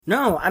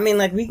No, I mean,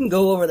 like, we can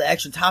go over the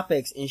extra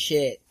topics and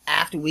shit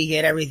after we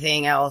get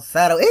everything else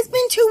settled. It's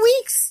been 2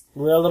 weeks.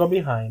 We're a little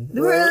behind.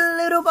 We're a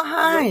little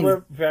behind.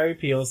 We're very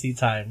POC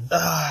time.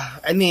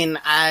 I mean,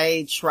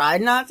 I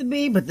tried not to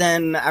be, but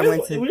then I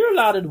went to... We were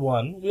allotted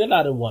one.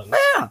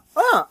 Yeah.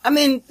 Well, I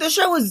mean, the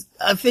show was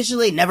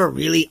officially never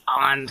really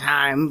on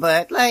time,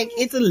 but, like,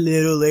 it's a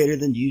little later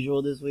than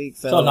usual this week,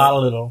 so... It's a lot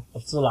of little.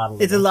 It's a lot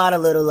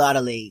of little, lot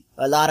of late.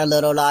 A lot of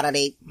little, lot of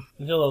late.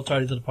 You're a little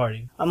tardy to the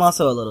party. I'm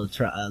also a little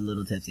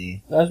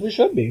tipsy. As we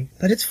should be.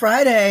 But it's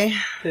Friday.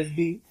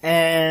 Tisby.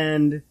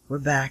 And we're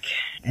back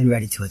and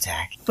ready to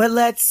attack. But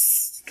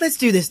let's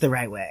do this the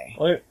right way.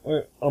 Wait,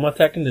 I'm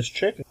attacking this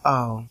chick.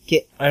 Oh,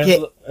 Is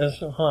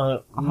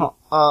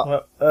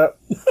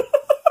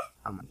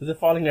it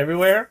falling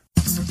everywhere?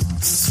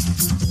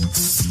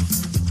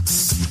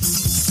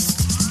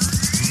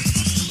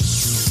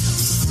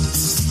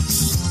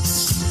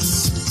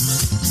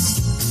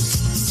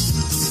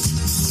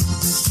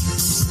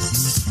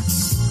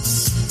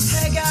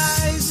 Hey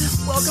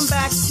guys, welcome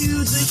back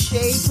to the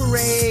Shade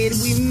Parade.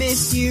 We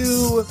miss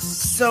you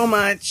so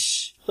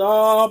much.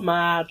 So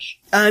much.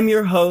 I'm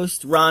your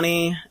host,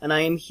 Ronnie, and I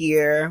am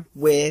here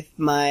with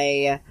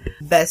my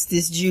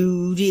bestest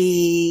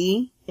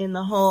Judy in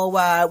the whole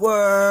wide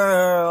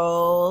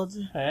world.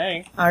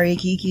 Hey. Ari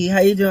Kiki,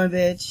 how you doing,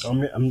 bitch?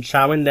 I'm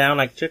chowing down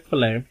like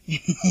Chick-fil-A.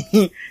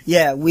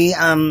 Yeah, we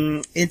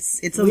having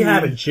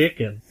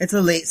chicken. It's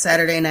a late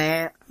Saturday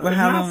night. We're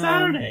having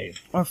Saturday.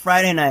 Or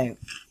Friday night.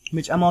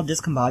 Which I'm all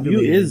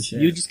discombobulated.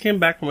 You just came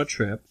back from a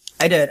trip.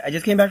 I did. I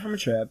just came back from a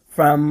trip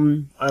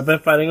from... I've been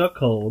fighting a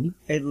cold.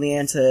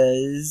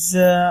 Atlanta's,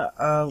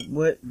 how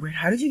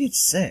did you get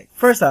sick?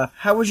 First off,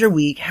 how was your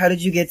week? How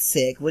did you get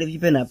sick? What have you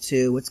been up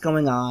to? What's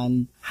going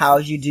on?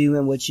 How's you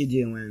doing? What you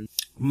doing?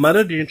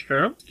 Mother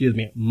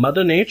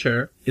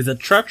Nature is a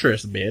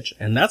treacherous bitch,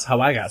 and that's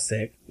how I got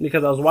sick.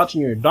 Because I was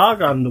watching your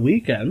dog on the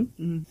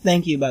weekend.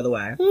 Thank you, by the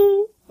way.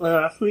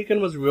 Last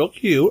weekend was real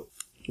cute.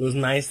 It was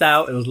nice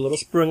out. It was a little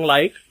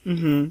spring-like.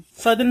 Mm-hmm.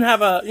 So I didn't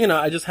have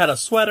I just had a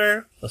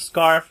sweater, a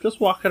scarf, just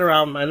walking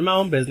around, minding my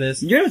own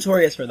business. You're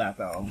notorious for that,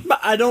 though. But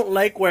I don't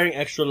like wearing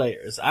extra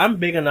layers. I'm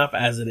big enough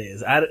as it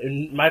is.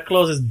 My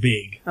clothes is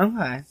big.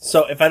 Okay.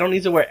 So if I don't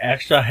need to wear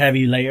extra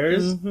heavy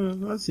layers...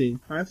 Mm-hmm. I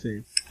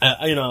see.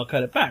 I'll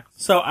cut it back.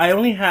 So I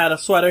only had a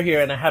sweater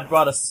here, and I had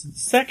brought a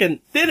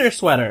second thinner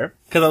sweater,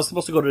 because I was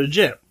supposed to go to the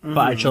gym. But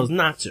I chose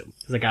not to,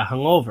 because I got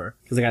hungover,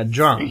 because I got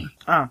drunk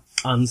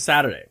on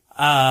Saturday.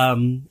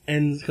 And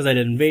because I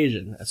did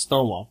Invasion at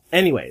Stonewall.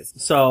 Anyways,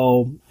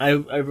 so I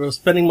was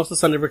spending most of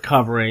Sunday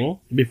recovering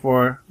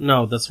before...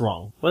 No, that's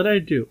wrong. What did I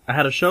do? I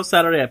had a show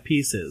Saturday at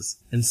Pieces,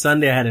 and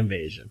Sunday I had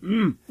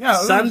Invasion. Yeah,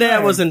 Sunday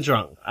I wasn't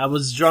drunk. I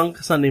was drunk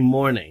Sunday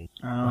morning,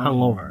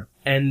 hungover.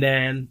 And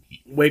then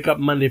wake up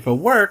Monday for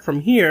work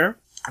from here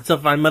to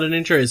find Mother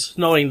Nature is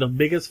snowing the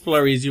biggest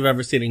flurries you've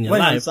ever seen in your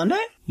life.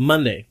 Sunday?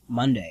 Monday.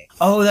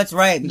 Oh, that's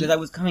right, because I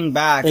was coming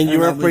back. And you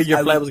were afraid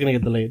your flight was going to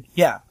get delayed.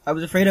 Yeah, I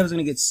was afraid I was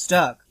going to get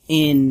stuck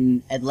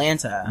in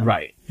Atlanta.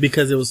 Right.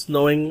 Because it was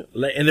snowing,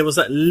 and there was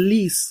at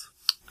least,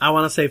 I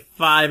want to say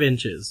 5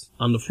 inches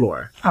on the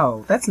floor.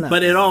 Oh, that's not...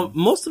 But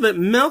most of it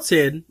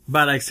melted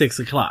by like 6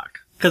 o'clock.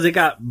 Because it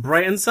got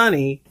bright and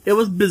sunny. It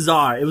was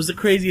bizarre. It was the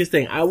craziest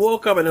thing. I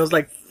woke up and it was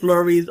like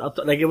flurries,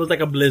 like it was like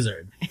a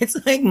blizzard. It's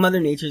like Mother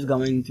Nature's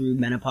going through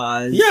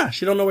menopause. Yeah,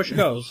 she don't know where she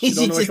goes. She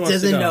just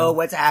doesn't know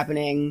what's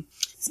happening.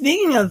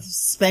 Speaking of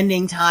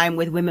spending time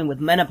with women with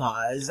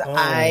menopause,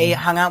 I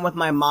hung out with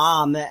my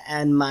mom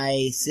and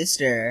my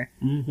sister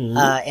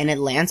in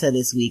Atlanta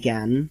this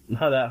weekend.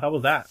 How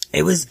was that?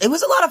 It was a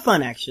lot of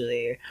fun,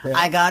 actually. Yeah.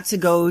 I got to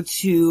go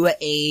to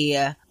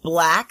a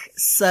Black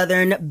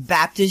Southern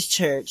Baptist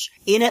church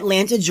in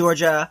Atlanta,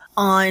 Georgia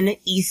on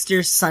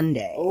Easter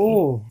Sunday.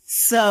 Oh.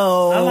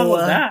 So... How long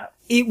was that?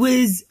 It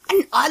was,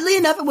 oddly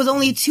enough, it was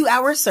only a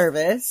 2-hour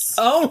service.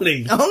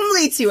 Only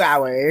 2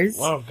 hours.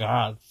 Oh,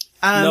 God.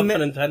 No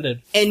pun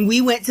intended. And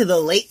we went to the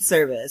late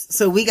service.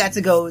 So we got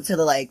to go to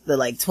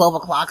the 12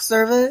 o'clock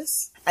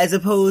service. As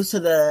opposed to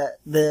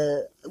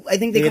the I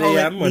think they call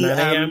it or 9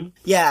 a.m.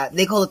 Yeah,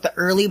 they call it the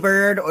early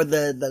bird or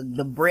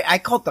I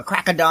call it the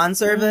crack of dawn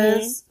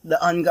service,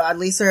 the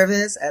ungodly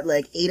service at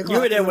like 8 o'clock.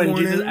 You were there when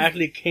Jesus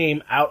actually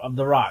came out of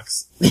the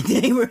rocks.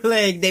 They were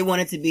like, they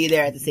wanted to be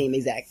there at the same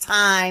exact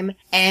time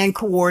and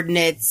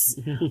coordinates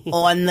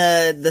on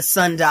the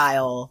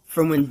sundial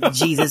from when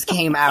Jesus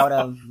came out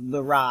of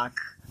the rock.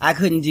 I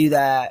couldn't do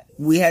that.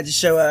 We had to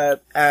show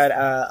up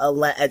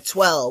at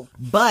 12,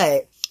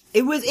 but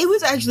it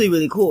was actually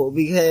really cool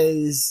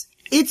because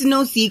it's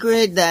no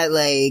secret that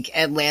like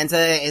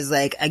Atlanta is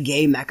like a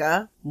gay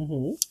mecca.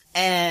 Mm-hmm.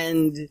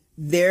 And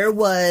there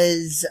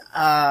was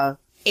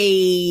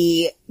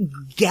a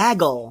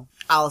gaggle,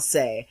 I'll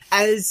say.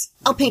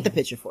 I'll paint the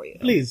picture for you.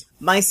 Please.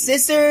 My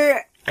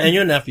sister and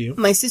your nephew.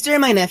 My sister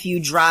and my nephew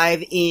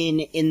drive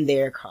in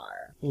their car.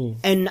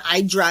 And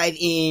I drive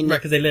in... Right,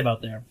 because they live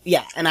out there.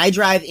 Yeah, and I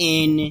drive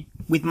in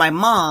with my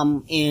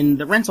mom in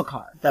the rental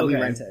car that we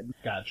rented.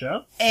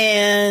 Gotcha.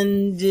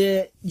 And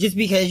just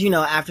because,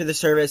 after the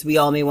service, we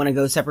all may want to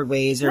go separate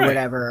ways or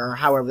whatever, or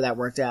however that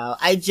worked out.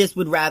 I just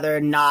would rather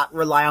not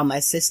rely on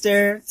my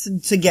sister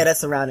to get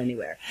us around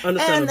anywhere.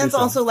 And that's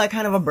also like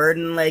kind of a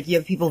burden. Like you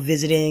have people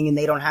visiting and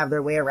they don't have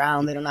their way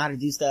around. They don't know how to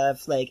do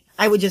stuff. Like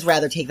I would just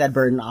rather take that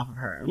burden off of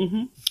her.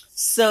 Mm-hmm.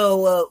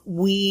 So,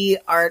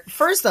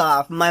 first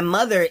off, my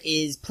mother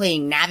is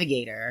playing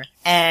Navigator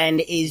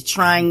and is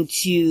trying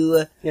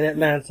to... In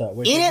Atlanta.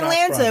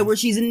 Where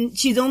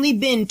she's only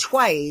been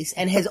twice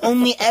and has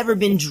only ever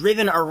been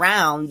driven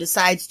around,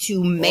 decides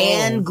to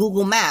man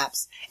Google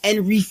Maps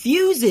and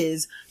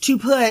refuses to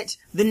put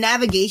the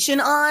navigation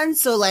on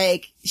so,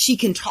 like, she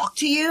can talk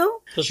to you.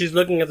 So she's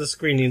looking at the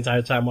screen the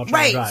entire time while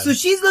trying to drive. Right, so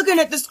she's looking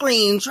at the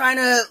screen, trying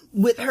to,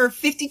 with her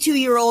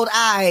 52-year-old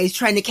eyes,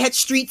 trying to catch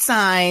street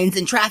signs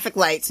and traffic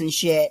lights and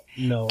shit.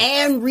 No.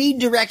 And read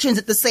directions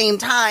at the same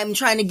time,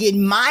 trying to get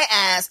my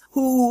ass,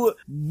 who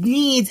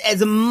needs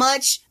as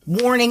much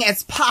warning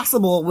as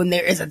possible when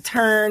there is a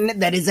turn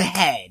that is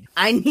ahead.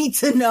 I need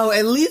to know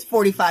at least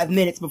 45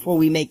 minutes before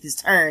we make this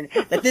turn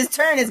that this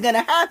turn is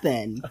gonna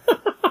happen.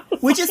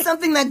 Which is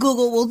something that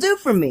Google will do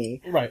for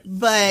me. Right.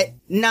 But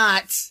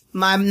not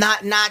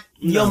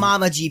Yo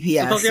Mama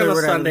GPS. It's on a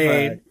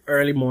Sunday,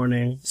 early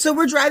morning. So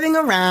we're driving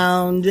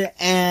around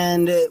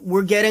and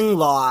we're getting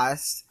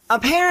lost.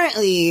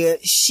 Apparently,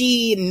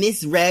 she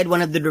misread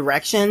one of the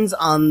directions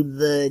on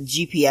the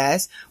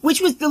GPS,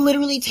 which was to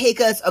literally take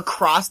us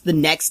across the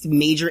next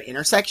major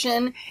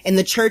intersection, and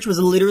the church was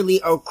literally,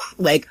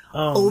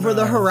 over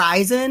the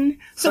horizon.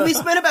 So we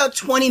spent about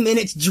 20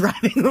 minutes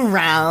driving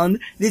around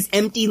this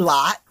empty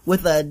lot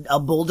with a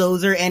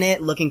bulldozer in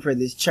it looking for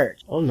this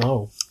church. Oh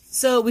no.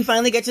 So we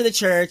finally get to the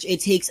church.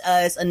 It takes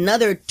us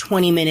another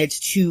 20 minutes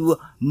to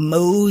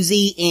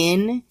mosey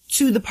in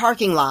to the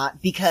parking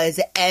lot because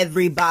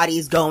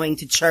everybody's going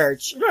to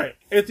church. Right.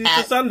 It's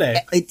Easter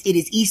Sunday. It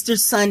is Easter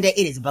Sunday.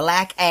 It is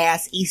black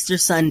ass Easter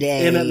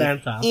Sunday. In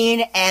Atlanta.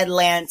 In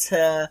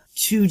Atlanta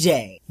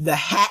today. The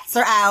hats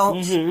are out.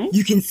 Mm-hmm.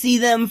 You can see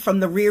them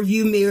from the rear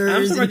view mirrors.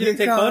 I'm surprised you didn't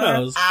take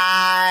photos.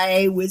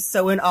 I was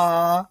so in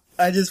awe.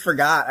 I just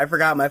forgot. I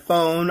forgot my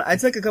phone. I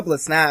took a couple of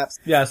snaps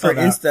for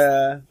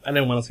Insta. I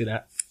didn't want to see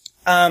that.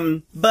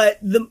 But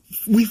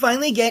we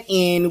finally get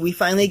in. We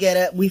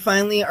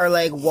finally are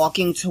like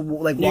walking to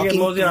walking. You get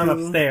mosey on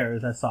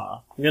upstairs. I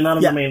saw. You're not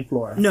on the main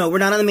floor. No, we're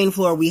not on the main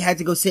floor. We had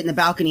to go sit in the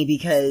balcony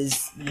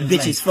because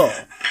bitch is full.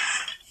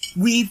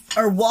 We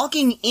are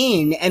walking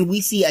in and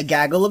we see a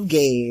gaggle of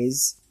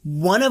gays.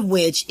 One of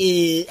which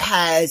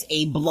has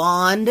a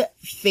blonde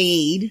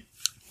fade,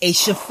 a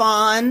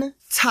chiffon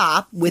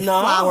top with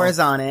flowers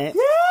on it,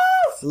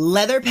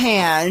 leather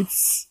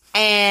pants,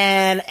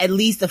 and at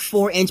least a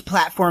 4-inch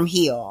platform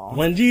heel.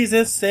 When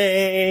Jesus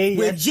say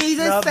yes,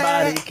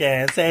 nobody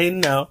can say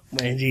no.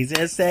 When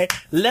Jesus say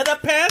leather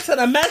pants and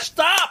a mesh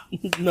top,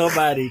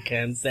 nobody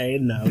can say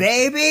no.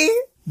 Baby.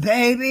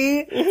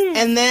 Mm-hmm.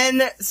 And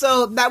then,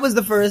 so that was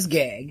the first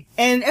gig.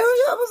 And I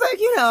was like,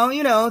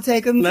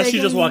 take them. That's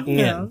just walking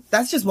in.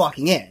 That's just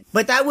walking in.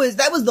 But that was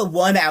the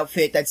one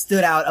outfit that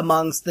stood out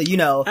amongst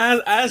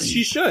the, As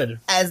she should.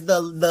 As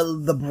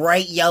the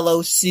bright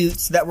yellow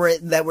suits that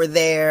were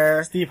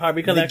there. Steve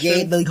Harvey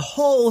collection. The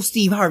whole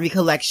Steve Harvey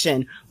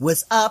collection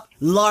was up,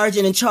 large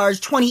and in charge.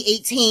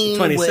 2018.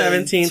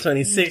 2017,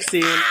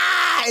 2016.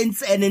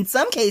 And in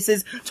some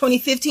cases,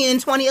 2015 and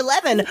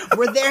 2011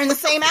 were there in the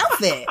same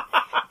outfit.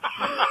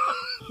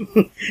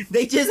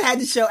 They just had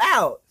to show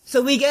out.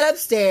 So we get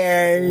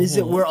upstairs,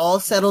 we're all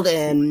settled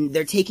in,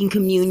 they're taking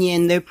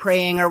communion, they're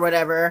praying or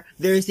whatever.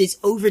 There's this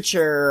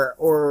overture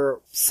or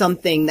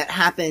something that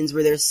happens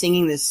where they're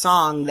singing this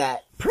song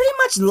that pretty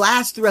much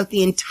lasts throughout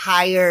the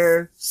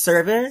entire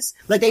service.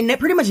 Like they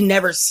pretty much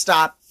never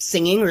stop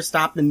singing or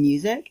stop the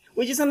music,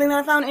 which is something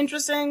that I found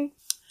interesting.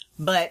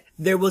 But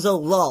there was a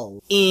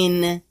lull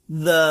in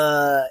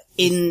the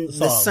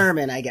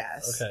sermon, I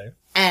guess. Okay.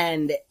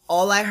 And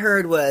all I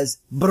heard was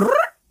brrr.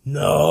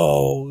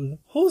 No.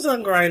 Who's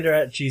on Grindr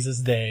at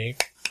Jesus Day?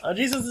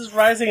 Jesus is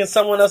rising and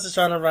someone else is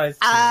trying to rise too.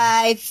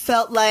 I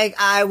felt like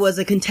I was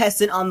a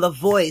contestant on The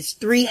Voice.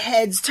 3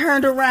 heads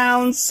turned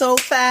around so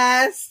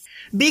fast.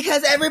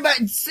 Because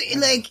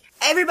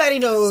everybody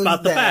knows.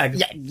 Spot the bag.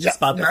 Yeah.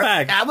 Spot the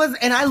bag. I was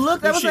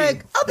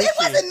like, oh, it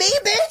wasn't me,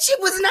 bitch. It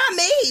was not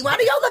me. Why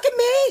do y'all look at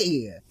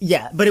me?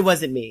 Yeah, but it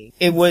wasn't me.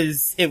 It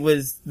was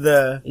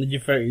the... Did you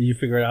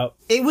figure it out?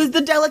 It was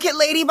the delicate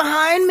lady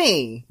behind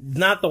me.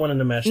 Not the one in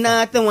the mesh top.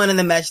 Not the one in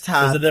the mesh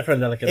top. It was a different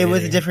delicate lady. It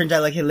was a different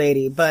delicate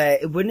lady,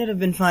 but wouldn't it have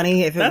been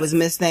funny if it was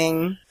Miss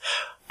Thing?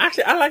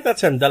 Actually, I like that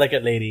term,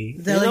 delicate lady.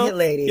 Delicate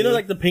lady. You know,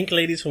 like the pink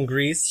ladies from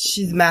Greece?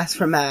 She's mask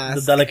for mask.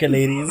 The delicate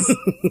ladies.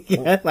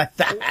 Yeah, like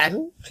that.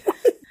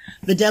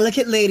 The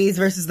delicate ladies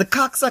versus the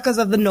cocksuckers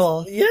of the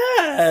North.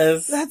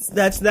 Yes.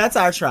 That's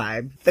our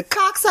tribe. The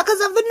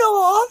cocksuckers of the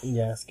North.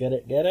 Yes, get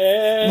it.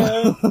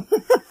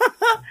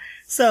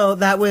 So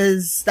that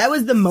was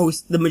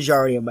the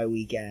majority of my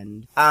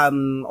weekend.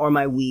 Or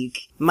my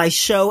week. My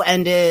show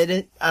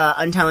ended.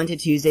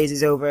 Untalented Tuesdays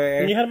is over.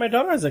 And you had my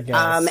daughter as a guest.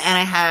 And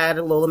I had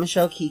Lola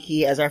Michelle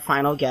Kiki as our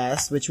final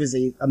guest, which was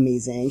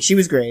amazing. She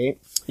was great.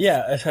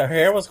 Yeah, her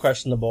hair was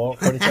questionable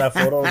according to that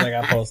photo that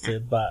got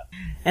posted, but...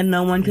 And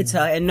no one could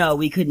tell, and no,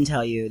 we couldn't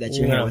tell you that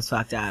your hair was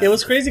fucked up. It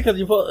was crazy because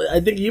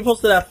I think you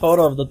posted that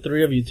photo of the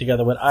three of you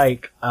together with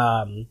Ike,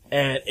 and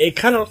it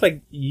kind of looked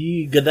like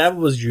Godiva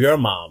was your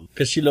mom,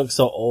 because she looked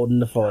so old in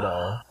the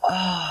photo.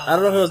 I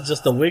don't know if it was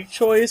just the wig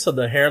choice or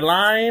the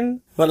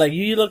hairline, but like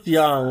you looked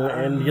young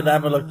and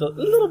Godiva looked a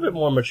little bit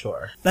more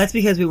mature. That's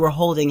because we were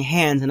holding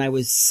hands and I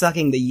was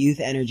sucking the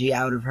youth energy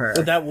out of her.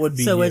 That would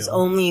be so you. It's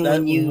only that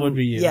when you... would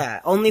be you.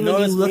 Yeah, only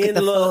when you look at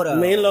the photo.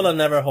 Me and Lola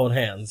never hold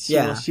hands.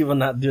 She will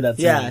not do that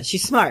to me. Yeah,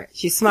 she's smart.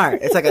 She's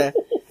smart. It's like a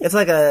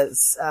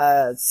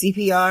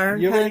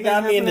CPR. You really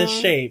got me in this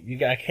shape.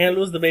 I can't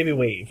lose the baby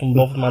weight from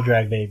both of my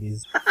drag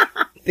babies.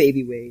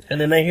 Baby weight.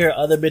 And then I hear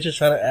other bitches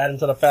trying to add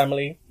into the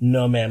family.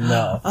 No, ma'am,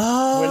 no.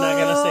 Oh, we're not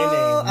gonna say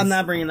names. I'm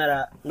not bringing that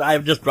up.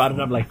 I've just brought it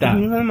up like that.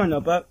 Can you have my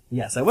notebook?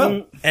 Yes, I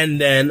will. And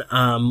then,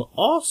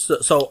 also,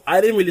 so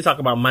I didn't really talk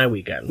about my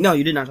weekend. No,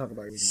 you did not talk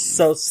about your weekend.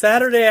 So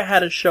Saturday I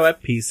had a show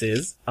at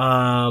Pieces.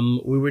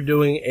 We were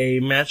doing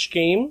a match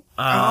game.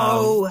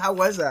 How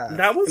was that?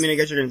 That was... I mean, I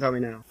guess you're gonna tell me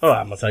now. Oh,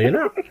 I'm gonna tell you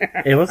now.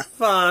 It was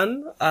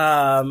fun.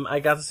 I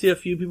got to see a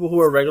few people who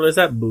were regulars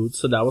at Boots,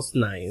 so that was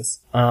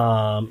nice.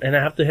 And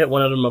I have to hit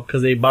one of them up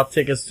because they bought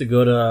tickets to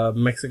go to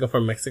Mexico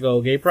for Mexico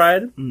Gay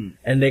Pride.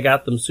 And they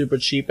got them super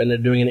cheap and they're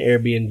doing an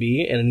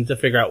Airbnb and I need to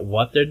figure out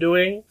what they're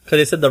doing. Cause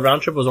they said the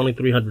round trip was only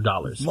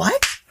 $300.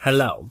 What?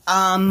 Hello.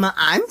 I'm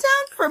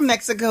down for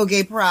Mexico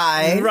Gay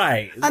Pride.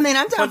 Right. I mean,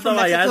 I'm down for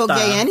Mexico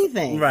Gay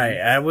anything. Right.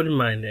 I wouldn't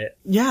mind it.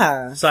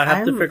 Yeah. So I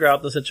have to figure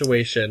out the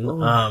situation.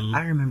 Ooh,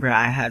 I remember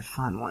I had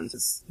fun once.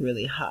 This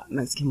really hot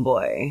Mexican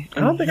boy. I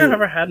don't think I've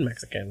ever had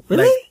Mexican.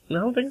 Really? I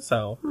don't think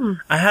so.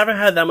 I haven't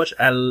had that much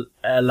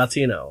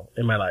Latino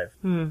in my life.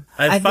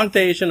 I fucked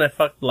Asian, I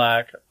fucked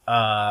black.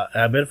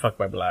 I've been fucked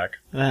by black.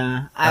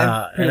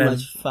 I've pretty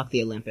much fucked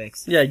the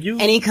Olympics. Yeah,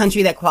 any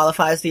country that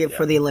qualifies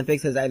for the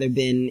Olympics has either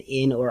been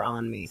in or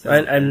on me. So,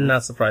 I'm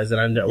not surprised that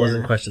I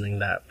wasn't questioning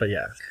that, but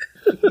yeah.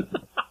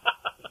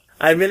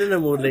 I've been in a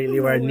mood lately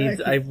where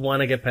I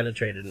want to get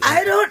penetrated.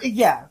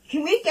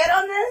 Can we get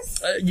on this?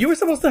 You were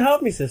supposed to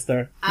help me,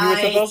 sister. You were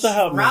supposed to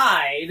help me.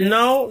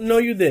 No,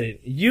 you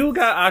didn't. You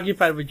got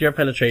occupied with your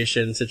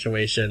penetration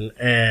situation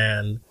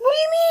and... What do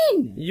you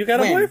mean? You got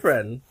a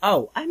boyfriend.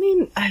 Oh, I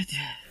mean,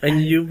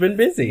 and you've been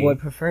busy. Would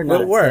prefer not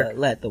to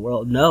let the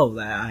world know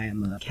that I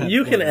am a...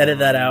 You can edit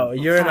that out.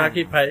 You're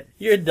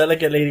a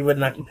delicate lady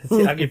with an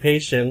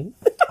occupation.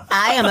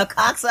 I am a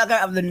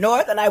cocksucker of the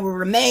North, and I will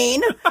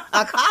remain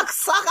a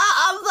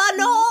cocksucker of the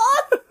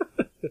North.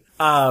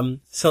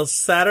 So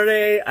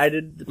Saturday, I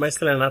did my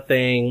Selena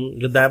thing.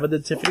 Godiva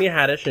did Tiffany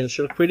Haddish, and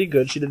she looked pretty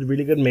good. She did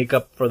really good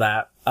makeup for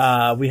that.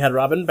 We had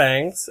Robin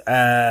Banks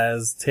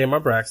as Tamar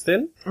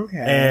Braxton. Okay.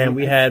 And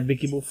we had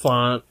Vicky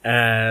Buffon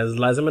as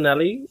Liza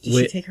Minnelli. Did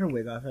she take her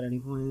wig off at any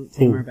point?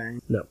 Tamar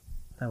Banks? No.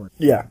 That was...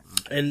 Yeah.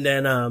 And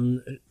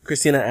then,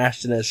 Christina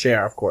Ashton as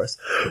Cher, of course.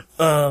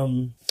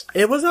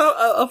 It was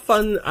a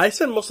fun... I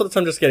spent most of the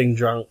time just getting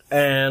drunk,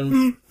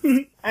 and...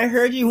 I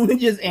heard you would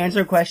just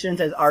answer questions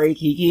as Ari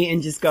Kiki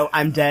and just go,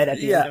 I'm dead at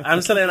the end of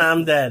I'm Selena,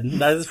 I'm dead.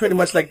 That is pretty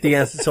much like the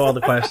answer to all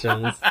the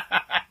questions.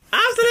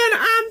 I'm Selena,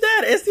 I'm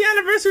dead. It's the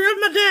anniversary of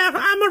my death.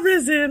 I'm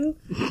arisen.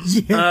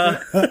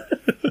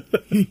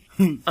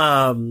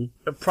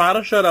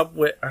 Prada showed up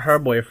with her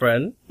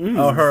boyfriend,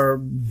 or her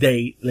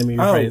date, let me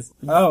rephrase.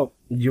 Oh.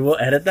 You will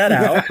edit that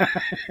out.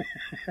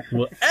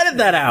 We'll edit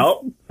that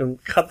out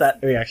and cut that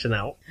reaction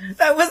out.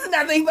 That was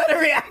nothing but a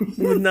reaction.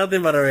 It was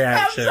nothing but a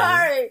reaction.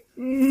 I'm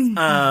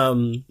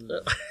sorry.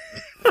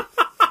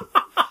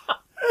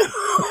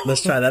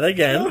 Let's try that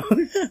again.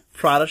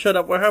 Prada showed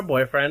up with her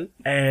boyfriend,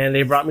 and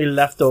they brought me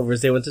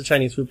leftovers. They went to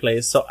Chinese food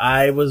place, so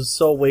I was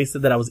so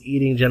wasted that I was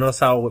eating General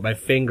Tso with my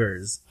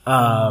fingers.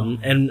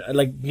 And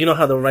like, you know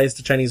how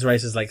the Chinese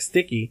rice is like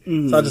sticky?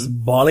 So I was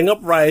just balling up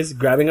rice,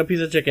 grabbing a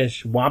piece of chicken,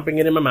 swamping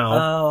it in my mouth.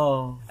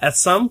 Oh. At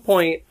some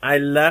point, I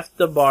left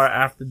the bar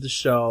after the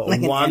show,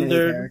 like wandered. An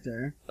anime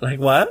character. Like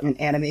what? An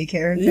anime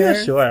character?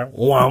 Yeah, sure.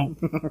 Womp.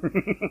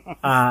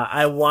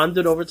 I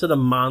wandered over to the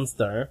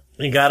Monster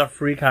and got a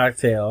free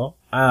cocktail.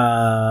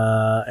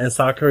 And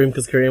saw Kareem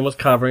because Kareem was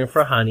covering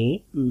for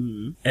Honey.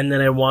 And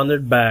then I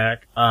wandered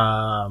back.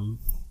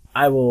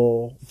 I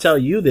will tell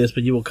you this,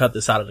 but you will cut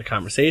this out of the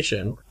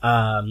conversation.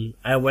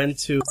 I went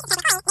to...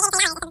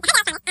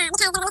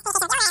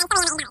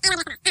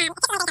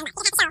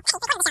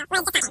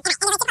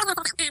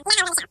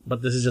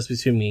 But this is just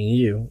between me and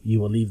you. You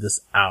will leave this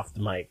off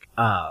the mic.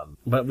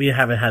 But we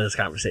haven't had this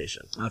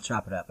conversation. I'll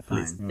chop it up.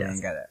 Fine. Yes.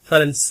 Got it. So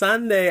then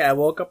Sunday, I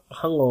woke up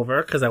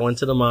hungover because I went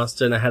to the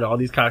Monster and I had all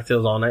these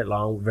cocktails all night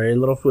long. Very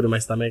little food in my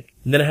stomach.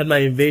 And then I had my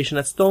invasion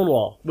at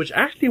Stonewall, which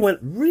actually went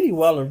really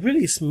well and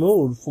really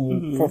smooth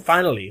for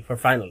finally.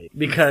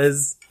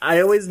 Because I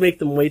always make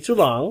them way too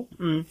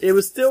long. It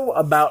was still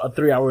about a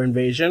 3-hour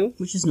invasion.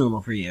 Which is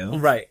normal for you.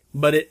 Right.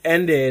 But it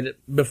ended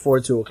before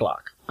 2:00.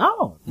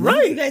 Oh, when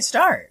did you guys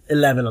start?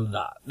 11 on the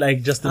dot.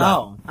 Like, just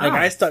about.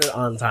 I started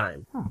on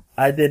time. Huh.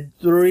 I did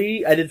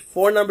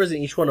 4 numbers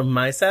in each one of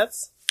my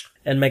sets,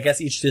 and my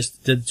guests each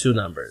just did 2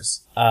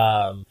 numbers.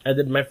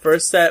 My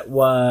first set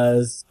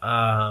was,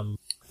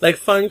 like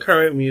fun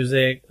current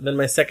music. Then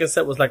my second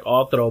set was like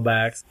all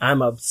throwbacks.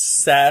 I'm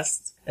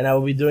obsessed. And I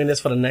will be doing this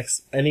for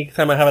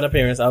anytime I have an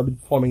appearance, I'll be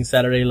performing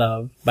Saturday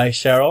Love by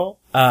Cheryl.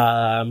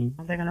 I don't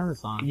think I know the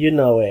song. You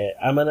know it.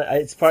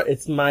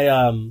 It's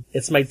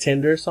my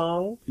Tinder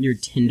song. Your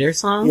Tinder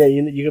song? Yeah,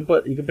 you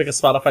can pick a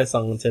Spotify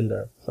song on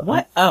Tinder. So,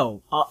 what?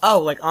 Oh,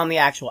 like on the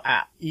actual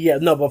app. Yeah,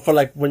 no, but for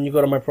like when you go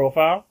to my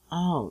profile.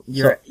 Oh,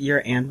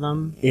 your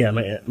anthem? Yeah,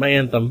 my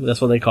anthem. That's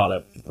what they call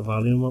it. Put the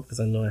volume up because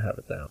I know I have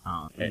it down.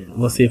 Oh, okay,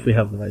 we'll see if we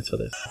have the rights for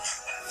this.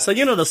 So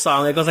you know the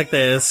song. It goes like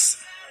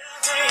this.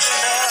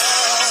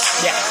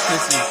 Yeah.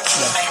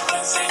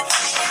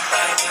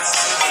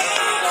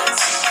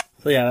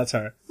 So yeah, that's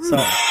her. So,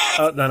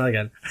 not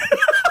again.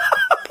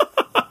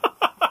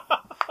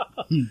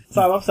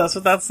 So I'm obsessed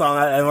with that song.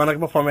 I want to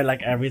perform it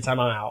like every time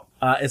I'm out.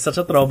 It's such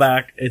a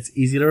throwback. It's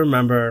easy to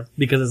remember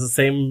because it's the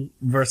same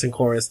verse and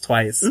chorus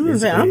twice. I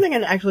don't think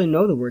I actually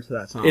know the words to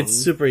that song. It's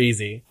super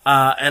easy.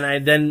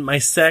 And my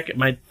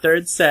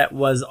third set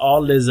was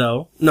all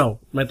Lizzo. No,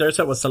 my third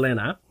set was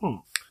Selena.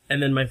 And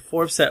then my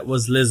fourth set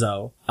was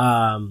Lizzo.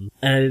 And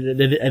I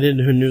did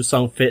her new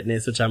song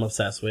Fitness, which I'm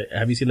obsessed with.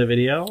 Have you seen the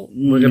video?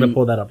 We're gonna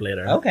pull that up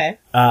later. Okay.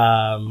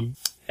 And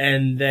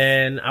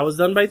then I was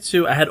done by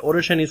 2. I had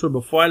ordered Chinese food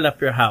before I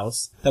left your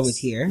house. That was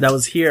here? That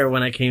was here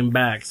when I came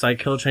back. So I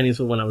killed Chinese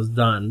food when I was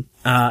done.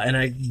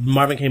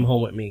 Marvin came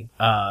home with me,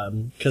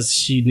 cause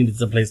she needed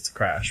a place to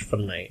crash for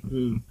the night.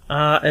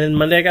 And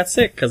Monday I got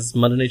sick cause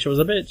Mother Nature was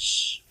a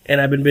bitch.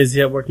 And I've been busy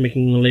at work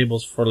making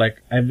labels for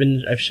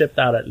I've shipped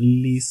out at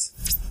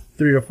least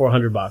 300 or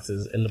 400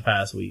 boxes in the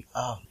past week.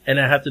 Oh. And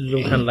I have to do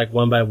them kind of like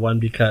one by one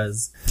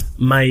because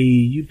my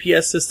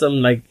UPS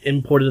system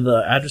imported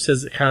the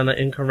addresses kind of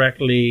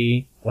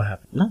incorrectly. What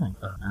happened? Nothing.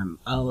 I'm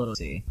a little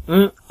see.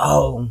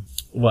 Oh.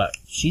 What?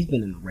 She's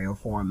been in rail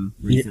form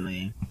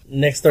recently.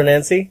 Next door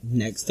Nancy?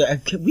 Next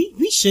door.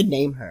 We should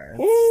name her.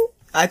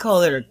 I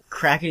call her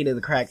Cracky to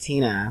the Crack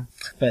Tina,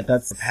 but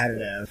that's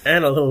repetitive.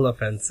 And a little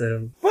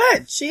offensive.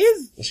 What?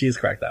 She's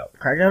cracked out.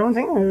 Cracked out on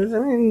things. I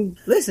mean,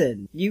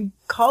 listen, you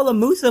call a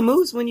moose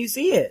when you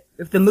see it.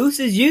 If the moose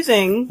is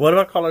using... What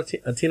about call her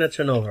a Tina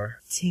Turnover?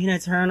 Tina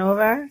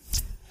Turnover?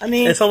 I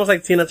mean... It's almost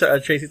like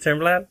Tracy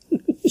Turnblad.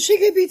 She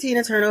could be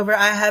Tina Turnover.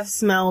 I have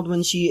smelled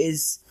when she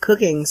is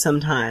cooking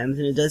sometimes,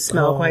 and it does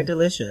smell quite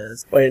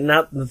delicious. Wait,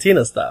 not the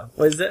Tina stuff.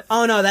 What is it?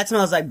 Oh no, that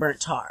smells like burnt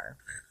tar.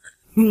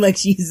 Like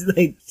she's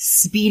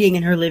speeding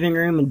in her living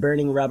room and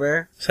burning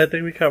rubber. So I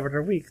think we covered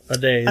her week, a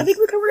day. I think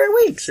we covered her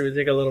weeks. Should we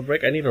take a little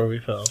break? I need a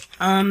refill.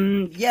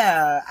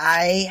 Yeah,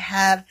 I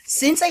have,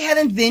 since I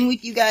haven't been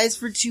with you guys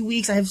for 2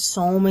 weeks, I have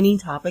so many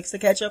topics to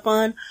catch up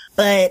on,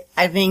 but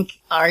I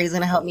think Ari's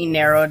gonna help me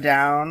narrow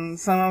down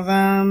some of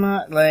them.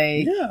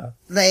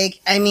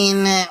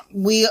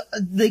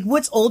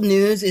 What's old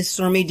news is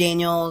Stormy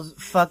Daniels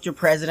fucked your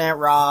president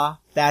raw.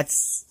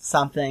 That's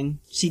something.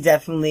 She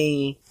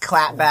definitely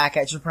clapped back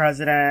at your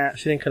president.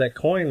 She didn't collect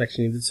coin like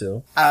she needed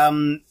to.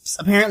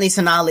 Apparently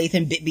Sanaa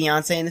Lathan bit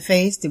Beyonce in the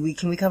face. Can we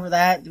cover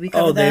that? Did we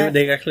cover that?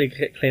 They actually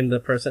claimed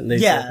the person.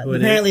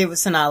 Apparently it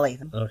was Sanaa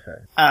Lathan. Okay.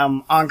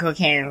 On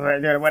cocaine,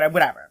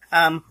 whatever.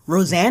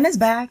 Roseanne is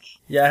back.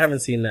 Yeah, I haven't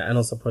seen that. I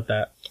don't support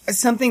that.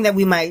 Something that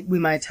we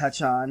might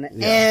touch on.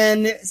 Yeah.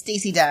 And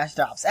Stacey Dash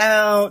drops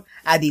out.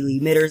 Abby Lee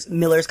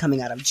Miller's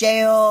coming out of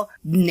jail.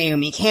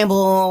 Naomi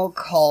Campbell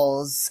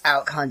calls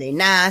out Condé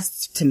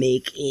Nast to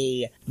make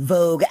a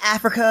Vogue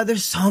Africa.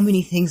 There's so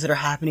many things that are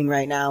happening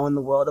right now in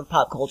the world of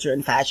pop culture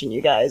and fashion,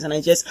 you guys. And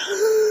I just...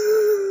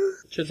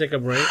 Should take a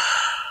break.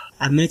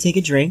 I'm gonna take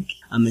a drink.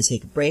 I'm gonna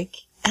take a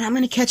break. And I'm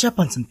gonna catch up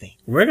on something.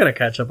 We're gonna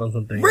catch up on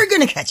something. We're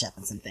gonna catch up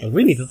on something.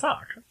 We need to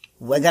talk.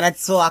 We're gonna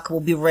talk. We'll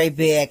be right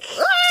back.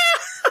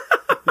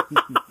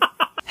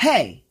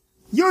 Hey,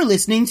 you're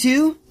listening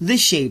to The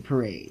Shade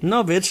Parade.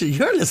 No, bitch,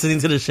 you're listening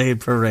to The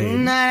Shade Parade.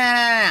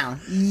 No.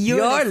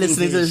 You're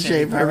listening to The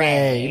Shade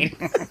Parade.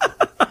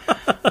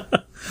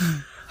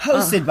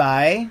 Hosted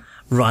by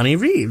Ronnie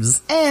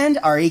Reeves and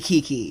Ari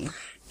Kiki.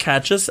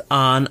 Catch us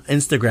on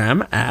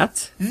Instagram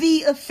at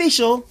The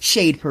Official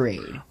Shade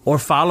Parade. Or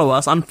follow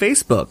us on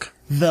Facebook.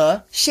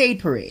 The Shade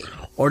Parade.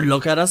 Or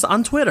look at us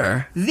on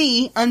Twitter.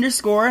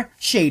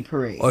 The_Shade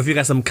Parade. Or if you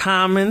got some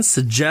comments,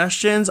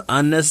 suggestions,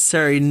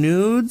 unnecessary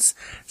nudes,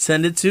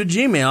 send it to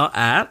Gmail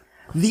at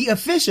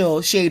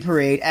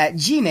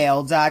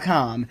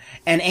theofficialshadeparade@gmail.com.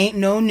 And ain't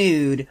no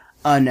nude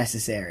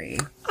unnecessary.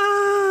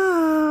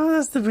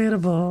 That's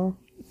debatable.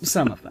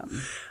 Some of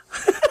them.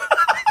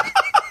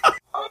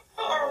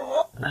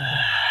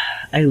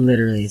 I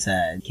literally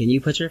said, can you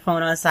put your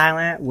phone on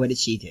silent? What did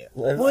she do?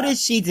 What did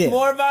she do?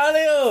 More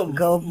volume!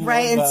 Go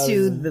right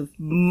into the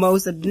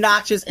most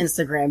obnoxious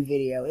Instagram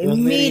video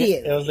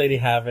immediately. It was Lady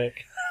Havoc.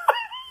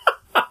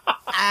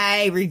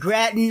 I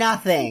regret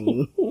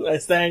nothing. I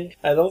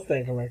don't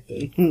stand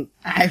corrected.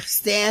 I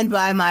stand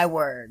by my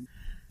word.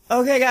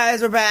 Okay,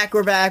 guys, we're back.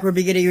 We're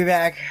beginning, we're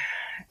back.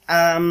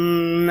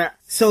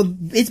 So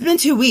it's been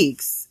 2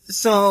 weeks.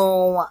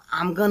 So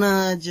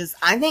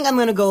I think I'm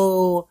gonna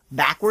go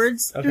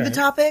backwards through the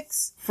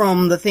topics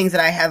from the things that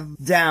I have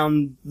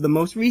down the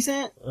most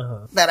recent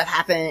that have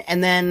happened.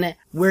 And then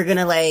we're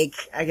gonna I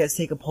guess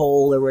take a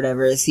poll or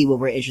whatever, see what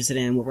we're interested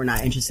in, what we're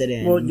not interested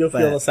in. Well, you'll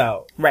feel us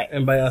out. Right.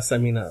 And by us, I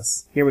mean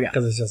us. Here we go.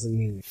 Because it's just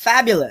me.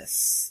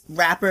 Fabulous.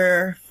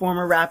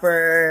 Former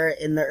rapper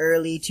in the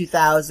early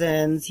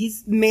 2000s.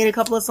 He's made a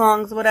couple of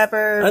songs,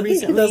 whatever, I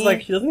recently.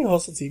 think he doesn't he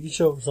host a TV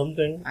show or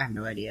something? I have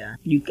no idea.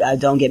 You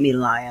don't get me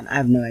lying. I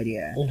have no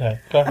idea. Okay.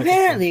 Go ahead.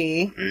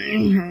 Apparently,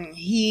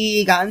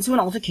 he got into an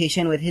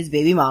altercation with his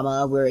baby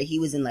mama where he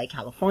was in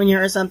California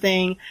or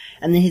something,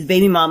 and then his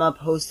baby mama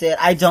posted,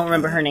 I don't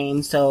remember her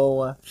name,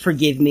 so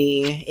forgive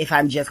me if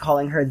I'm just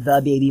calling her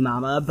the baby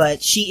mama,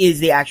 but she is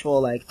the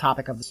actual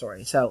topic of the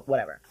story, so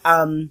whatever.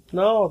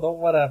 No, don't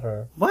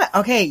whatever. What?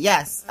 Okay,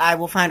 yes, I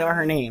will find out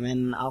her name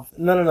and I'll...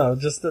 No,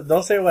 just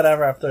don't say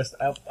whatever after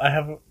I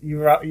have, you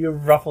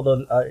ruffled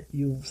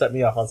you set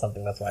me off on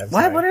something, that's why I'm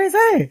sorry. What did I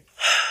say?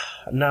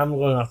 Now I'm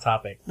going off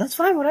topic. That's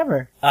fine,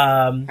 whatever. So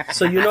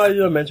I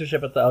do a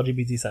mentorship at the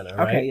LGBT Center,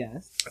 right? Okay,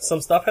 yes.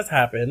 Some stuff has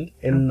happened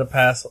in the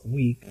past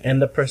week,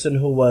 and the person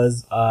who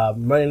was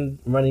running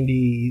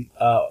the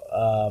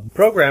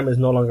program is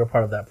no longer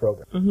part of that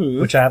program,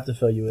 which I have to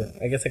fill you in.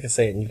 I guess I can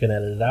say it and you can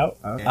edit it out.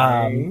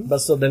 Okay. But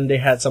so then they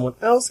had someone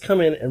else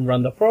come in and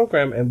run the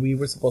program, and we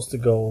were supposed to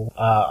go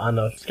on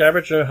a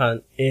scavenger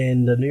hunt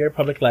in the New York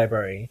Public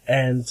Library.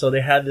 And so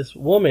they had this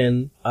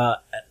woman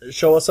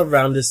show us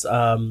around this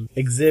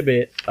exhibit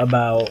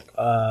about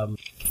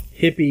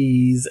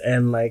hippies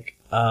and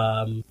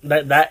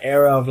that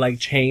era of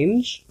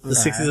change, the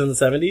 60s and the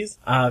 70s,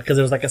 cause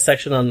there was a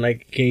section on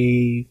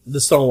the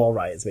Stonewall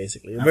riots,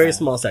 basically. A very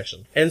small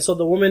section. And so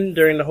the woman,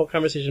 during the whole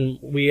conversation,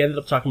 we ended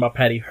up talking about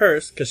Patty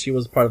Hearst, cause she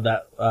was part of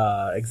that,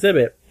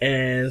 exhibit.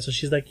 And so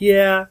she's like,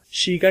 yeah,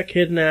 she got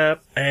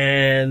kidnapped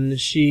and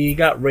she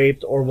got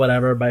raped or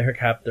whatever by her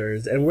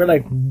captors. And we're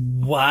like,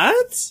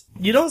 what?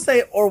 You don't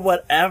say or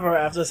whatever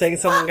after saying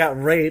someone got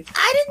raped.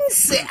 I didn't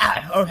say...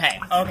 okay.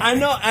 I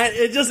know,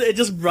 it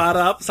just brought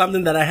up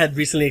something that I had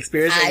recently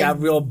experienced and I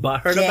got real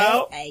butthurt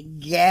about. I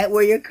get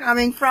where you're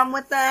coming from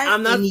with that.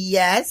 I'm not... And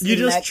yes, you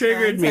just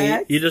triggered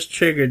me. You just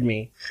triggered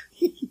me.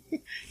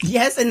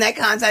 Yes, in that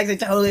context, I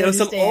totally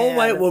understand. It was some old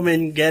white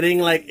woman getting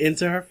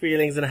into her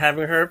feelings and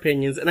having her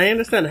opinions, and I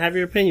understand, have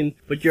your opinion,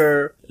 but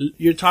you're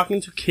talking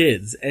to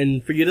kids,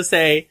 and for you to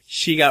say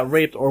she got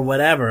raped or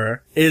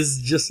whatever is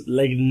just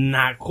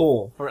not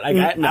cool. I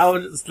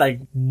was just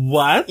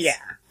what? Yeah.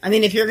 I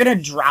mean, if you're gonna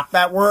drop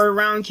that word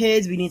around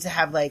kids, we need to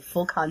have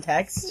full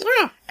context.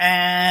 Yeah.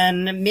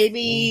 And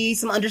maybe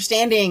some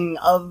understanding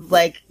of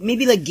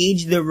maybe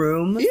gauge the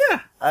room.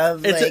 Yeah.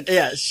 Of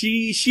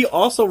she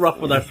also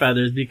ruffled our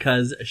feathers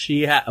because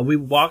we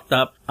walked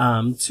up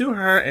to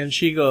her and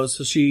she goes,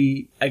 so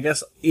she I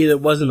guess either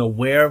wasn't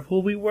aware of who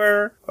we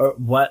were or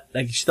what,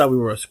 she thought we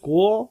were a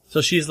school.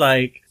 So she's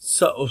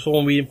so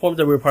when we informed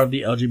her we were part of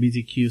the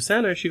LGBTQ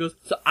center, she goes,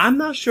 so I'm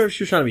not sure if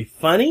she was trying to be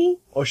funny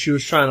or she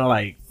was trying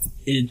to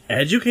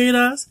educate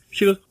us.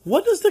 She goes,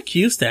 what does the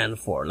Q stand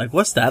for?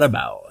 What's that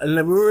about? And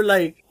then we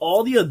were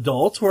all the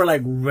adults were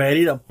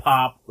ready to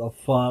pop the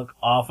fuck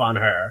off on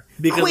her.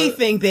 Because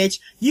queefing, bitch.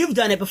 You've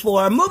done it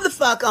before. Move the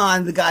fuck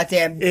on the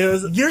goddamn.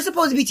 You're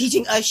supposed to be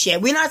teaching us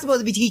shit. We're not supposed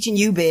to be teaching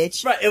you,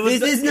 bitch. Right.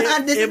 This is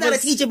not a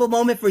teachable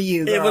moment for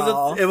you,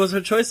 girl. It was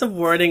her choice of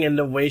wording and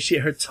the way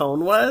her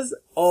tone was.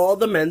 All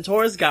the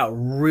mentors got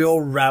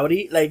real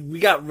rowdy. We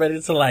got ready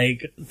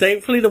to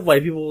thankfully the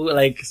white people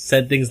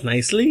said things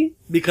nicely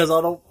because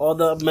all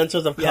the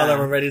mentors of color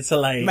were ready to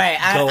right.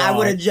 I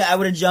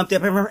would have jumped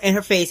up in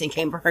her face and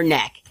came for her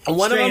neck.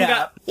 One of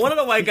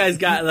the white guys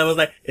got that was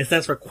it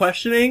stands for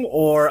questioning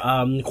or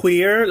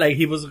queer.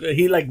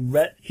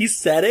 He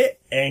said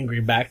it angry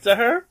back to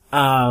her.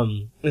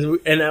 And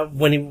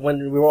when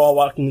we were all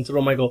walking into the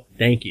room, I go,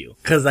 thank you.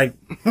 Cause I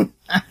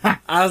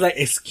was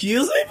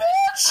excuse me,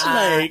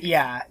 bitch?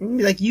 Yeah.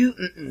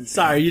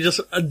 Sorry, you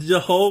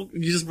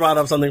just brought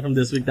up something from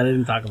this week that I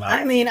didn't talk about.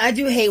 I mean, I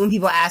do hate when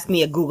people ask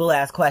me a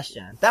Google-ass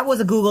question. That was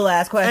a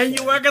Google-ass question. And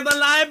you work at the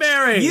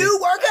library. You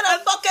work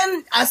at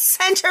a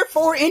center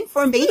for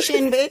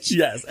information, bitch.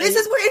 Yes. This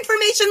is where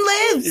information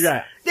lives.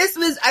 Yeah. This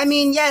was,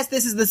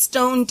 this is the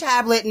stone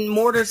tablet and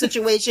mortar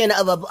situation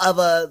of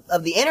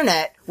the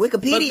internet,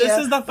 Wikipedia. But this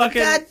is the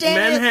fucking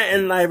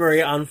Manhattan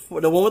Library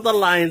the one with the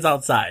lions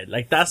outside.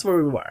 That's where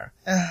we were.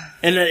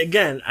 And then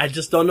again, I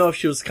just don't know if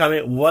she was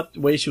what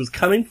way she was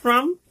coming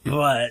from,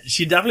 but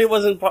she definitely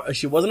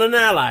wasn't an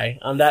ally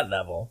on that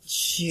level.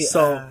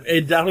 So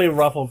it definitely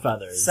ruffled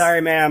feathers. Sorry,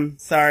 ma'am.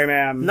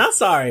 Not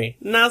sorry.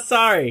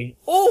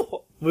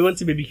 Oh! We went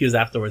to BBQs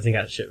afterwards and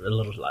got shit a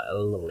little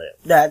lit.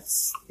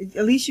 That's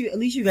at least you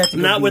got to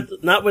go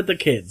Not with the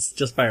kids,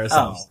 just by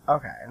ourselves. Oh,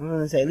 okay. I'm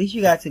gonna say at least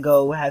you got to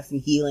go have some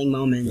healing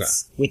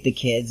moments with the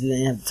kids, and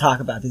then have to talk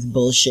about this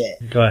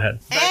bullshit. Go ahead.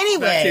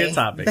 Anyway, back to your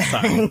topic.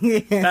 Sorry.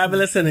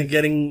 Fabulous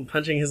and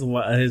punching his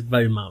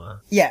baby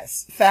mama.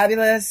 Yes,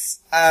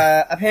 Fabulous.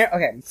 Apparently,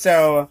 okay.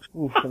 So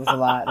there was a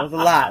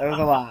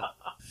lot.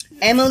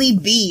 Emily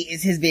B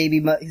is his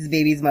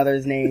baby's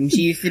mother's name.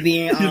 She used to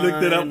be on... You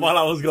looked it up while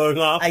I was going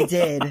off? I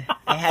did.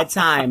 I had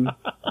time.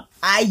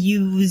 I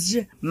used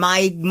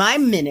my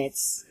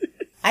minutes.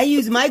 I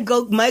used my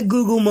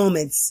Google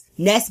moments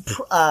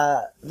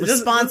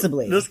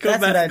responsibly. Let's go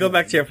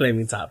back to your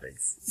flaming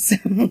topics.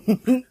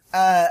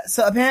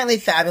 So apparently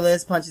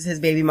Fabulous punches his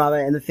baby mother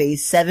in the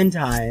face 7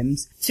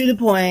 times, to the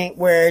point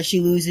where she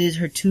loses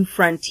her 2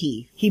 front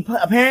teeth.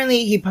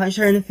 Apparently he punched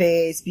her in the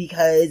face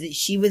because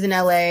she was in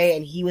LA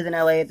and he was in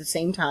LA at the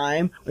same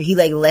time, where he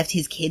left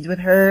his kids with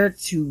her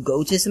to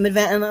go to some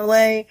event in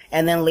LA,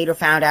 and then later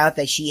found out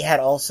that she had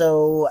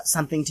also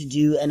something to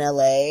do in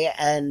LA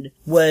and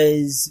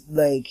was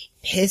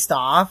pissed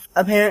off,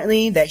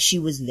 apparently, that she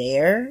was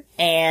there.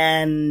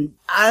 And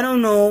I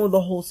don't know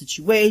the whole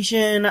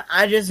situation.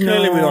 I just know...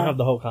 Clearly we don't have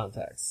the whole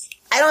context.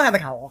 I don't have the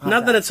whole context.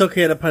 Not that it's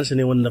okay to punch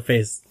anyone in the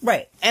face.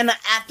 Right. And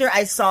after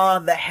I saw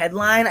the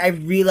headline, I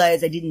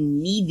realized I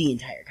didn't need the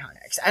entire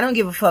context. I don't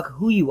give a fuck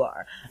who you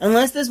are.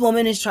 Unless this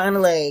woman is trying to,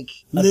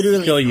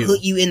 literally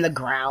put you in the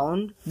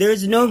ground,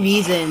 there's no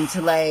reason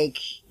to,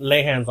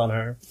 lay hands on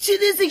her. To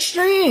this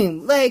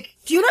extreme.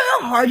 Do you know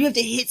how hard you have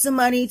to hit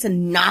somebody to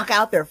knock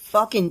out their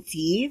fucking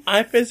teeth?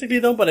 I physically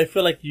don't, but I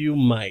feel like you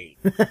might.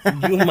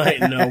 You might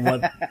know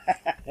what...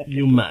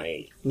 You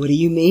might. What do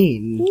you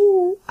mean?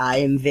 Ooh. I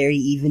am very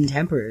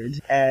even-tempered,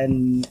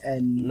 and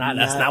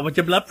that's not what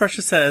your blood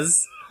pressure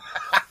says.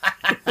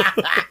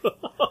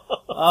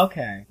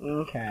 Okay.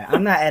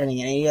 I'm not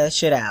editing any of that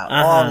shit out.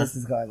 All this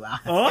is going on.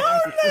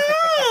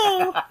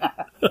 Oh,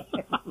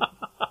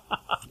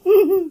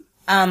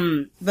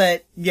 no!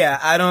 But yeah,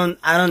 I don't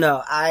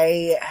know.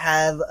 I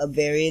have a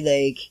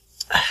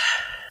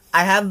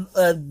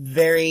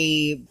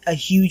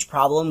huge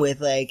problem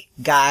with,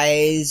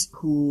 guys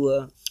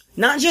who...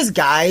 Not just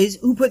guys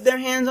who put their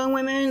hands on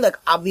women.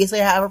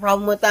 Obviously I have a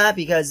problem with that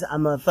because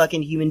I'm a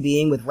fucking human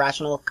being with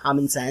rational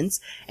common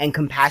sense and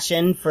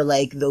compassion for,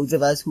 those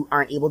of us who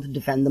aren't able to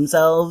defend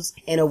themselves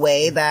in a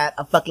way that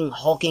a fucking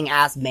hulking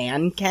ass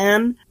man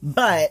can.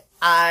 But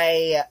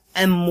I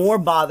am more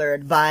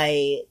bothered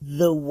by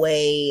the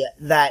way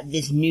that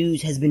this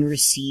news has been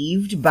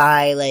received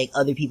by,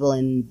 other people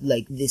in,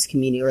 this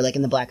community or,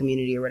 in the black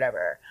community or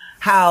whatever.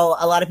 How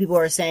a lot of people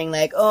are saying,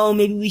 oh,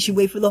 maybe we should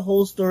wait for the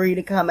whole story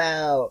to come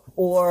out.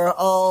 Or,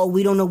 oh,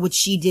 we don't know what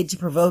she did to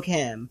provoke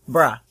him.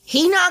 Bruh.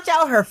 He knocked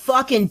out her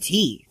fucking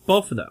teeth.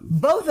 Both of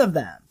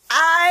them.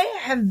 I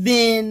have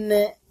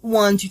been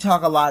one to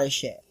talk a lot of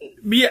shit.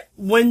 Yeah,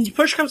 when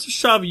push comes to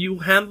shove, you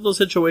handle the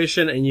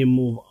situation and you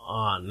move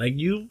on.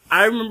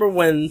 I remember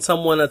when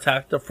someone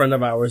attacked a friend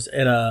of ours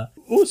at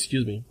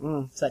excuse me.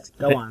 Sex.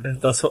 Go on.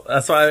 That's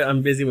why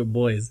I'm busy with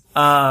boys.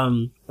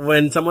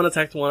 When someone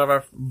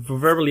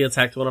verbally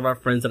attacked one of our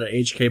friends at an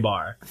HK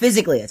bar.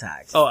 Physically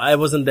attacked. Oh, I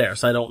wasn't there,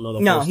 so I don't know the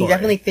full story. No, he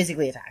definitely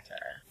physically attacked her.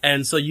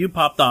 And so you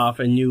popped off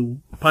and you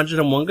punched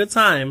him one good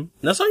time.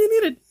 That's all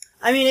you needed.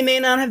 I mean, it may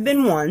not have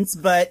been once,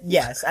 but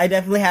yes, I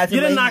definitely had to.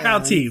 You didn't knock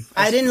out teeth.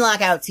 I didn't knock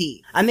out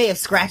teeth. I may have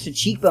scratched a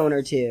cheekbone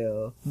or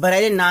two, but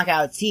I didn't knock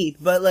out teeth.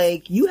 But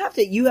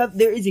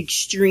there is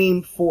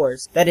extreme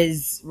force that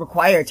is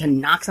required to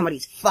knock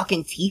somebody's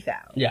fucking teeth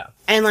out. Yeah.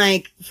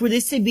 And for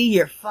this to be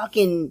your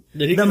fucking,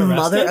 the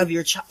mother of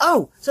your child.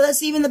 Oh, so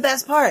that's even the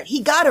best part.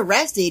 He got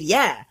arrested,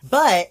 yeah,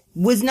 but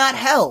was not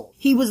held.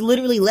 He was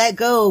literally let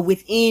go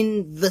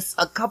within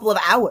a couple of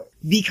hours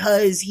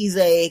because he's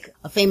a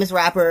famous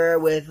rapper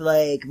with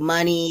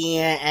money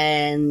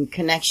and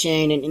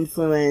connection and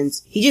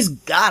influence. He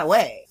just got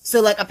away.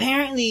 So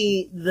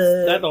apparently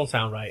that don't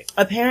sound right.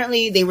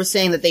 Apparently they were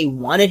saying that they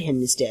wanted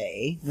him to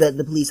stay.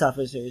 The police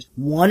officers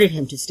wanted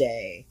him to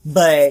stay,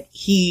 but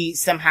he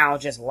somehow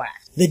just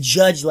left. The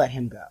judge let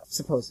him go,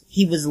 supposedly.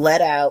 He was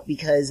let out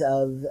because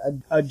of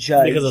a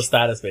judge. Because of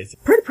status,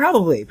 basically.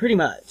 Pretty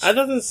much. That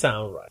doesn't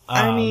sound right.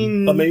 I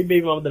mean... But maybe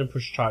baby mama didn't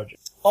push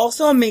charges.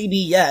 Also, maybe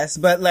yes,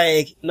 but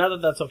not that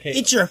that's okay.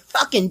 It's your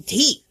fucking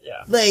teeth.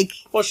 Yeah.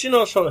 Well, she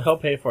knows he'll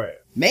pay for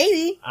it.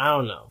 Maybe. I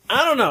don't know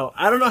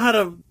how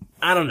to...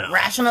 I don't know.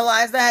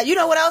 Rationalize that. You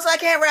know what else I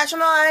can't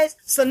rationalize?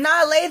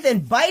 Sanaa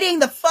Lathan biting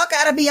the fuck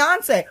out of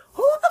Beyonce.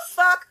 Who the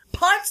fuck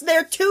parts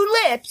their 2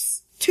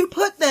 lips to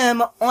put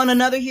them on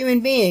another human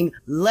being,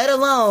 let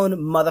alone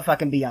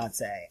motherfucking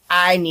Beyonce?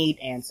 I need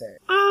answers.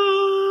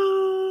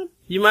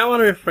 You might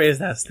want to rephrase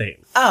that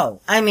statement. Oh,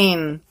 I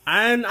mean...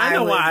 I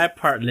know why I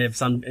part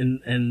lips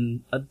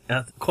in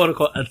a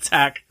quote-unquote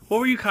attack.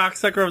 What were you,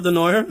 cocksucker of the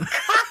north?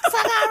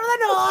 Cocksucker of the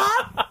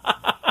north!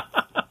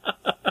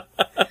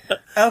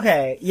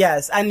 Okay,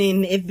 yes. I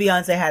mean, if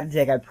Beyonce had a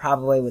dick, I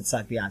probably would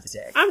suck Beyonce's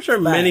dick. I'm sure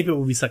many people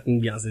would be sucking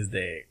Beyonce's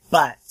dick.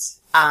 But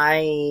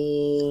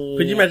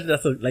Could you imagine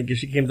that's like if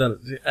she came down?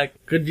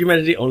 Could you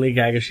imagine the only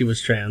gag if she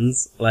was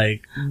trans?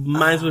 Like,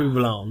 minds would be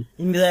blown.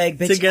 And be like,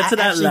 bitch, To get to I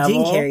that actually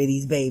level, didn't carry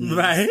these babies.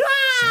 Right?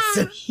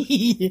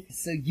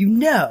 So you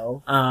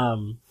know.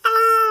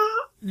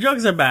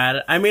 Drugs are bad.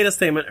 I made a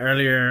statement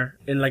earlier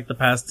in like the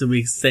past 2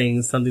 weeks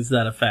saying something to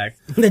that effect.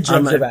 The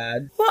drugs are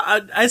bad. Well,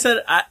 I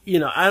said, I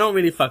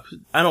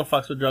don't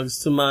fuck with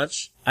drugs too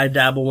much. I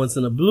dabble once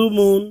in a blue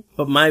moon,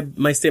 but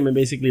my statement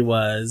basically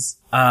was,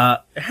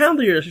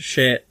 handle your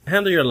shit,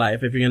 handle your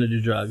life if you're gonna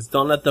do drugs.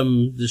 Don't let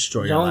them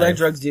destroy your life. Don't let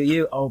drugs do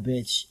you. Oh,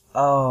 bitch.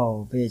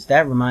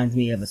 That reminds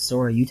me of a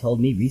story you told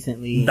me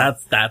recently.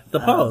 That's the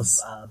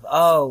post.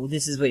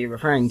 This is what you're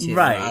referring to.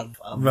 Right.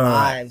 Of Right.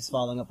 lives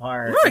falling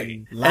apart.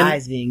 Right. And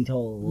lies being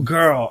told.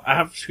 Girl, I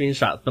have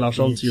screenshots, but I'll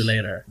show them to you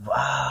later.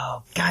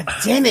 Wow. God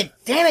damn it.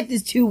 Damn it,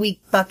 this 2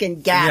 week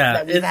fucking gap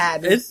that we've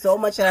had. There's so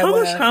much that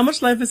How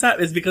much life is that?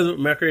 It's because of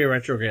Mercury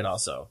retrograde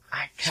also.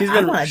 I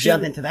want to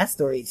jump into that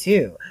story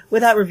too,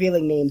 without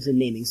revealing names and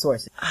naming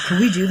sources. Can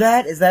we do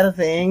that? Is that a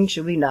thing?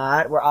 Should we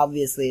not? We're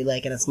obviously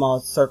like in a small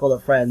circle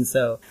of friends,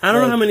 so. I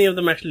don't know how many of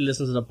them actually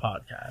listen to the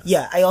podcast.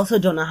 Yeah, I also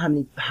don't know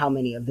how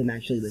many of them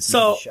actually listen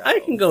to the show. So, I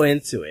can go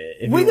into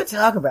it. We could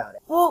talk about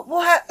it.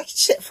 We'll have,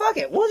 fuck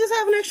it. We'll just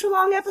have an extra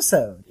long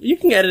episode. You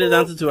can edit it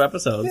down to 2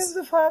 episodes. Gives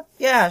a fuck?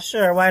 Yeah,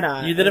 sure, why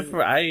not? You did it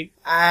for, we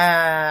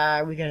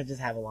gotta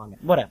just have a long,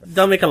 whatever.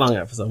 Don't make a long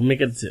episode. We'll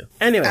make it 2.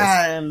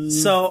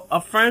 Anyways, so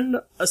a friend,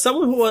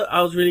 someone who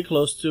I was really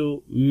close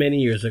to many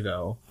years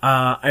ago,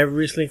 I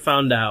recently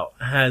found out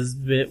has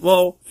been,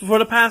 well, for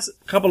the past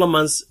couple of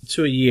months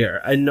to a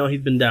year, I know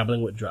he's been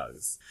dabbling with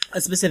drugs. A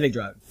specific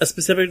drug. A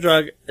specific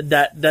drug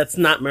that's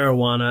not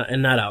marijuana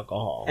and not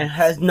alcohol. And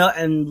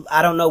and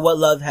I don't know what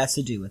love has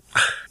to do with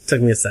it.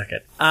 Took me a second.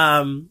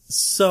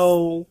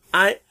 So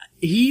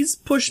he's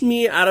pushed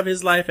me out of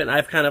his life, and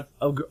I've kind of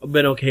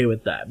been okay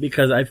with that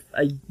because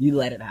you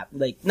let it happen,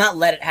 like not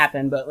let it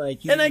happen, but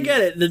like. And I get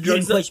it. The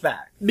drugs push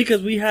back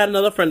because we had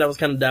another friend that was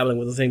kind of dabbling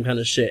with the same kind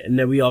of shit, and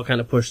then we all kind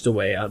of pushed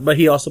away. But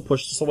he also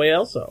pushed us away,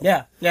 also.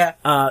 Yeah.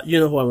 You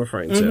know who I'm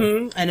referring to.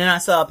 Mm-hmm. And then I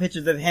saw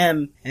pictures of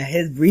him and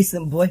his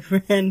recent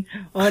boyfriend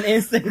on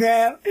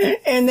Instagram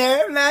in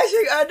their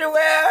matching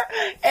underwear,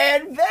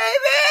 and baby.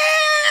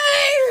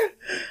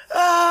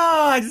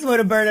 Oh, I just want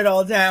to burn it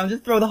all down.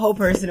 Just throw the whole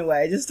person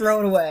away. Just throw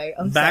it away.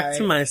 I'm sorry. Back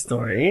to my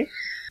story.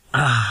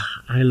 I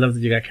love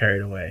that you got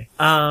carried away.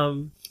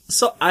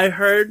 So I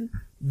heard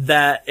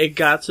that it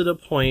got to the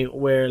point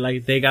where,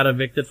 like, they got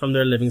evicted from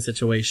their living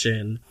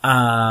situation,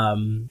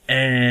 and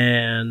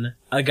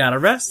I got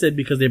arrested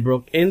because they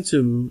broke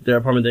into their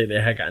apartment that they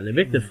had gotten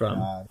evicted from.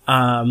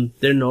 God.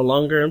 They're no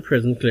longer in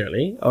prison,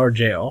 clearly, or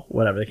jail,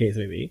 whatever the case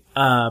may be.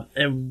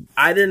 And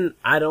I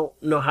don't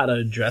know how to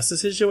address the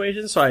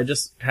situation, so I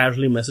just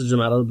casually messaged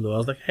him out of the blue. I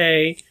was like,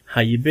 hey, how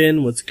you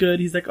been? What's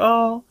good? He's like,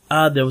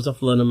 there was a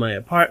flood in my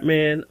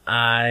apartment.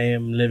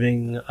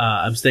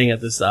 I'm staying at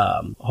this,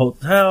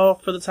 hotel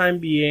for the time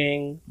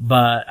being,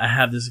 but I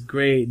have this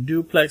great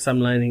duplex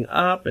I'm lining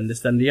up and this,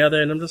 that, and the other.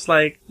 And I'm just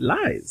like,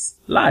 lies.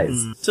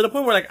 To the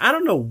point where, like, I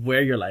don't know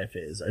where your life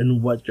is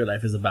and what your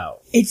life is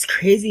about. It's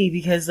crazy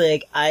because,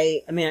 like,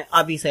 I mean,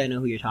 obviously I know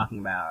who you're talking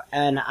about,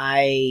 and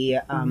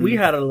we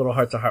had a little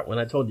heart-to-heart when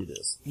I told you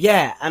this.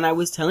 Yeah, and I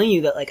was telling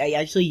you that, like, I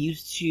actually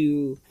used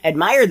to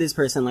admire this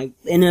person, like,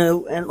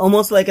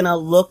 almost like in a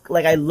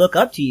I look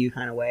up to you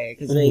kind of way,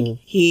 because, like,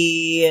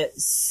 he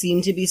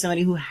seemed to be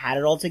somebody who had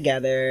it all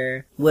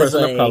together, was,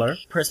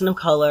 person of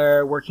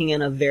color, working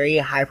in a very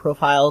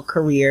high-profile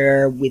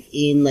career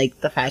within,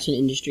 like, the fashion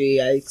industry,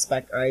 I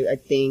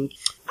think.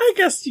 I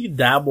guess you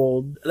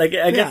dabbled. Like,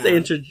 I guess they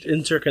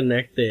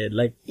interconnected.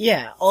 Like,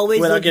 yeah,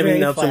 always without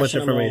giving out too much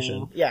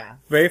information. Yeah.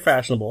 Very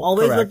fashionable.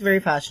 Always looked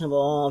very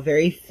fashionable,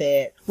 very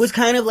fit. Was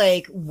kind of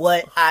like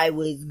what I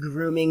was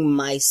grooming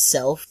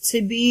myself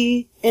to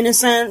be, in a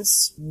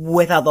sense,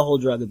 without the whole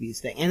drug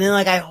abuse thing. And then,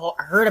 like, I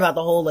heard about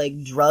the whole,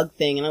 like, drug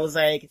thing, and I was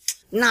like,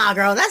 nah,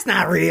 girl, that's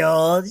not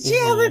real.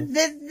 Yeah,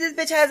 this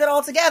bitch has it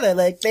all together.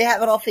 Like, they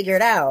have it all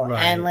figured out.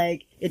 Right. And,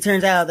 like, it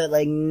turns out that,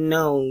 like,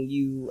 no,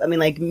 you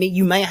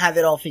might have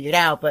it all figured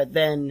out, but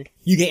then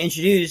you get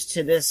introduced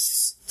to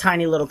this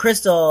tiny little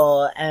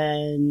crystal,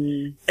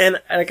 and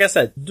like I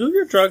said, do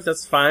your drugs,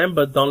 that's fine,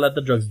 but don't let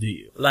the drugs do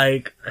you.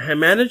 Like,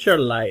 manage your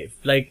life.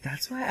 Like,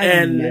 that's why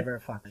I never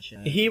fuck a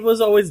shit. He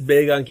was always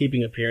big on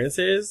keeping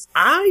appearances.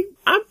 I'm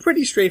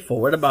pretty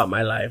straightforward about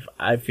my life,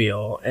 I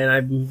feel, and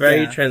I'm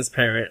very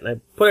transparent, and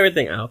I put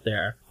everything out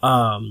there.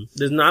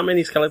 There's not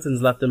many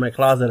skeletons left in my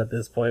closet at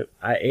this point.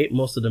 I ate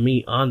most of the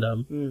meat on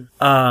them.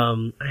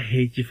 I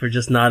hate you for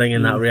just nodding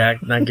and not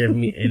giving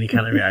me any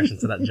kind of reaction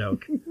to that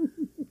joke.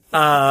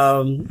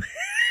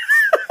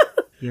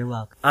 You're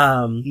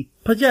welcome.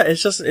 But yeah,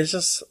 it's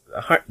just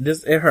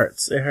it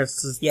hurts. It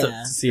hurts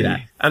to see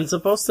that. I'm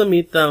supposed to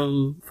meet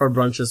them for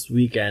brunch this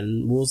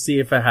weekend. We'll see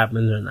if it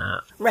happens or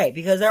not. Right,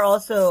 because they're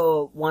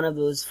also one of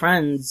those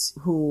friends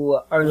who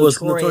are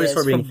notorious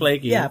for being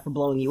flaky. Yeah, for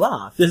blowing you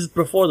off. This is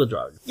before the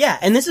drugs. Yeah,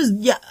 and this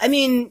is, I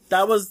mean,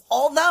 that was,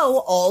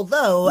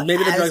 although,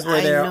 maybe the drugs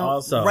were there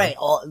also. Right,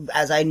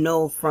 as I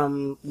know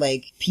from,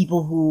 like,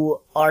 people who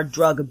are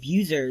drug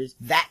abusers,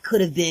 that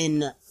could have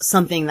been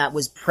something that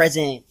was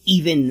present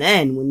even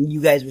then when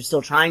you guys were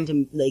still trying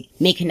to, like,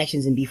 make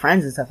connections and be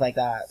friends and stuff like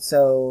that.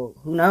 So,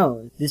 who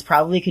knows? This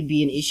probably could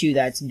be an issue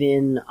that's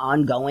been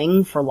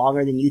ongoing for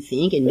longer than you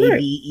think and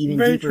maybe even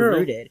deeper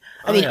rooted.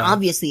 I mean,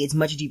 obviously it's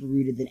much deeper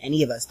rooted than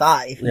any of us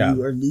thought if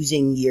you are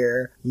losing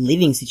your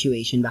living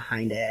situation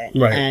behind it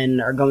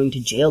and are going to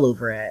jail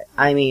over it.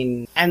 I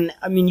mean,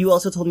 you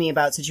also told me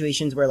about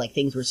situations where, like,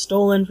 things were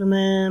stolen from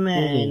them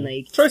and,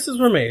 like... choices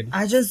were made.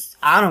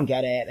 I don't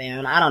get it,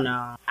 man. I don't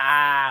know.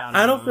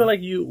 I don't feel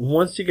like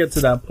once you get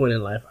to that point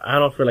in life, I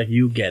don't feel like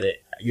you get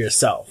it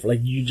yourself. Like,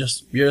 you're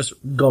just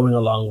going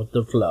along with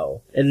the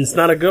flow. And it's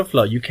not a good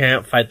flow. You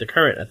can't fight the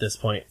current at this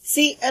point.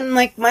 See, and,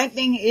 like, my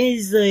thing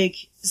is, like,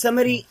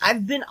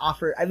 I've been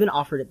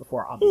offered it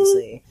before,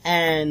 obviously.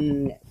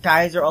 And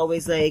guys are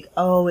always like,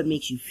 oh, it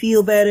makes you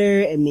feel better.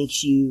 It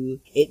makes you,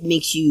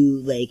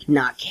 like,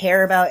 not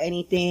care about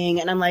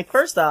anything. And I'm like,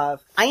 first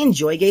off, I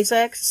enjoy gay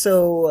sex,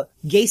 so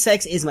gay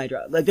sex is my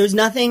drug. Like, there's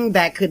nothing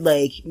that could,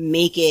 like,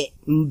 make it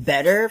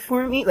better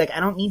for me. Like, I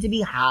don't need to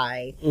be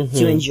high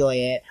to enjoy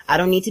it. I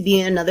don't need to be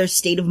in another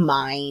state of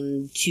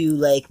mind to,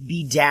 like,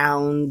 be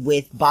down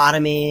with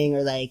bottoming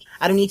or, like,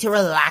 I don't need to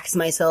relax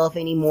myself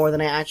any more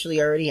than I actually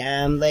already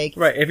am. Like,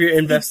 right, if you're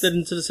invested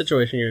into the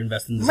situation, you're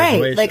invested in the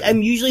situation. Right, like,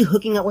 I'm usually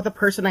hooking up with a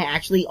person I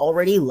actually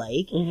already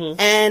like,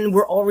 and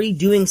we're already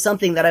doing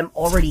something that I'm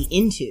already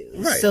into.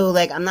 Right. So,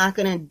 like, I'm not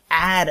gonna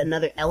add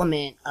another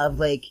element of,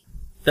 like,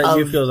 that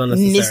you feel is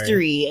unnecessary.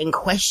 Mystery and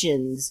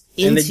questions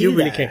into and that you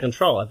really can't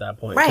control at that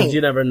point. Right. Because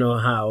you never know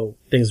how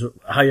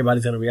your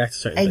body's gonna react to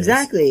certain things.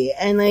 Exactly.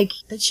 And, like,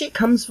 that shit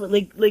comes from,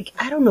 like,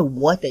 I don't know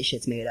what that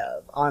shit's made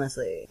of,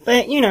 honestly.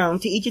 But, you know,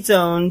 to each its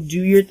own,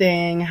 do your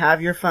thing,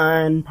 have your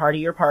fun, party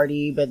your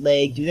party, but,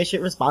 like, do that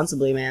shit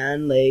responsibly,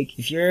 man. Like,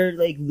 if you're,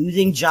 like,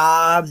 losing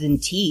jobs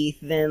and teeth,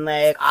 then,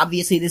 like,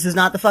 obviously this is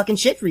not the fucking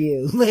shit for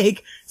you.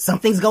 Like,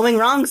 something's going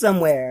wrong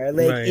somewhere.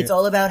 Like, it's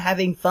all about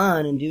having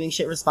fun and doing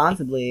shit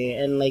responsibly,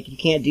 and, like, you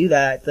can't do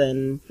that,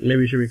 then...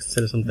 Maybe you should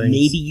reconsider some things.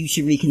 Maybe you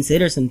should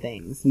reconsider some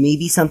things.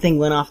 Maybe something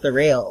went off the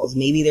rails.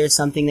 Maybe there's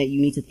something that you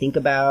need to think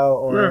about,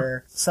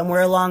 or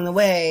somewhere along the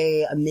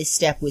way, a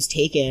misstep was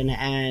taken,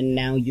 and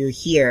now you're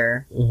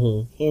here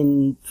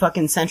in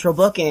fucking central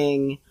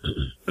booking,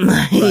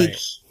 like,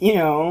 you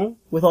know,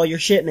 with all your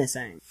shit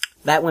missing.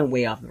 That went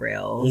way off the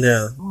rails.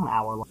 Yeah. An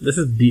hour long. This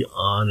is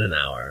beyond an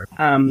hour.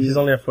 She's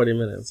only at 40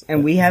 minutes.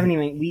 And we haven't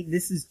even,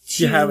 this is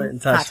two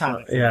haven't touched hot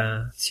topics.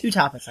 Yeah. 2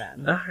 topics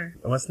in. Alright.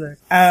 What's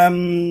next?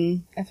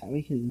 That's fine.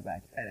 We can go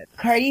back to edit.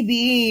 Cardi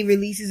B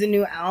releases a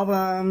new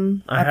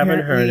album. I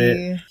haven't heard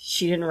it.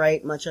 She didn't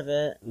write much of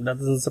it. That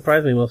doesn't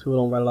surprise me. Most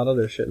people don't write a lot of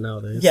their shit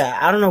nowadays. Yeah,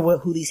 I don't know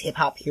who these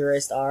hip-hop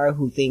purists are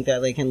who think that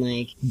they can,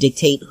 like,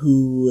 dictate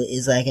who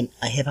is, like,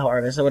 a hip-hop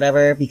artist or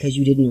whatever because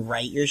you didn't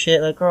write your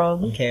shit. Like, girl,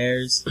 who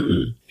cares?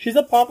 She's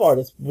a pop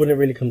artist when it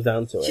really comes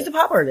down to it. She's a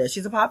pop artist.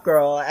 She's a pop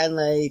girl. And,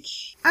 like,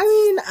 I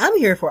mean, I'm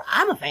here for it.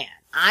 I'm a fan.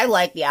 I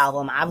like the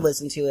album. I've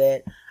listened to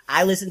it.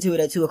 I listened to it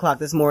at 2:00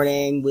 this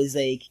morning, was,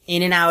 like,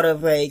 in and out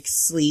of, like,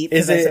 sleep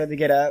because I started to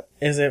get up.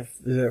 Is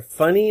there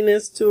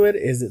funniness to it?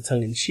 Is it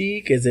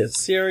tongue-in-cheek? Is it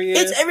serious?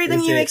 It's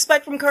everything you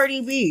expect from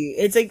Cardi B.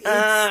 It's like,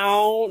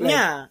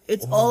 yeah,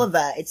 it's all of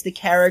that. It's the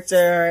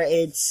character,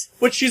 it's...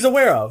 Which she's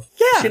aware of.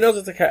 Yeah. She knows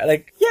it's a character,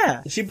 like...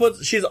 Yeah.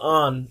 She's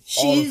on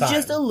She's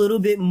just a little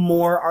bit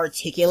more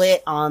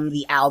articulate on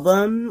the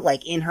album,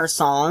 like, in her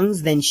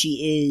songs, than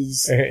she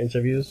is... In her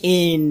interviews?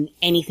 In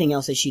anything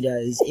else that she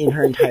does in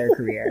her entire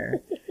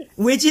career.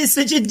 Which is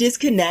such a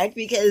disconnect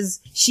because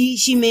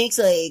she makes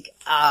like,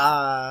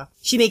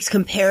 she makes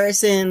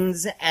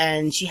comparisons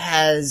and she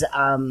has,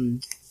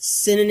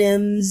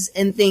 synonyms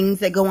and things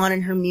that go on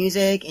in her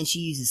music and she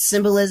uses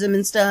symbolism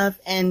and stuff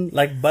and...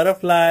 Like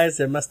butterflies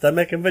in my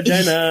stomach and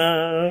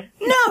vagina.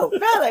 No,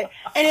 really.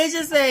 And it's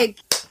just like,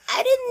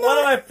 I didn't know. One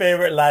of my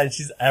favorite lines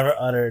she's ever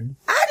uttered.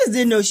 I just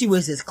didn't know she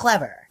was this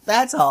clever.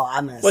 That's all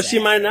I'm gonna say. Well, she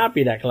might not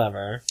be that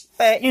clever.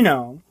 But, you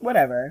know,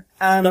 whatever.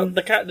 No,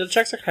 the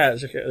checks are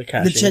cashing.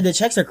 The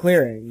checks are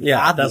clearing. Yeah,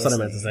 obviously. That's what I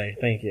meant to say.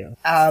 Thank you.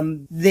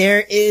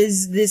 There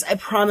is this, I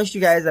promised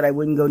you guys that I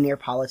wouldn't go near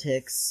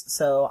politics,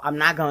 so I'm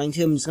not going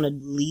to. I'm just going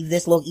to leave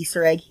this little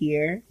Easter egg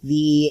here.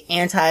 The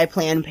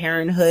anti-Planned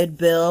Parenthood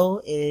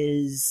bill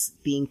is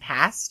being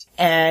passed,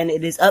 and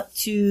it is up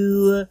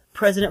to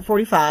President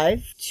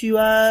 45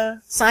 to,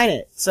 sign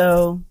it.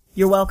 So,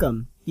 you're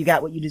welcome. You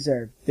got what you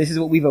deserve. This is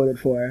what we voted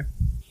for.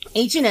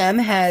 H&M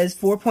has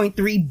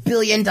 $4.3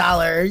 billion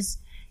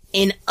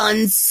in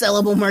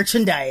unsellable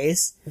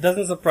merchandise. It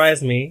doesn't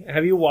surprise me.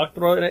 Have you walked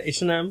through an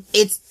H&M?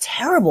 It's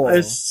terrible.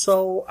 It's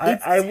so...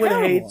 I would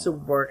hate to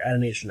work at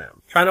an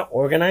H&M. Trying to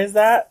organize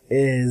that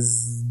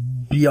is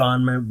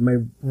beyond my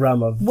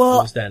realm of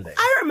understanding.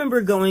 I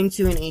remember going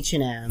to an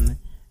H&M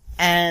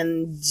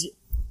and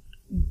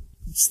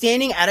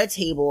standing at a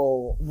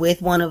table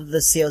with one of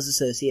the sales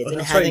associates and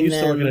having you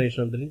used to work at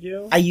H&M, didn't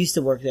you? I used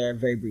to work there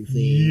very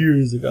briefly.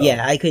 Years ago.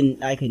 Yeah, I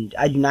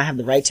do not have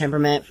the right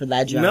temperament for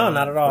that job. No,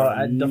 not at all.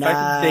 The fact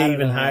that they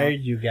even hired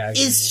you guys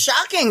is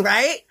shocking,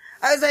 right?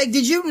 I was like,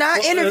 did you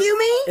not interview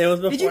me? It was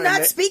before. Did you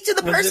not speak to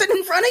the person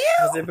in front of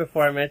you? Was it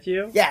before I met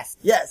you? Yes.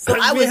 So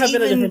I was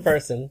been a different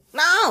person.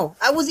 No,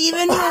 I was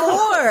even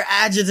more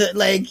agitated,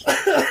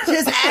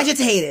 just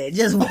agitated,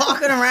 just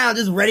walking around,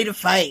 just ready to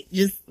fight,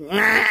 just.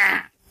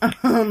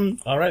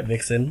 All right,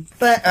 Vixen.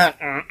 But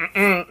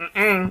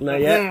not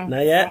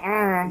yet.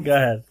 Go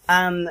ahead.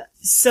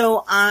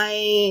 So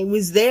I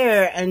was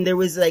there, and there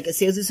was a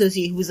sales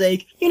associate who was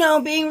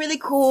being really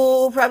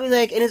cool,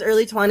 probably in his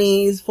early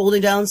 20s,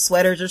 folding down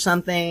sweaters or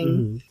something.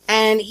 Mm-hmm.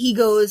 And he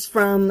goes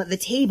from the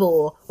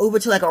table over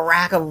to a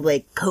rack of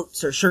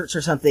coats or shirts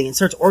or something and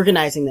starts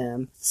organizing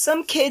them.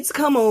 Some kids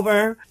come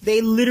over, they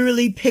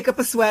literally pick up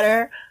a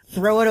sweater,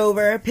 throw it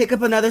over, pick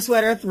up another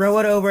sweater, throw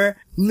it over,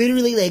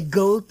 literally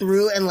go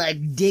through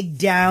and dig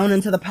down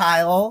into the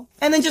pile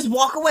and then just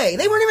walk away.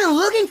 They weren't even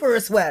looking for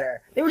a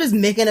sweater. They were just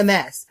making a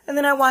mess. And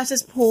then I watched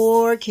this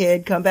poor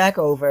kid come back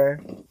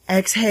over,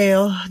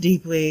 exhale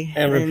deeply,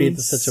 and repeat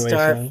the situation.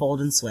 Start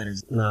folding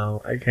sweaters.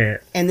 No, I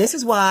can't. And this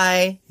is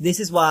why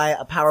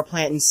a power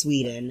plant in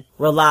Sweden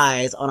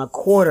relies on a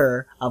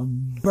quarter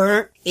of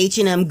burnt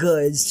H&M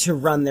goods to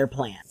run their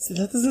plants. See,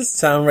 that doesn't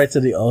sound right to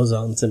the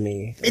ozone to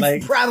me.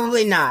 It's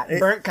probably not.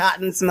 Burnt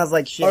cotton smells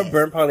like shit. Or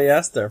burnt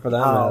polyester, for that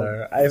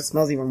matter. It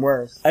smells even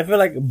worse. I feel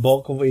like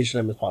bulk of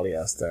H&M is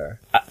polyester.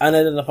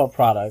 Unidentified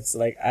products,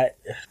 I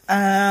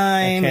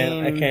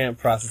can't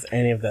process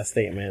any of that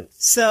statement.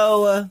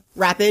 So,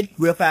 rapid,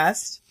 real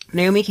fast.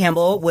 Naomi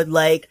Campbell would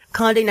like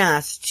Condé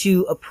Nast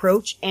to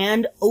approach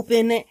and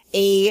open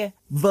a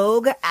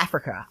Vogue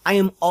Africa. I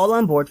am all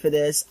on board for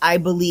this. I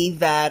believe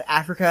that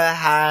Africa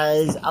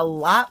has a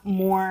lot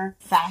more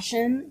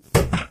fashion.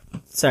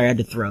 Sorry, I had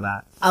to throw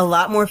that. A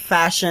lot more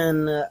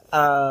fashion,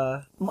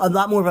 a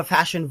lot more of a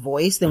fashion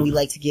voice than we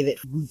like to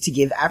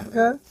give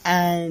Africa.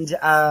 And,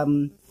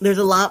 there's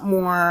a lot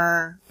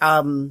more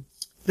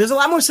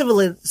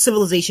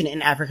civilization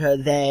in Africa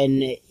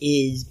than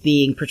is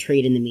being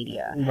portrayed in the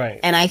media. Right.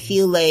 And I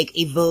feel like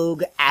a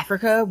Vogue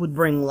Africa would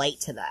bring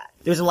light to that.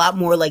 There's a lot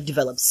more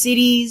developed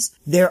cities.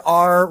 There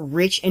are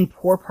rich and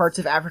poor parts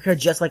of Africa,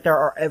 just like there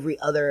are every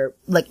other,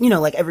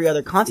 every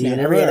other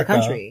continent, every other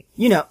country.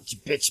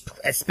 Bitch,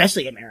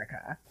 especially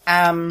America.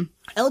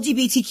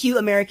 LGBTQ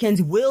Americans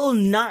will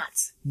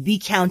not be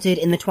counted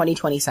in the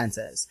 2020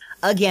 census.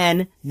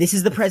 Again, this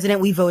is the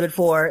president we voted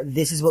for.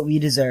 This is what we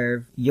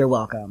deserve. You're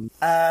welcome.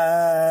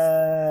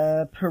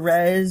 Perez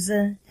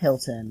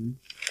Hilton.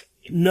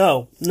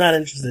 No, not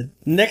interested.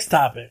 Next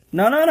topic.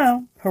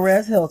 No.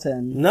 Perez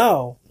Hilton.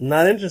 No,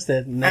 not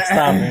interested. Next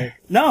topic.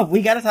 No,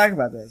 we gotta talk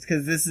about this,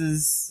 cause this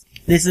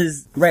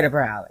is right up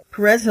our alley.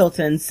 Perez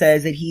Hilton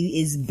says that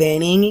he is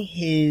banning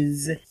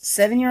his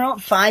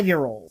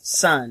 5-year-old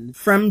son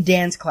from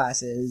dance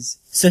classes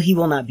so he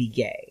will not be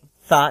gay.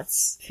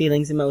 Thoughts,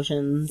 feelings,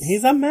 emotions?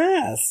 He's a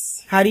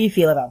mess. How do you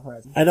feel about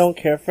Perez? I don't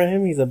care for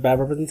him. He's a bad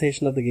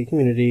representation of the gay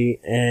community,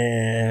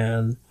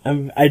 and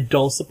I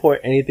don't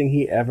support anything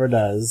he ever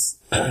does.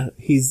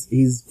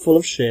 He's full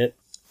of shit.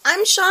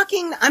 I'm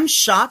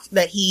shocked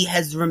that he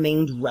has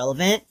remained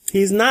relevant.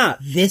 He's not.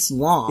 This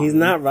long. He's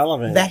not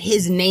relevant. That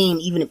his name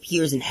even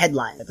appears in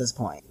headlines at this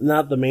point.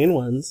 Not the main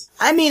ones.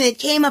 I mean, it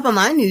came up on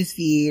my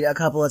newsfeed a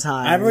couple of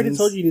times. I've already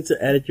told you need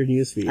to edit your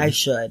newsfeed. I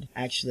should,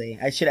 actually.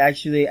 I should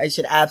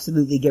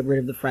absolutely get rid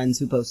of the friends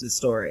who post this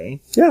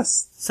story.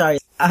 Yes. Sorry.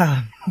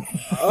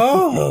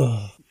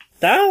 Oh.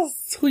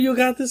 That's who you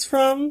got this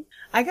from?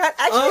 I got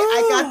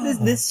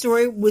this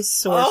story was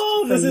sourced.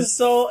 Oh, this is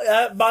so,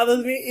 that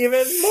bothers me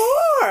even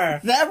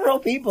more. Several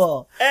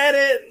people.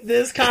 Edit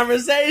this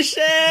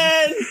conversation.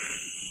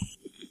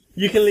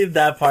 You can leave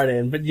that part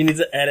in, but you need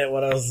to edit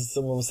what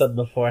was said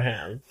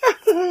beforehand.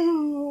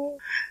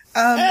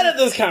 Edit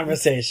this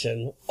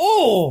conversation.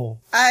 Oh!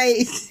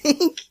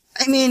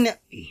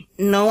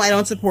 No, I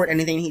don't support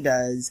anything he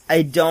does.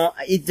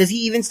 Does he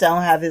even still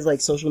have his,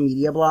 social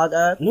media blog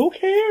up? Who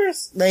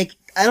cares?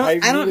 I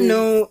don't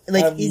know,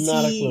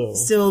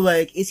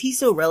 is he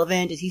still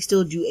relevant? Does he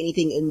still do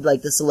anything in,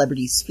 the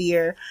celebrity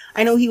sphere?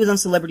 I know he was on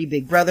Celebrity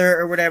Big Brother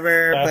or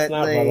whatever, That's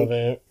not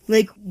relevant.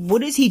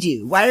 What does he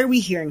do? Why are we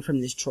hearing from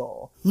this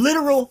troll?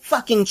 Literal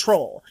fucking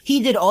troll. He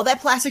did all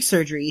that plastic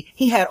surgery,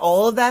 he had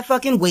all of that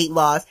fucking weight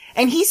loss,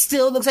 and he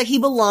still looks like he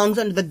belongs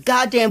under the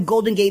goddamn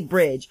Golden Gate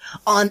Bridge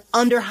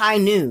under high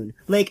noon.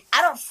 I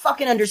don't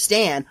fucking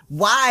understand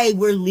why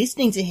we're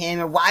listening to him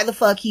or why the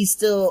fuck he's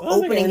still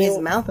opening his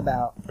mouth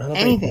about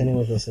anything.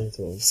 Anyone's listening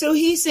to him. So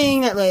he's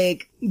saying that,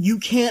 you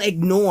can't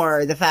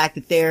ignore the fact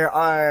that there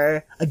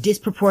are a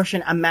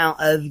disproportionate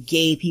amount of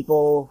gay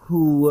people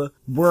who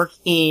work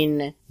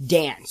in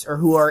dance or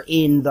who are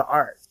in the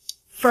arts.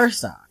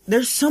 First off,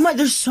 there's so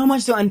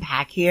much to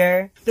unpack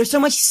here. There's so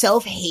much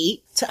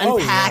self-hate to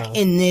unpack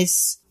in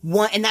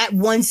that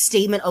one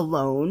statement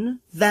alone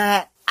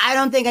that I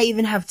don't think I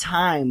even have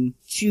time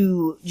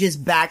to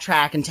just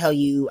backtrack and tell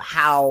you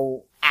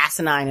how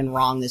asinine and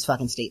wrong this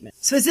fucking statement.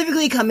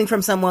 Specifically coming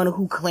from someone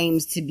who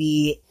claims to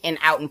be an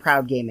out and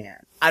proud gay man.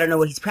 I don't know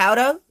what he's proud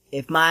of.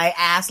 If my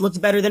ass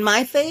looked better than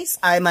my face,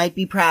 I might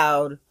be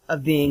proud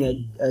of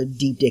being a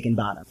deep dick and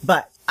bottom.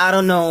 But I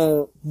don't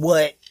know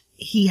what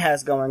he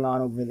has going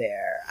on over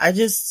there.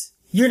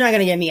 You're not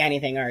gonna get me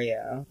anything, are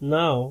you?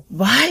 No.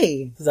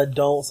 Why? Because I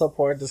don't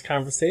support this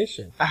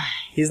conversation.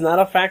 He's not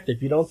a factor.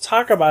 If you don't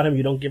talk about him,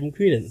 you don't give him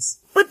credence.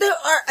 But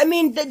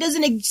that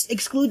doesn't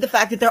exclude the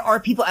fact that there are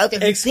people out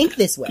there who think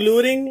this way.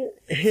 Excluding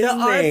his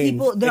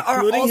name. There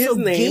are also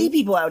gay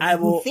people out there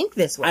who think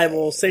this way. I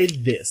will say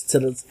this to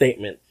the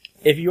statement.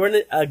 If you're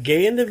a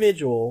gay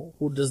individual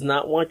who does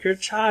not want your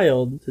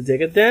child to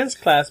take a dance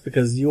class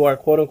because you are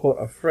quote unquote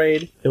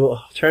afraid it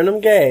will turn them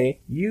gay,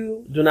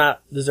 you do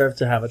not deserve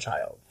to have a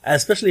child.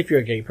 Especially if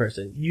you're a gay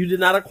person. You did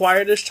not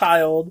acquire this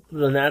child through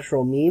the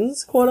natural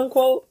means, quote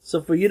unquote.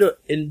 So for you to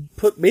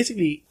put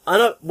basically,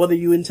 whether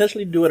you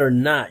intentionally do it or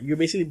not, you're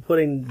basically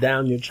putting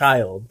down your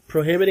child,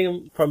 prohibiting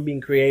him from being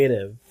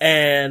creative.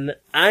 And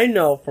I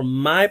know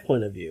from my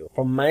point of view,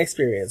 from my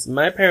experience,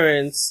 my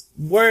parents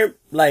weren't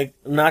like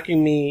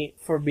knocking me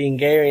for being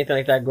gay or anything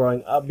like that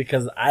growing up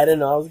because I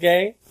didn't know I was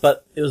gay,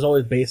 but it was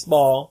always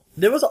baseball.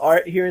 There was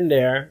art here and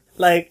there.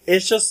 Like,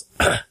 it's just,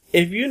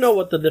 if you know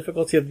what the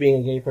difficulty of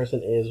being a gay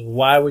person is,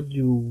 why would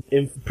you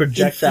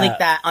inflict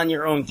that on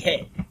your own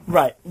kid?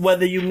 Right.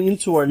 Whether you mean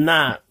to or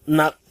not.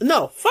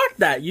 No, fuck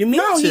that. You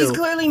mean to. No, he's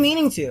clearly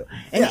meaning to.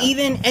 And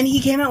and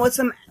he came out with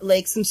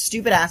some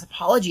stupid ass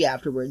apology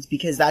afterwards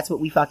because that's what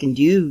we fucking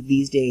do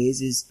these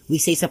days is we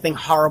say something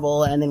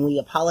horrible and then we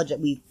apologize.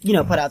 We,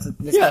 put out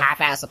this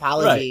half-ass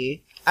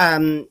apology.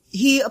 Right.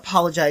 He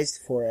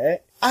apologized for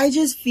it. I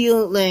just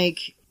feel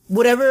like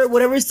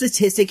whatever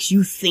statistics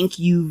you think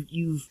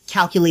you've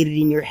calculated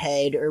in your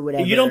head or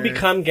whatever. You don't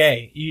become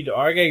gay. You either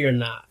are gay or you're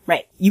not.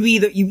 Right. You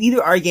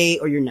either are gay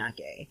or you're not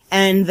gay.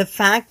 And the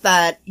fact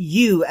that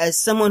you, as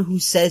someone who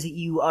says that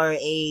you are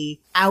a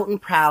out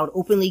and proud,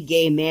 openly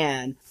gay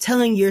man,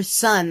 telling your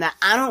son that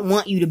I don't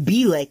want you to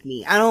be like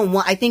me.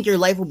 I think your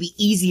life will be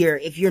easier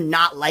if you're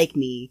not like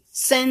me,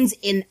 sends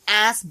an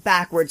ass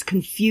backwards,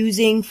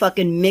 confusing,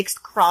 fucking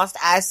mixed, crossed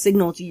ass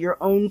signal to your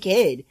own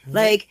kid.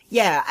 Mm-hmm.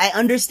 I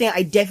understand.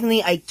 I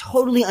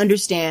totally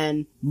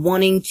understand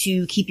wanting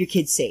to keep your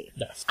kids safe.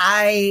 Yes.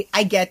 I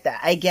get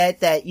that. I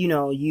get that,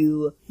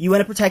 you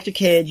want to protect your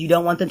kids, you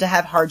don't want them to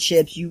have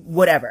hardships,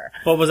 whatever.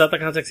 But was that the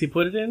context he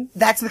put it in?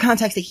 That's the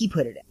context that he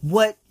put it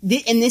in.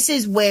 And this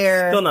is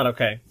where... Still not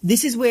okay.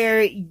 This is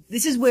where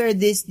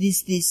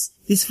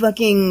this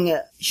fucking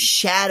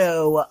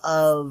shadow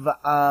of,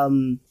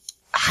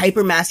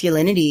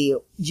 hyper-masculinity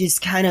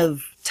just kind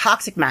of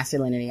toxic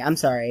masculinity,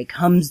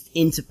 comes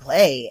into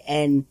play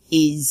and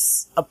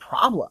is a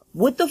problem.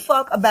 What the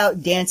fuck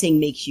about dancing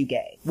makes you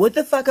gay? What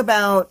the fuck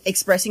about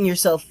expressing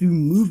yourself through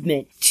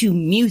movement to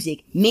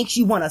music makes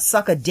you want to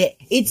suck a dick?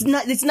 It's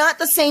not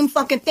the same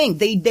fucking thing.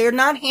 They're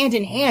not hand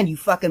in hand, you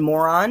fucking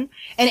moron.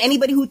 And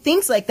anybody who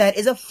thinks like that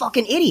is a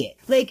fucking idiot.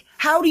 Like,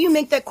 how do you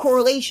make that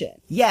correlation?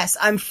 Yes,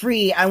 I'm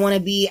free. I want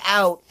to be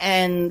out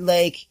and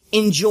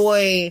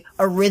enjoy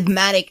a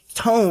rhythmic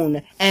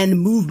tone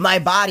and move my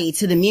body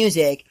to the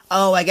music.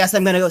 Oh, I guess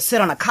I'm gonna go sit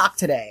on a cock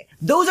today.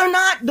 Those are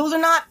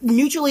not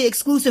mutually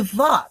exclusive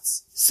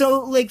thoughts.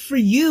 So, for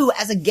you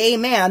as a gay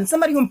man,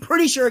 somebody who I'm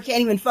pretty sure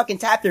can't even fucking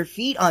tap their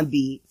feet on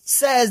beat,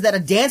 says that a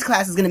dance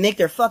class is gonna make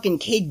their fucking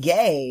kid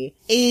gay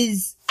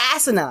is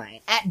asinine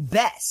at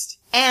best.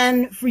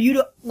 And for you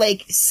to,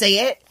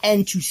 say it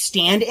and to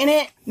stand in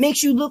it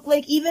makes you look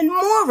like even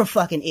more of a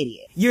fucking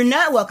idiot. You're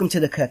not welcome to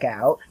the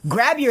cookout.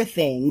 Grab your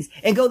things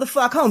and go the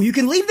fuck home. You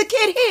can leave the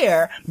kid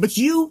here, but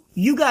you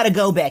gotta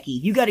go, Becky.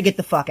 You gotta get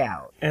the fuck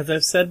out. As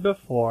I've said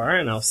before,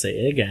 and I'll say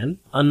it again,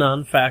 a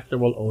non-factor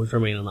will always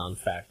remain a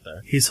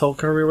non-factor. His whole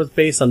career was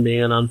based on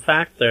being a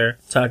non-factor,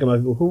 talking about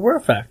people who were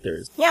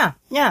factors. Yeah.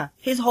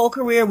 His whole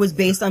career was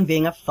based on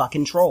being a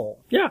fucking troll.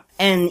 Yeah.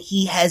 And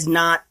he has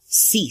not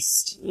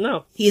ceased.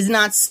 No. He has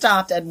not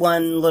stopped at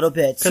one little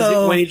bit.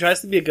 Because when he tries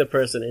to be a good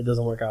person, it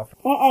doesn't work out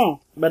for him.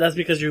 But that's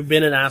because you've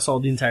been an asshole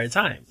the entire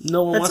time.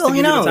 No one wants to give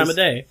you the time of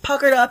day.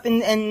 Puckered up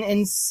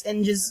and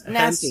just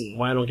nasty. Hence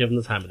why I don't give him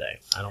the time of day.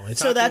 I don't really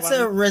talk So that's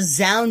a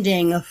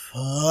resounding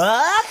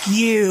fuck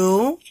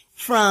you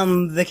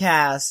from the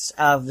cast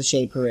of The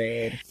Shade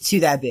Parade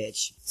to that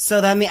bitch. So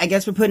that means, I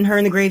guess we're putting her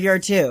in the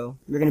graveyard too.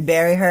 We're gonna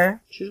bury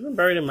her. She's been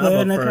buried in my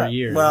book for a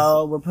year.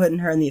 Well, we're putting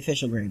her in the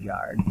official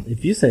graveyard.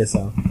 If you say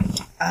so.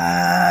 You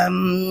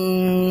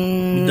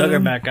dug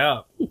her back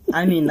up.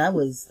 I mean, that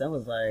was the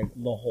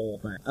whole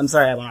thing. I'm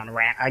sorry I went on a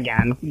rant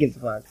again. Who gives a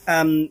fuck?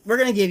 We're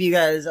gonna give you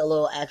guys a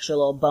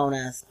little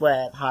bonus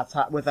with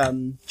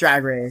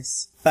Drag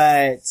Race.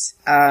 But,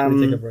 Should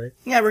we take a break?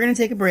 Yeah, we're gonna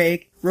take a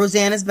break.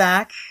 Roseanne is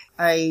back.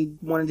 I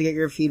wanted to get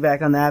your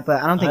feedback on that, but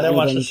I don't I think didn't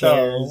watch anybody the show.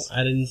 cares.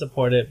 I didn't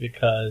support it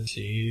because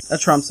she's A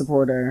Trump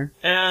supporter.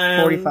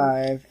 and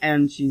 45,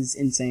 and she's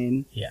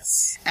insane.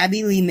 Yes.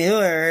 Abby Lee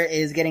Miller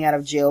is getting out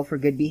of jail for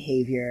good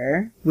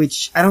behavior,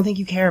 which I don't think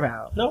you care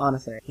about, Nope.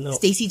 honestly. Nope.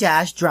 Stacey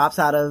Dash drops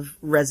out of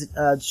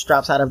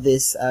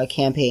this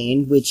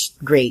campaign, which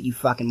great, you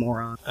fucking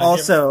moron.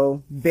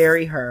 Also,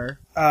 bury her.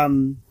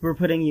 We're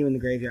putting you in the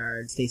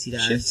graveyard, Stacey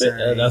Dash. She's been,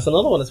 Sorry. that's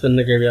another one that's been in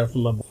the graveyard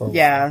from before.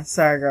 Yeah,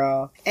 sorry,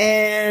 girl.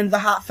 And the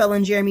hot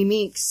felon Jeremy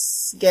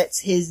Meeks gets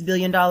his $1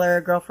 billion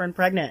girlfriend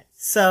pregnant.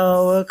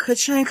 So,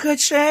 ka-chang,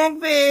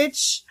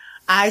 bitch.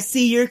 I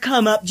see your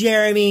come up,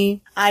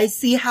 Jeremy. I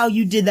see how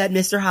you did that,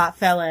 Mr. Hot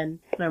Felon.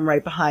 And I'm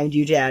right behind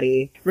you,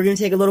 Daddy. We're gonna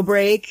take a little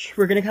break.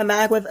 We're gonna come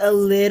back with a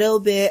little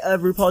bit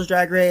of RuPaul's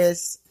Drag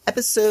Race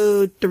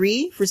episode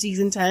 3 for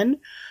season 10.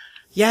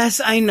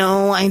 Yes, I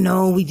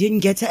know, we didn't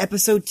get to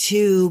episode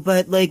 2,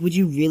 but like, would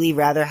you really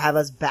rather have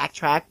us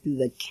backtrack through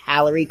the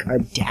Calorie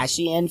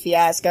Kardashian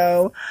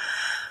fiasco?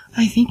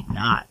 I think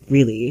not,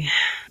 really.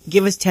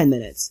 Give us 10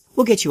 minutes.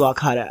 We'll get you all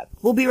caught up.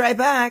 We'll be right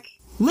back.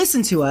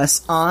 Listen to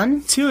us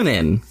on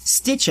TuneIn,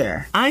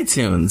 Stitcher,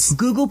 iTunes,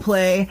 Google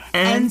Play,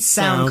 and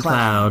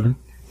SoundCloud.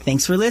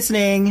 Thanks for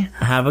listening.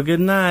 Have a good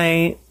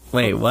night.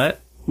 Wait,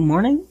 what?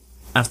 Morning?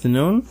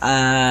 Afternoon?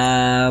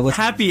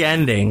 Happy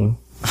ending.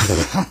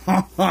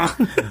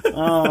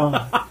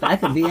 Oh, that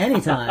could be any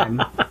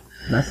time.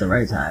 That's the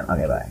right time.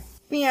 Okay, bye.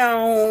 Meow.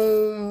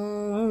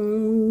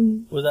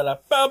 Was that a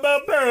bow bow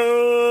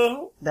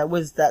bow? That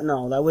was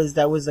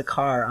the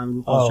car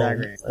on RuPaul's Drag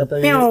Race. I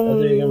thought you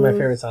were giving my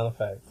favorite sound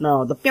effect.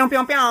 No, the pew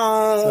pew pew.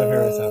 That's my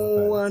favorite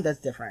sound effect.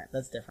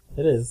 That's different.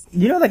 It is.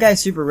 You know that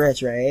guy's super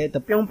rich, right? The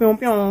pew pew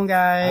pew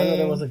guy. I know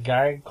there was a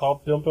guy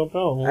called Pum Pum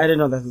Pum. I didn't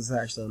know that was his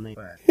actual name.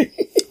 But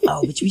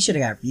oh, but we should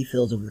have got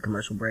refills over the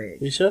commercial break.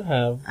 We should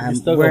have. We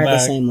still We're go at the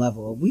back. same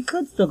level. We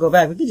could still go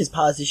back. We could just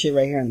pause this shit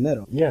right here in the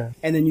middle. Yeah.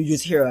 And then you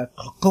just hear a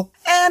click.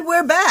 And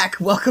we're back.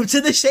 Welcome to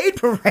the Shade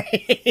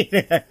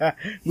Parade.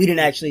 We didn't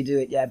actually do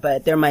it yet,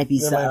 but there might be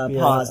There some might be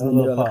pause in the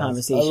middle of the pause.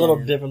 conversation. A little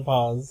different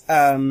pause.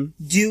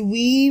 Do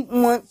we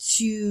want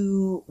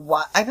to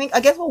I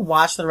guess we'll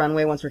watch the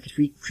runway once we're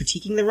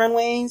critiquing the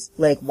runways.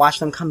 Like, watch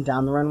them come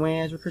down the runway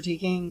as we're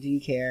critiquing. Do you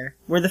care?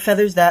 Were the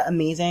feathers that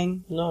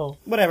amazing? No.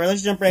 Whatever,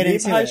 let's jump right Leave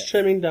into High's it.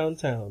 trimming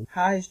downtown.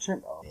 High's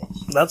trim. Oh, bitch.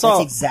 That's That's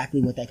all.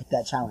 exactly what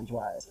that challenge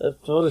was. That's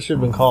what it should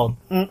have been called.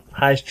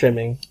 High's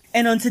trimming.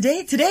 And on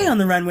today on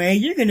the runway,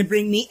 you're gonna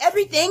bring me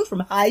everything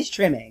from High's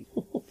Trimming.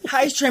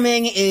 High's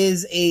Trimming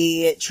is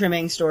a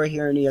trimming store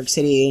here in New York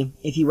City.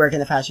 If you work in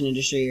the fashion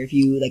industry or if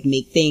you like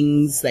make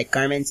things like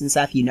garments and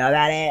stuff, you know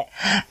about it.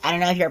 I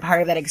don't know if you're a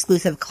part of that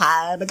exclusive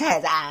club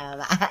because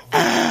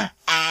I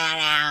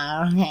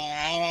don't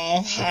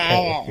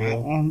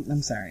know.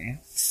 I'm sorry.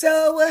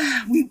 So,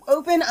 we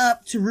open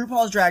up to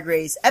RuPaul's Drag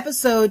Race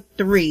episode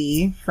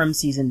 3 from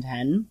season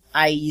 10.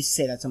 I used to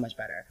say that so much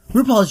better.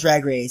 RuPaul's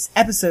Drag Race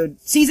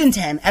season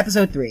 10,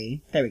 episode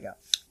 3. There we go.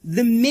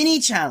 The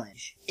mini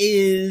challenge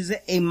is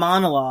a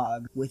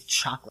monologue with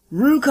chocolate.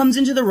 Rue comes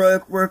into the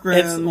workroom.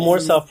 It's more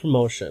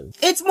self-promotion.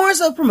 It's more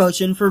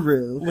self-promotion for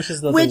Rue. Which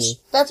is nothing.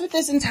 That's what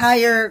this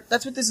entire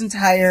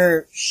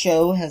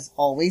show has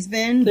always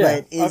been,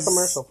 Yeah, but is, a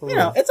commercial for you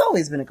know, Rue. it's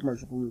always been a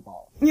commercial for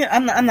RuPaul. Yeah,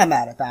 I'm not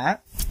mad at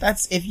that.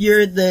 That's, if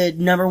you're the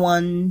number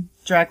one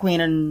drag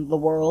queen in the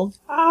world.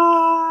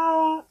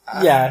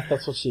 Yeah,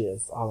 that's what she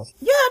is, honestly.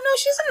 Yeah, no,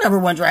 she's the number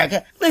one drag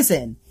queen.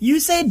 Listen, you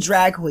say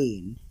drag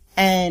queen,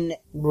 and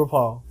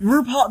RuPaul.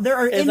 there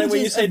are It's images like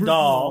when you say of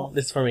doll, RuPaul.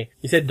 this is for me.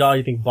 You said doll,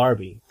 you think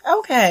Barbie.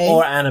 Okay.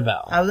 Or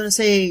Annabelle. I was gonna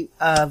say,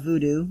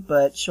 voodoo,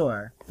 but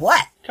sure.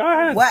 What? Go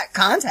ahead. What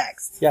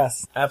context?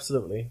 Yes,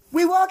 absolutely.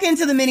 We walk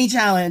into the mini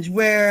challenge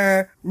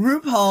where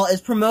RuPaul is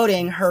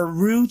promoting her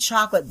Rue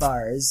chocolate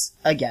bars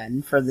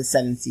again for the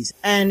 7th season.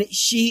 And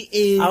she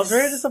is... I was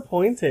very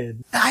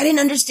disappointed. I didn't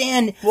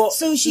understand. Well,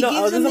 so she I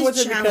gives was them this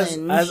disappointed because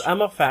challenge.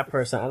 I'm a fat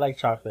person. I like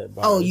chocolate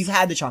bars. Oh, you've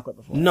had the chocolate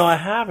before. No, I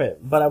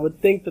haven't. But I would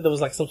think that there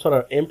was like some sort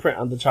of imprint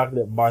on the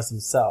chocolate bars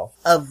themselves.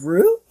 Of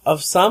Rue?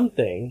 Of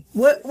something.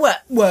 What?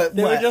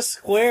 They were just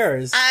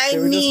squares. I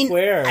mean,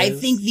 I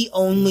think the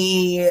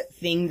only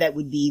thing that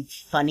would be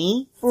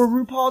funny for a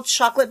RuPaul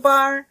chocolate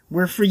bar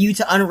were for you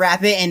to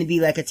unwrap it and it'd be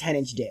like a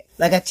 10-inch dick.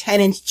 Like a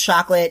 10-inch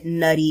chocolate,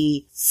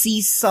 nutty,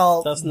 sea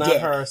salt That's not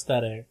dick. her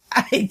aesthetic.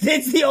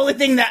 That's the only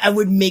thing that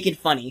would make it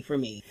funny for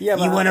me. Yeah,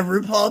 you but want a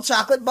RuPaul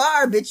chocolate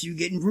bar, bitch, you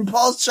getting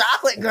RuPaul's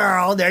chocolate,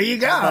 girl. There you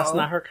go. That's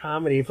not her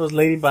comedy. If it was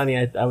Lady Bunny,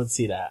 I would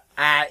see that.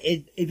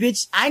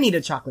 Bitch, I need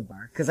a chocolate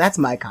bar, cause that's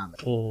my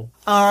comedy. Mm.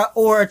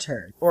 Or a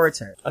turd.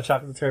 A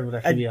chocolate turd would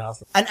actually be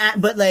awesome.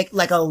 But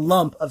like a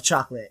lump of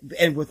chocolate.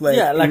 And with like...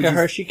 Yeah, like a images-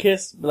 Hershey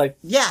Kiss. Like,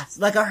 Yeah,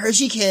 like a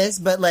Hershey Kiss,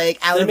 but like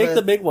out they of make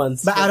the big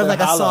ones. but out of they're like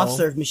a hollow. soft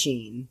serve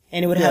machine.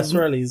 And it would Yeah, have...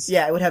 swirlies.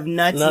 Yeah, it would have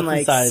nuts and like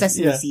inside,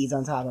 sesame yeah. seeds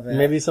on top of it.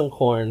 Maybe some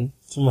corn.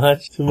 Too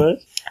much?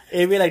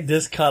 It'd be like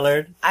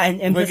discolored. And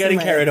We're put some, getting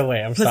like- carried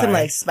away. I'm Put sorry. some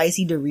like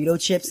spicy Dorito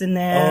chips in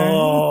there.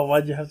 Oh,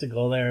 why'd you have to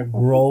go there?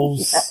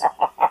 Gross.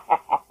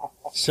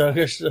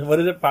 Sugar, what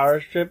is it?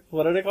 Power strip?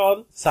 What are they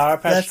called? Sour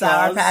Patch The Straws?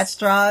 Sour Patch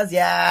Straws,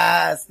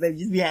 yes. They'd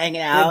just be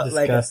hanging out You're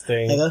like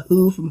disgusting. a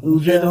Who from You're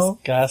Whoville.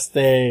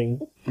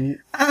 disgusting.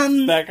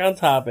 Back on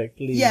topic,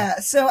 please. Yeah,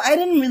 so I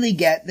didn't really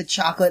get the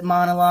chocolate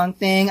monologue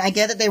thing. I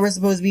get that they were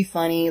supposed to be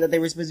funny, that they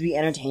were supposed to be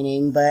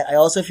entertaining, but I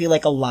also feel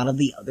like a lot of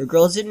the other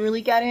girls didn't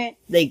really get it.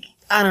 Like,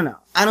 I don't know.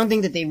 I don't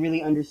think that they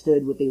really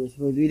understood what they were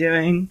supposed to be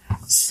doing.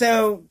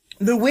 So,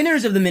 the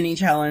winners of the mini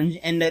challenge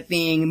end up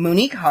being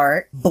Monique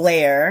Hart,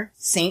 Blair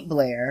St.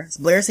 Clair,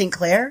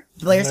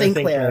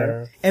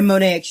 and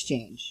Monet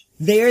Exchange.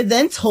 They are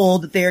then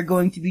told that they are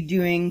going to be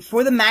doing,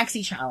 for the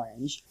Maxi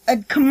Challenge, a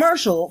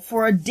commercial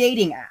for a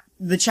dating app.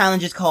 The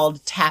challenge is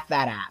called Tap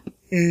That App.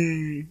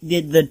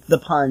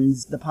 The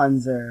puns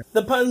are...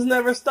 The puns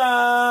never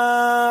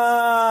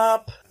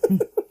stop!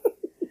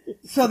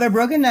 So they're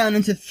broken down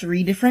into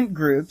 3 different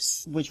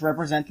groups, which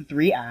represent the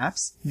 3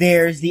 apps.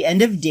 There's the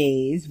End of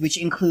Days, which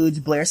includes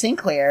Blair St.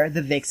 Clair,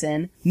 the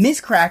Vixen,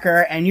 Miss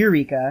Cracker, and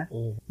Eureka.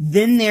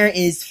 Then there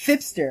is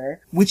Fipster,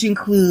 which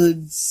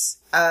includes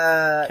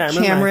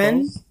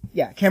Cameron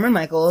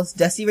Michaels,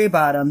 Dusty Ray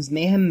Bottoms,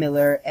 Mayhem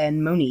Miller,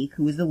 and Monique,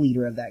 who was the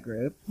leader of that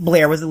group.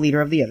 Blair was the leader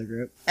of the other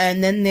group.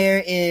 And then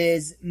there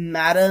is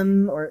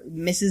Madam or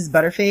Mrs.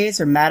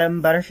 Butterface or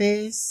Madam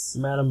Butterface.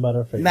 Madam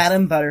Butterface.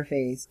 Madam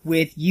Butterface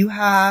with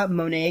Yuha,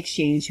 Monet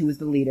Exchange, who was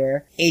the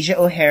leader, Asia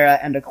O'Hara,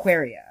 and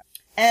Aquaria.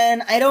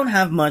 And I don't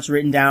have much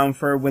written down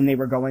for when they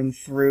were going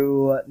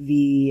through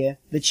the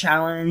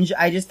challenge.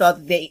 I just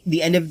thought that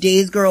the End of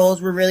Days girls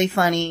were really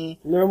funny.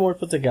 They were more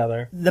put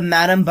together. The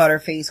Madam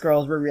Butterface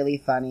girls were really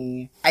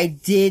funny. I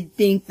did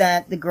think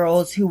that the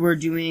girls who were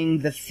doing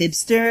the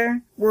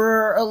Fibster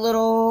were a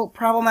little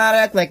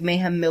problematic. Like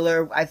Mayhem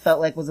Miller, I felt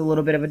like was a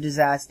little bit of a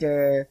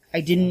disaster. I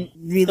didn't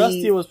really...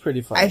 Dusty was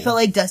pretty funny. I felt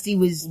like Dusty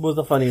was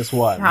the funniest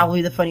one.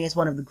 Probably the funniest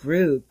one of the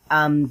group.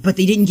 But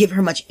they didn't give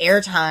her much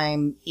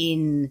airtime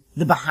in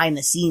the behind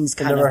the scenes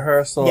kind of. of. The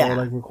rehearsal, yeah.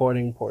 like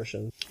recording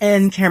portion.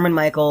 And Cameron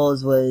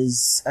Michaels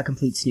was a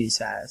complete snooze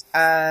fest.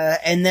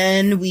 And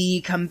then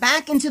we come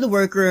back into the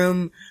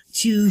workroom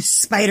to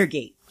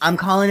Spidergate. I'm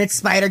calling it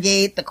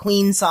Spidergate. The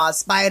queen saw a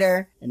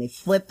spider and they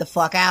flipped the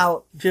fuck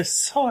out.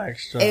 Just so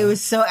extra. It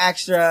was so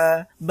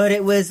extra, but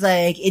it was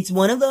like, it's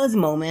one of those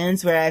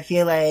moments where I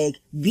feel like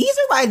these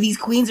are why these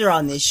queens are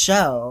on this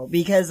show,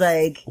 because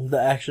like,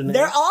 the action.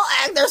 They're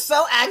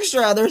so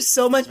extra. There's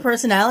so much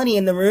personality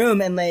in the room,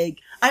 and like,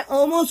 I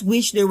almost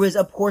wish there was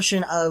a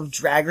portion of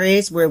Drag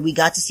Race where we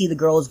got to see the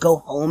girls go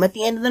home at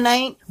the end of the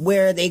night,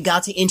 where they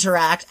got to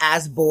interact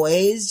as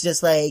boys,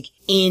 just like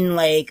in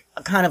like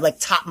a kind of like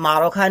top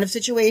model kind of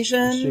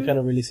situation. So you kind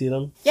of really see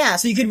them? Yeah,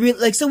 so you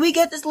could so we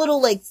get this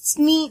little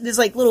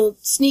little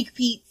sneak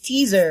peek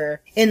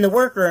teaser in the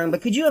workroom,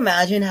 but could you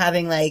imagine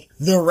having like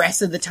the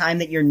rest of the time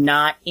that you're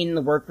not in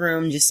the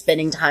workroom, just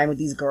spending time with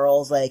these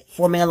girls, like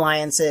forming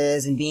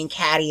alliances and being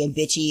catty and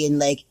bitchy and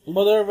like...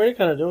 Well, they're already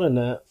kind of doing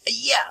that.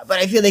 Yeah, but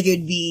I feel like it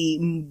would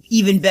be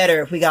even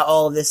better if we got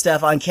all of this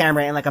stuff on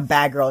camera in like a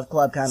Bad Girls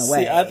Club kind of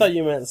way. See, I thought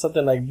you meant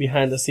something like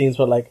behind the scenes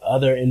with like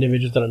other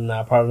individuals that are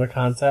not part of the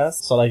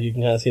contest, so like you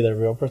can kind of see their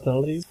real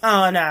personalities.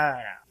 Oh,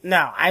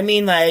 no, I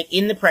mean like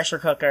in the pressure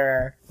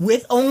cooker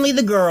with only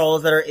the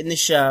girls that are in the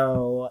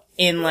show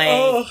in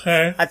like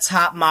a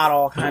top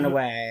model kind of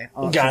way.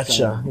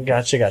 Gotcha.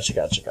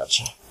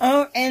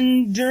 Oh,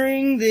 and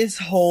during this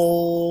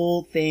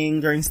whole thing,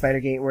 during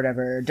Spidergate or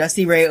whatever,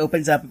 Dusty Ray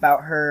opens up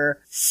about her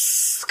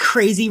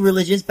crazy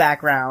religious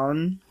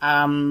background,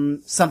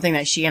 something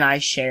that she and I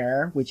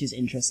share, which is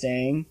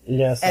interesting.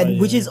 Yes. And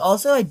which is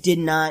also, I did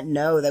not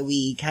know that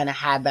we kind of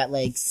had that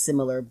like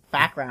similar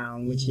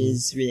background, which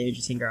is really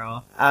interesting,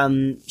 girl.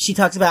 She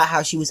talks about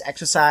how she was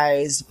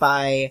exercised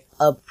by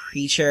a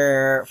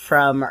preacher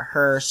from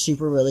her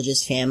super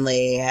religious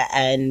family,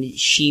 and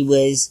she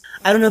was,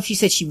 I don't know if she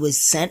said she was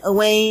sent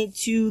away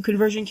to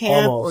conversion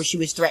camp, or she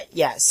was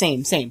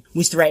same.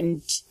 Was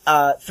threatened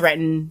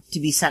to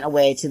be sent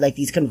away to like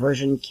these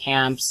conversion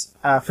camps,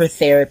 for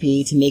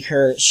therapy to make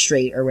her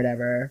straight or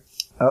whatever.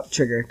 Oh,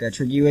 trigger. Did I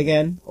trigger you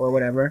again? Or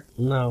whatever?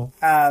 No.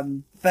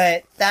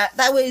 But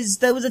that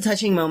was a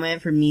touching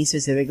moment for me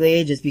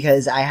specifically, just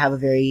because I have a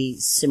very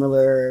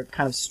similar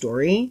kind of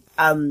story.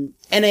 And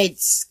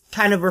it's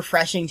kind of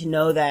refreshing to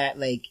know that,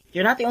 like,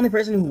 you're not the only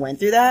person who went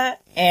through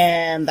that,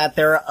 and that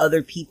there are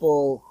other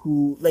people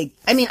who, like,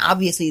 I mean,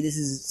 obviously this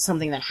is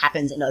something that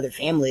happens in other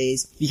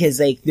families, because,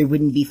 like, there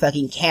wouldn't be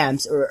fucking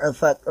camps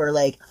or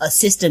like, a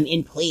system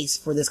in place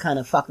for this kind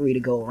of fuckery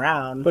to go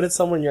around. But it's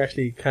someone you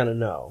actually kind of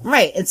know.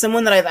 Right, it's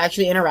someone that I've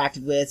actually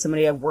interacted with,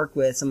 somebody I've worked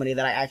with, somebody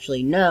that I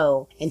actually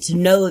know, and to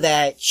know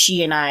that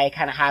she and I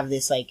kind of have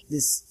this, like,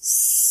 this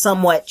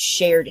somewhat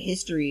shared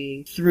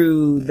history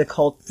through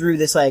through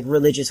this, like,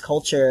 religious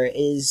culture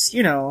is,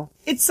 you know,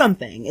 it's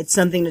something. It's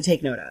something to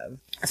take note of.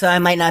 So I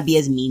might not be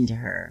as mean to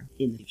her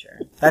in the future.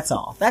 That's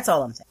all. That's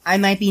all I'm saying. I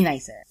might be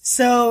nicer.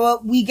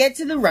 So we get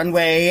to the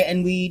runway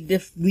and we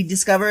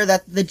discover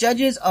that the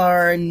judges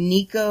are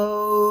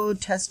Nico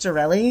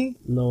Testorelli.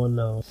 No one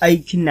knows.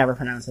 I can never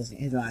pronounce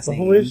his last name.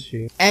 Who is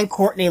she? And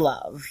Courtney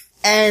Love.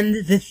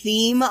 And the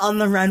theme on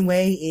the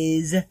runway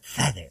is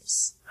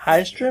feathers.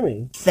 High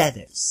trimming.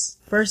 Feathers.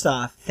 First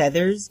off,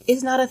 feathers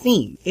is not a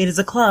theme. It is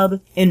a club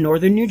in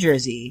northern New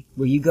Jersey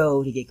where you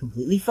go to get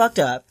completely fucked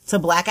up, to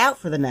black out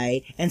for the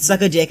night, and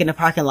suck a dick in a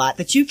parking lot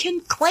that you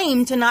can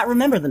claim to not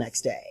remember the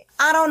next day.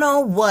 I don't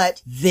know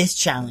what this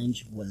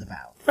challenge was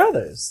about.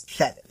 Feathers.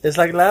 Feathers. It's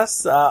like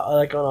last,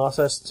 like on All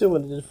Stars 2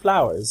 when they did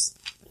flowers.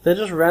 They're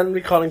just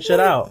randomly calling shit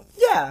out.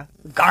 Yeah.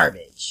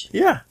 Garbage.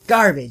 Yeah.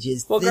 Garbage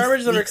is Well, this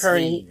garbage is a week's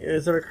recurring, theme.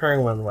 is a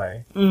recurring one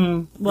way.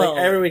 Well, Like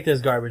every week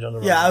there's garbage on the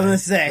runway. yeah, I was gonna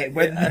say,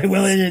 whether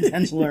it's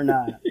intentional or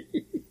not.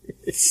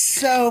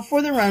 So,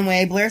 for the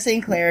runway, Blair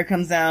St. Clair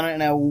comes down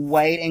in a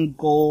white and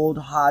gold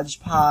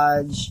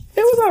hodgepodge.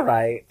 It was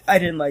alright. I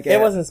didn't like it.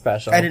 It wasn't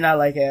special. I did not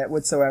like it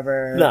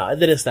whatsoever. No, it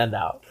didn't stand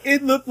out.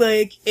 It looked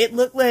like,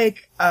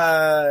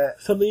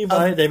 Something you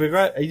buy David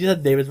Bridal. You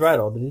said David's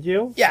Bridal, didn't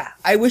you? yeah,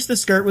 I wish the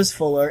skirt was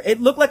fuller.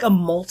 It looked like a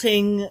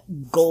molting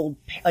gold,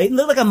 it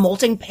looked like a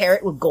molting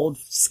parrot with gold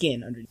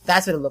skin underneath.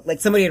 That's what it looked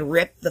like. Somebody had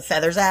ripped the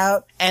feathers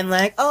out and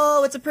like,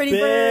 oh, it's a pretty bird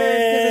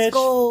because it's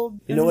gold.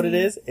 You know what it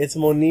is? It's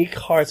Monique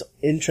Hart's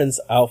entrance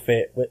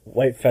outfit with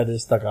white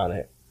feathers stuck on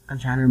it. I'm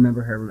trying to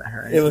remember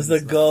her. It was the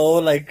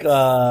gold,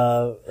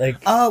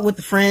 Oh, with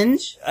the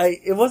fringe?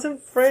 it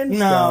wasn't fringe.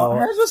 No, though.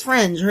 hers was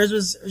fringe. Hers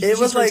was. It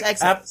was like,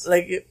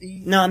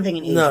 XS. No, I'm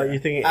thinking Asia. No, you're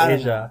thinking I don't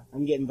Asia. know.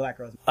 I'm getting Black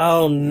Rose.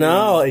 Oh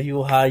no,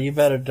 you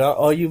better don't.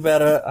 Oh, you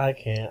better. I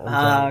can't. I'm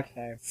done.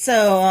 Okay.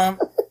 So,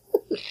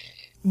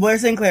 Blair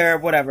St. Clair,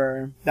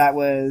 whatever. That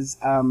was,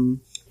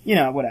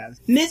 whatever.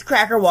 Miss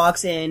Cracker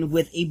walks in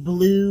with a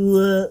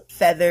blue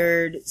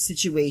feathered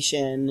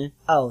situation.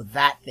 Oh,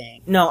 that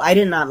thing. No, I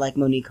did not like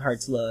Monique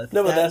Hart's look.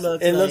 No, but that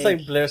looks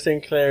like Blair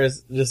St. Clair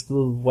is just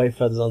blue white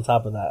feathers on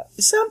top of that.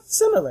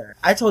 Similar.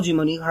 I told you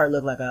Monique Hart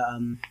looked like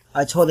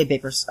a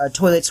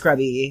toilet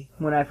scrubby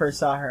when I first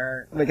saw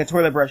her. Like a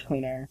toilet brush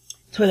cleaner.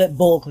 Toilet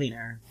bowl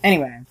cleaner.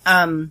 Anyway,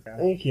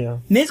 Thank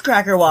you. Miss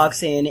Cracker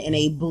walks in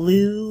a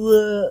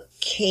blue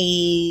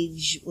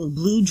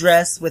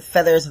dress with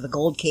feathers with a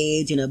gold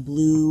cage and a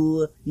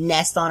blue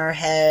nest on her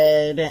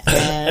head.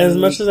 And As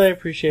much as I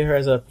appreciate her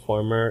as a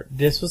performer,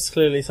 this was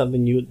clearly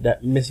something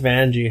that Miss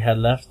Vanjie had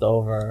left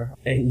over,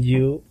 and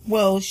you.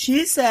 Well,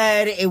 she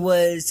said it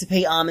was to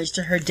pay homage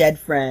to her dead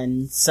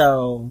friend,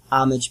 so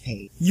homage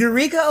paid.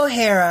 Eureka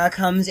O'Hara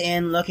comes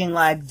in looking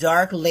like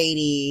Dark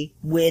Lady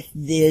with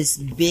this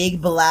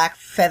big black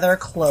feather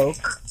cloak.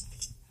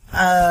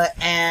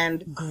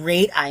 And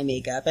great eye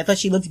makeup. I thought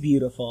she looked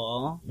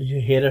beautiful. You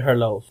hated her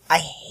loaf. I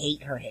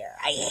hate her hair.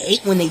 I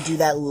hate when they do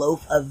that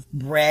loaf of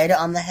bread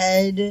on the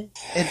head.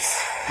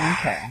 It's,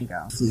 okay. Here you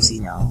go. Lucy,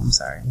 y'all. I'm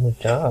sorry. Oh my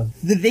god.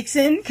 The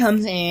Vixen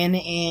comes in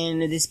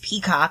this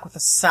peacock with a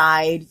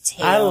side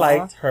tail. I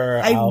liked her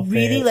outfit. I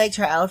really liked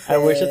her outfit. I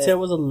wish the tail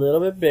was a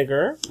little bit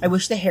bigger. I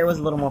wish the hair was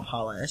a little more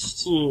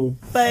polished. Mm.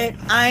 But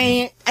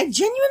I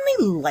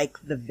genuinely like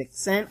the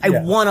Vixen. I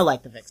Yeah. want to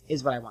like the Vixen,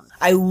 is what I want.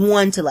 I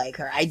want to like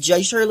her. I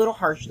judged her a little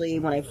harshly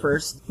when I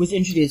first was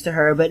introduced to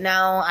her, but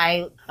now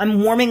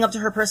I'm warming up to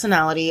her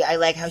personality. I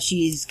like how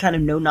she's kind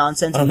of no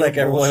nonsense. and Unlike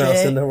no everyone bullshit.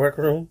 else in the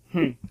workroom.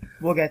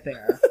 We'll get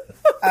there.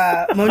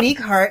 Monique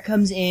Hart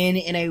comes in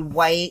a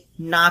white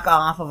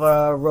knockoff of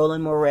a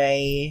Roland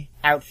Mouret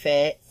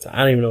outfit. I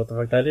don't even know what the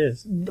fuck that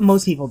is.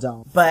 Most people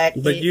don't, but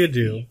You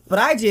do. But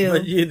I do.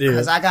 But you do.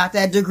 Because I got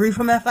that degree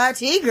from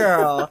FIT,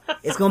 girl.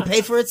 It's gonna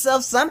pay for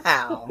itself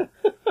somehow.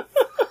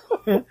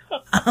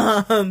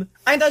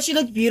 I thought she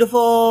looked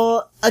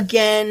beautiful.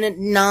 Again,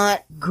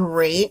 not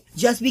great.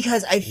 Just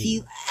because I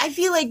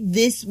feel like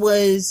this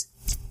was,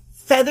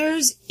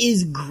 feathers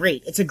is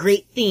great. It's a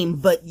great theme,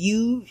 but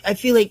I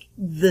feel like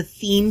the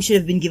theme should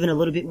have been given a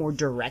little bit more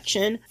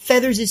direction.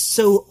 Feathers is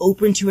so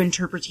open to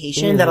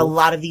interpretation that a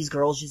lot of these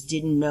girls just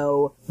didn't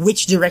know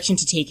which direction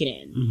to take it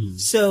in.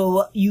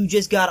 So you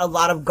just got a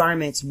lot of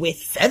garments with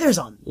feathers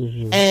on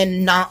them.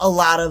 And not a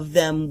lot of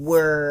them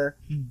were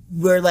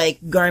like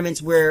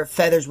garments where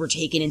feathers were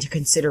taken into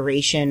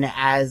consideration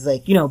as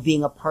like,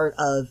 being a part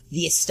of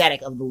the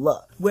aesthetic of the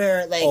look.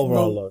 Where like,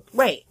 overall look.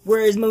 Right.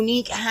 Whereas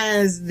Monique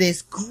has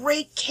this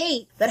great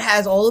cape that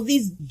has all of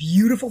these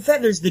beautiful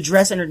feathers. The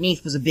dress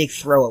underneath was a big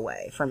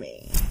throwaway for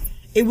me.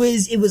 It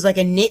was like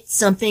a knit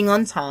something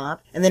on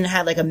top, and then it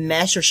had like a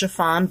mesh or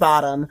chiffon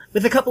bottom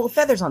with a couple of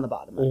feathers on the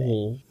bottom of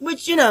it.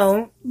 Which,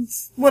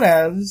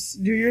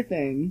 whatevs. Do your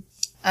thing.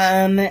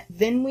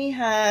 Then we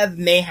have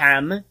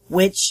Mayhem,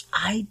 which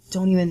I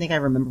don't even think I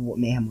remember what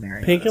Mayhem was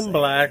wearing. Pink and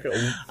black.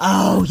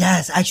 Oh,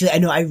 yes. Actually, I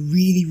know. I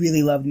really,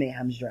 really loved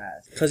Mayhem's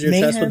dress. Because your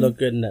chest would look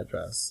good in that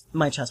dress.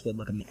 My chest would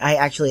look amazing. I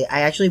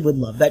actually would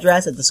love that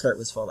dress if the skirt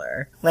was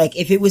fuller. Like,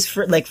 if it was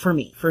for my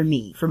thing. For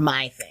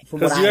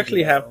what Because you I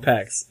actually do. have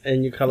pecs,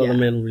 and you color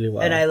them in really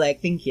well. And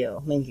thank you.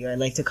 I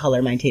like to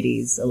color my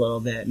titties a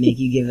little bit, make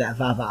you give that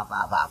va va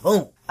va va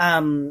boom.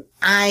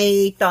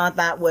 I thought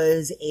that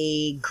was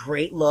a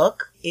great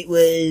look. It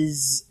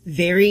was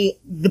very,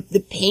 the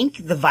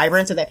pink, the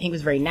vibrance of that pink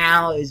was very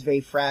now, it was very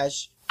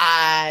fresh.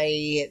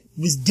 I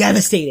was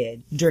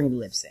devastated during the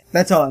lip sync.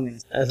 That's all I'm gonna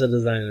say. As a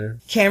designer.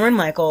 Cameron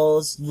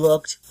Michaels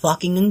looked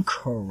fucking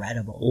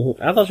incredible.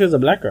 I thought she was a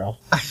black girl.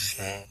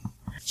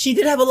 She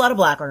did have a lot of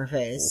black on her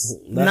face.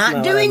 That's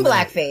Not doing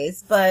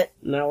blackface, but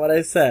Not what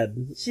I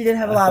said. she did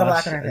have a lot of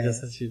black on her I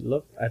just face.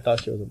 said I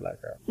thought she was a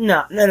black girl.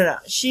 No.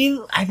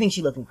 I think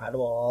she looked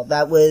incredible.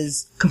 That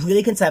was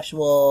completely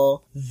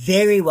conceptual,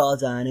 very well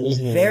done. It was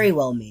very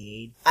well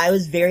made. I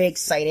was very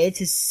excited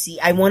to see,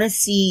 I want to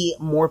see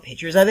more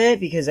pictures of it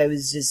because it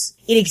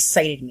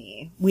excited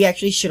me. We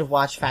actually should have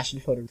watched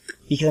Fashion Photo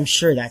because I'm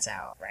sure that's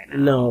out right now.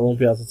 No, it won't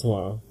be out till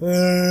tomorrow.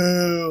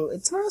 Boo!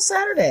 It's tomorrow's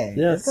Saturday.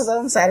 Yes. It comes out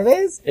on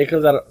Saturdays? It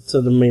comes out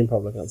to the main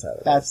public on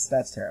Saturday.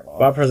 That's terrible.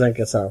 Bob Present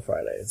gets out on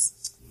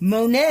Fridays.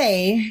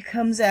 Monet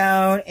comes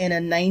out in a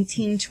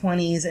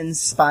 1920s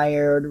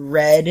inspired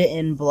red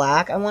and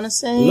black, I want to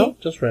say.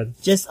 Nope, just red.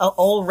 Just a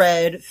all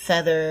red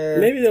feather.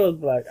 Maybe there was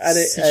black. I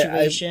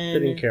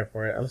situation. didn't care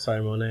for it. I'm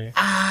sorry, Monet.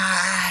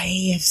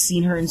 I have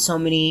seen her in so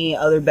many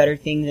other better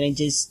things and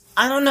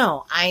I don't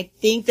know. I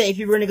think that if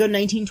you were going to go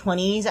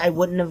 1920s, I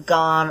wouldn't have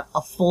gone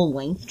a full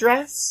length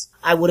dress.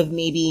 I would have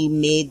maybe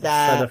made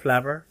that... Feather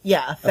flapper?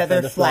 Yeah, a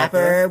feather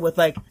flapper with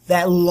like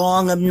that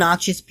long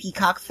obnoxious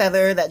peacock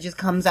feather that just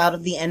comes out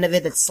of the end of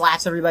it that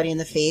slaps everybody in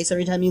the face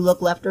every time you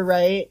look left or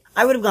right.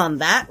 I would have gone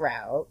that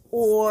route.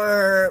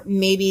 Or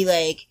maybe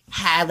like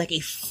had like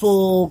a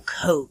full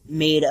coat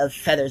made of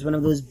feathers. One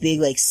of those big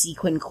like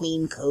sequin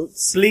queen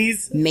coats.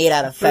 Please. Made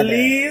out of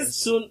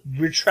feathers. Please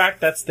retract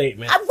that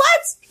statement. What?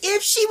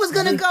 If she was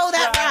gonna go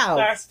that route.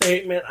 That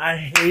statement. I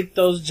hate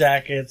those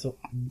jackets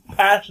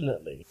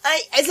passionately.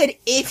 I said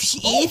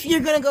if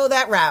you're gonna go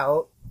that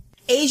route,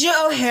 Asia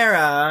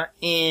O'Hara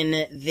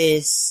in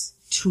this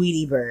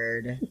Tweety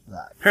Bird.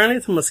 Apparently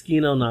it's a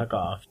Moschino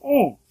knockoff.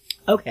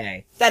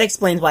 Okay. That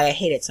explains why I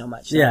hate it so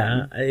much. Then.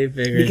 Yeah, I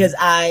figured. Because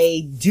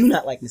I do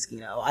not like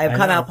Moschino. I have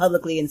come out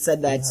publicly and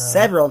said that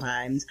several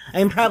times. I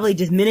am probably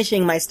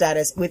diminishing my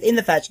status within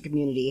the fashion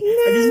community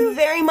at this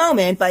very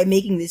moment by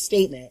making this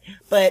statement.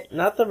 But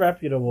not the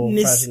reputable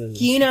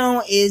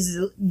Moschino is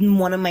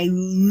one of my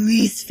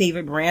least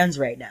favorite brands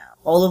right now.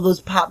 All of those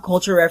pop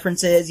culture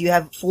references, you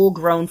have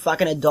full-grown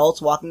fucking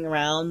adults walking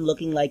around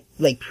looking like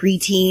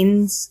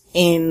preteens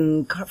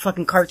in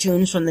fucking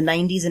cartoons from the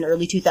 90s and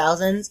early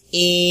 2000s.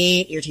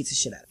 It irritates the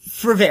shit out of me.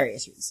 For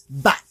various reasons.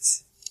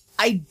 But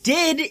I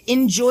did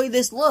enjoy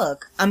this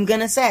look, I'm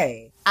gonna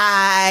say.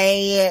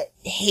 I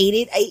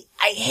hated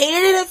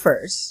it at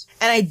first.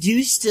 And I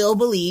do still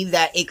believe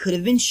that it could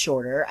have been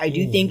shorter. I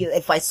do think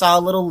if I saw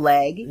a little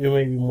leg, you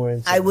may be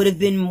more I would have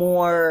been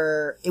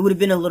more, it would have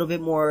been a little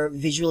bit more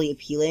visually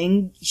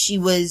appealing. She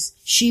was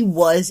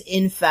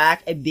in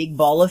fact a big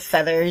ball of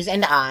feathers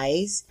and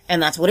eyes,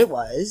 and that's what it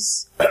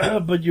was.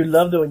 But you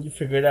loved it when you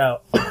figured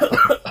out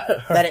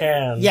her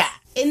hands. Yeah.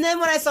 And then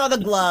when I saw the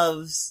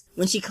gloves,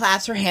 when she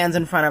clasped her hands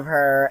in front of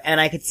her,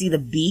 and I could see the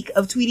beak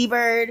of Tweety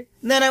Bird,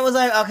 then I was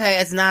like, okay,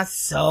 it's not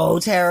so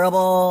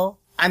terrible.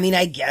 I mean,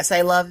 I guess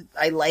I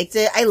liked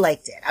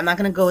it. I'm not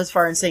gonna go as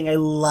far as saying I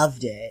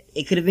loved it.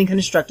 It could have been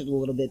constructed a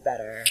little bit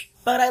better.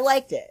 But I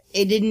liked it.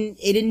 It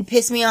didn't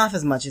piss me off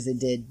as much as it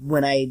did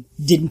when I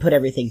didn't put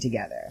everything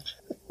together.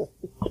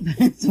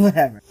 It's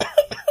whatever.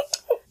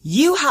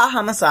 Yuha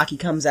Hamasaki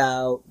comes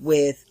out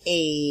with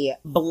a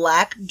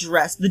black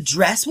dress. The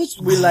dress was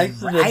We liked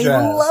the dress.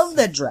 I love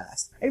the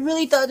dress. I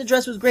really thought the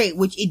dress was great,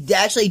 which it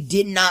actually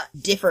did not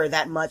differ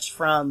that much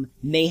from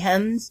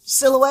Mayhem's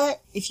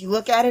silhouette. If you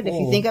look at it, if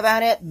you think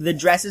about it, the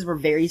dresses were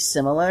very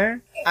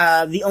similar.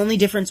 The only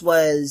difference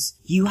was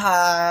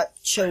Yuha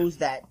chose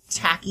that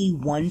tacky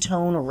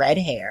one-tone red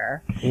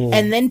hair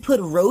and then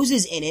put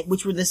roses in it,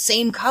 which were the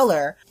same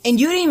color. And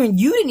you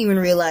didn't even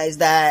realize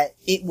that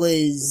it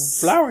was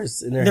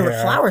flowers in her hair. There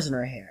were flowers in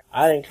her hair.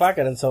 I didn't clock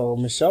it until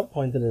Michelle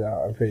pointed it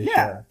out, I'm pretty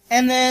sure.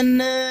 And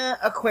then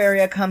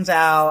Aquaria comes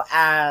out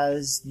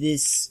as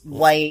this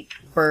white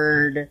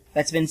bird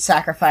that's been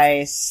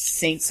sacrificed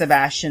Saint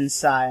Sebastian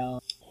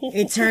style.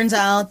 It turns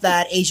out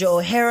that Asia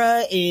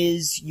O'Hara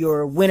is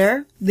your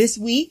winner this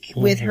week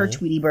with her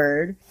Tweety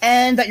Bird,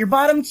 and that your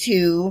bottom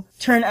two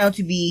turn out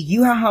to be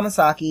Yuha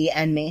Hamasaki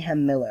and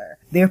Mayhem Miller.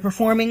 They're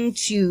performing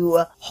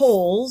to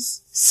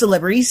Hole's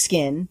Celebrity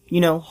Skin.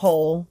 You know,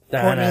 Hole,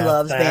 Courtney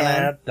Love's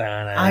band.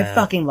 I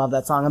fucking love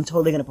that song. I'm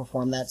totally gonna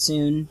perform that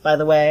soon, by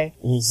the way.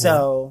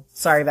 So,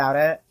 sorry about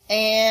it.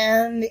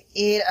 And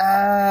it,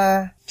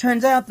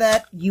 turns out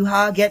that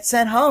Yuha gets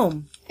sent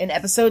home. In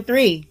episode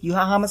 3,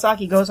 Yuha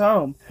Hamasaki goes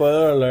home.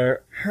 Spoiler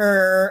alert.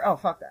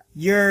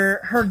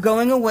 Her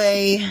going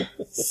away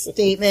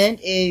statement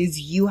is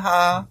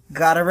Yuha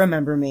gotta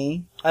remember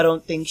me. I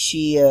don't think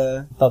she,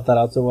 thought that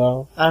out too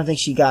well. I don't think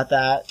she got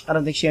that. I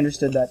don't think she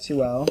understood that too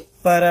well.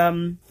 But,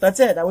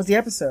 that's it. That was the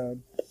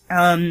episode.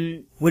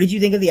 What did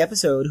you think of the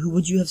episode? Who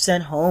would you have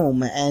sent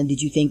home? And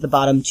did you think the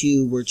bottom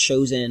two were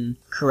chosen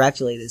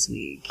correctly this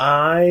week?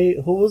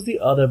 Who was the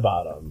other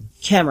bottom?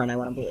 Cameron, I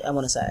want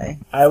to say.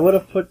 I would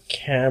have put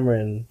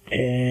Cameron,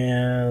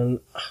 and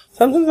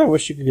sometimes I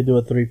wish you could do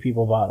a 3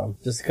 people bottom,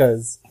 just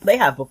because. They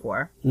have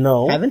before.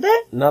 No. Haven't they?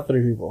 Not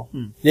 3 people.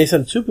 They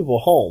sent 2 people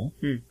home.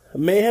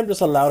 Mayhem just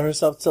allowed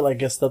herself to, like,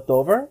 get stepped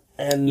over.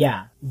 And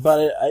yeah.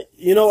 But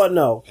you know what?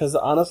 No. Because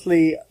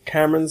honestly,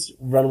 Cameron's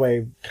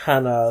runway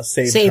kind of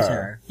saved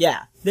her.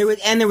 Yeah. There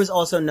was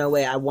also no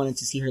way I wanted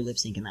to see her lip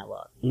sync in that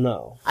look.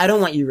 No. I don't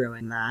want you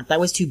ruining that. That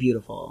was too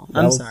beautiful.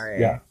 I'm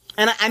sorry. Yeah.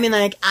 And I mean,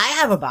 like, I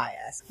have a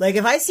bias. Like,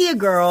 if I see a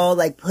girl,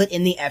 like, put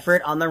in the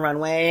effort on the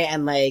runway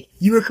and, like,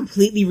 you were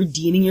completely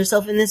redeeming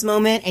yourself in this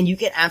moment and you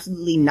can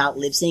absolutely not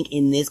lip sync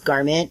in this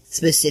garment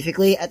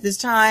specifically at this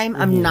time,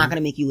 I'm not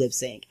gonna make you lip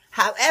sync.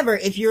 However,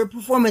 if your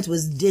performance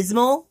was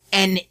dismal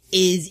and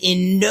is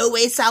in no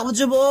way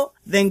salvageable,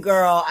 then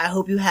girl, I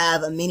hope you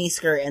have a mini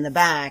skirt in the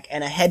back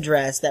and a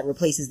headdress that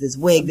replaces this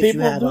wig that you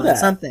have on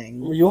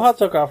something. Yuha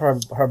took off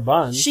her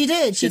bun. She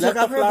did. She took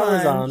off her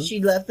bun. She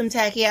left them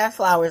tacky ass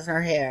flowers in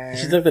her hair.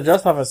 She took the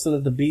dress off as soon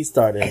as the beat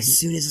started. As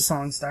soon as the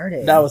song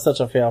started. That was such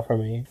a fail for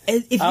me.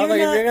 If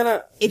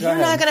you're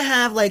not gonna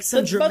have like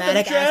some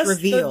dramatic ass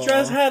reveal, the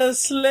dress had a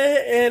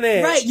slit in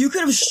it. Right, you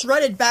could have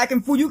strutted back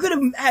and forth. You could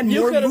have had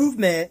more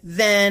movement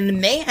than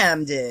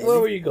Mayhem did. Where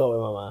were you going,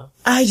 Mama?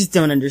 I just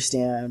don't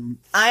understand.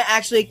 I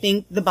actually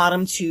think the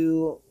bottom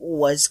two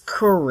was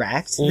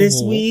correct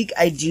this week.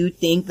 I do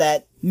think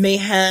that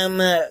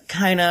Mayhem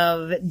kind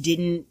of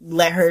didn't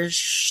let her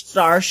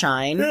star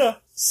shine. Yeah.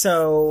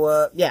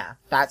 So, yeah,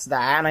 that's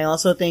that. And I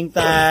also think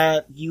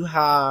that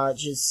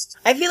Yuha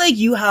I feel like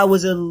Yuha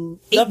was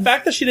the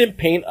fact that she didn't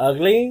paint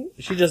ugly,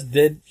 she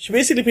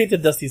basically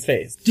painted Dusty's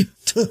face.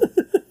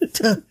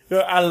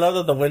 I love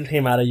that the wind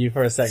came out of you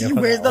for a second.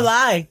 Where's the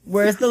lie?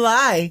 Where's the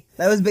lie?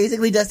 That was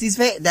basically Dusty's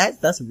face.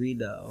 That's a read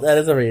though. That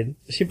is a read.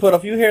 She put a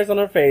few hairs on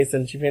her face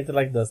and she painted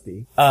like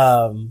Dusty.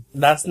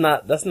 That's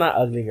not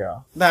ugly,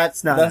 girl.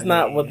 That's ugly.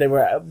 Not what they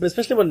were,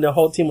 especially when the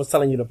whole team was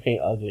telling you to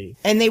paint ugly.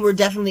 And they were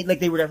definitely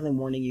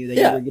warning you that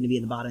you were going to be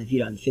in the bottom if you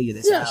don't figure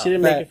this out. Yeah, she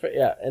didn't make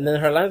it and then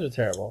her lines were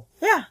terrible.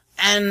 Yeah.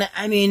 And,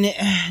 I mean,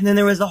 then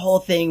there was the whole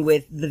thing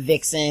with the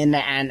Vixen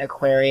and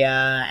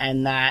Aquaria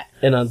and that...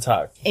 In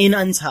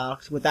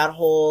Untucked, with that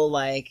whole,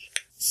 like,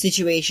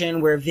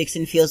 situation where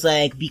Vixen feels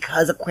like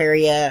because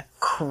Aquaria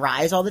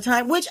cries all the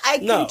time, which I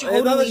can totally see. No,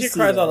 it's not that she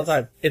cries all the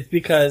time. It's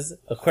because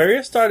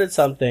Aquaria started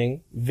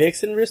something,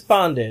 Vixen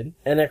responded,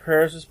 and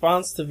Aquaria's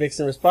response to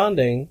Vixen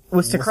responding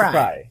was to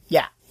cry.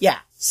 Yeah, yeah.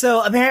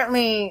 So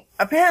apparently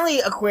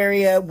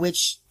Aquaria,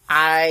 which...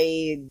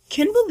 I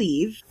can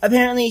believe.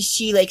 Apparently,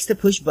 she likes to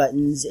push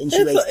buttons, and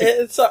she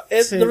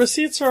the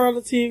receipts are on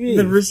the TV.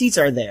 The receipts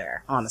are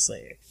there,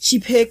 honestly. She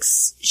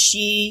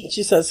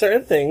says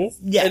certain things,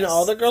 and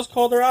all the girls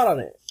called her out on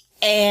it.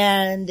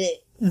 And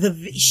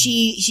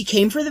she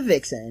came for the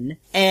Vixen,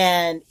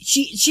 and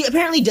she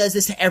apparently does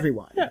this to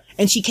everyone. Yeah.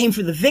 And she came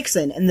for the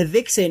Vixen, and the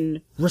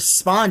Vixen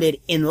responded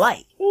in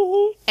light.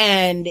 Mm-hmm.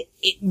 And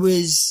it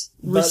was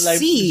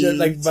received.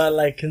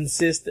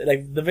 Consistent.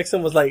 Like, the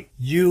Vixen was like,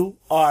 you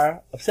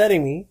are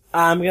upsetting me.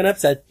 I'm gonna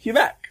upset you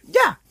back.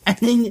 Yeah. And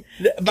then,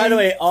 by the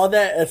way, all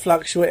that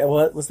fluctuate,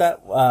 what was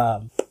that,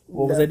 what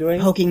was I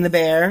doing? Poking the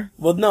bear.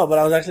 Well, no, but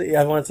I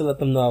wanted to let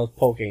them know I was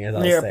poking, as I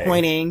was saying. You're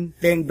pointing,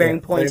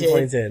 being pointed.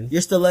 Pointed.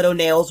 Your stiletto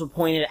nails were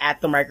pointed at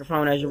the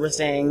microphone as you were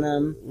saying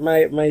them.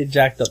 My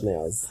jacked up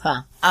nails.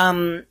 Huh.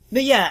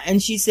 But yeah,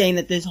 and she's saying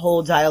that this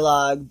whole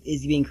dialogue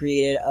is being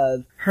created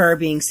of her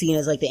being seen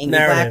as like the angry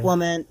black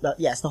woman.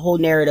 The whole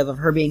narrative of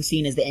her being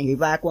seen as the angry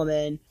black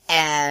woman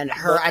and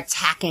her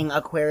attacking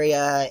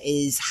Aquaria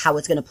is how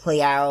it's going to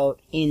play out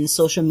in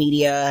social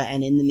media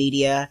and in the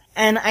media.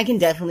 And I can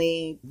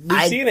definitely...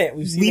 We've seen it.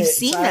 We've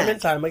seen time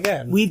and time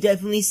again. We've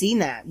definitely seen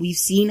that. We've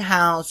seen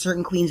how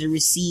certain queens are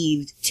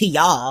received to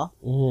y'all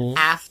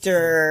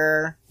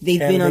after they've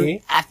been on...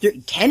 After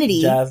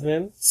Kennedy.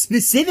 Jasmine.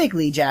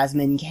 Specifically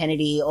Jasmine,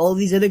 Kennedy, all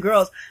these other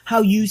girls.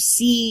 How you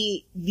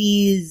see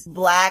these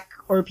black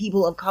or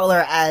people of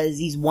color as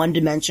these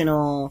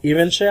one-dimensional...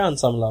 Even Shea on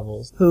some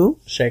levels. Who?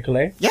 Shea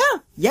Coulee. Yeah.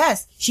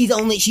 Yes. She's a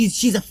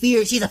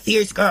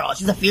fierce girl.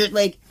 She's a fierce,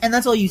 like, and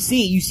that's all you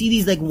see. You see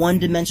these, like,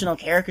 one-dimensional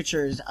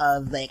caricatures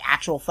of, like,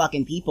 actual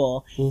fucking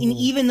people. Mm-hmm. And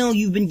even though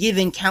you've been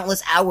given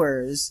countless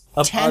hours,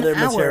 of 10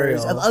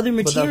 hours of other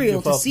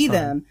material to see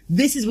them,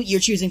 this is what you're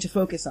choosing to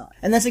focus on.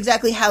 And that's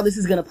exactly how this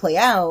is gonna play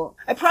out.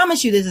 I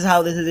promise you this is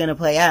how this is gonna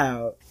play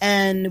out.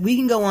 And we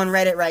can go on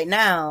Reddit right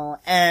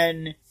now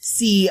and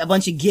see a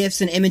bunch of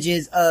GIFs and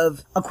images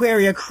of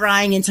Aquaria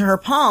crying into her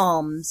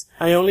palms.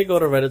 I only go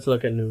to Reddit to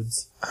look at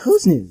nudes.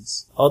 Whose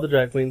nudes? All the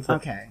drag queens.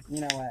 Okay,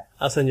 you know what?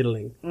 I'll send you the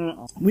link.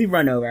 We've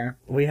run over.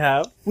 We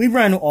have? We've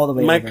run all the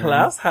way My over.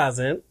 Class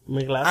hasn't.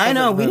 I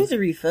know, we need to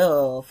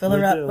refill. Fill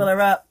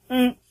her up.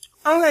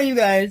 Okay, you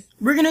guys.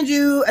 We're gonna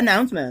do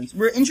announcements.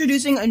 We're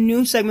introducing a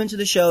new segment to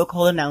the show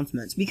called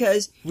Announcements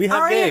because we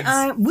have gigs.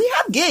 We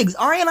have gigs.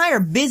 Ari and I are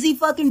busy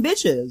fucking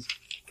bitches.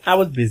 I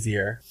was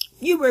busier.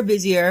 You were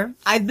busier.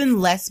 I've been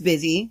less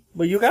busy.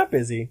 But you got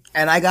busy.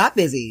 And I got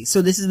busy.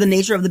 So this is the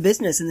nature of the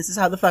business, and this is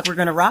how the fuck we're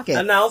gonna rock it.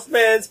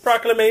 Announcements,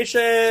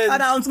 proclamations.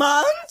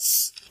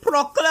 Announcements,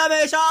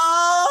 proclamations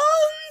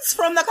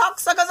from the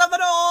cocksuckers of the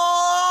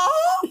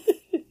north.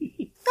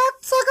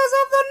 Cocksuckers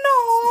of the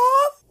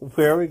north.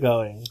 Where are we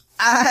going?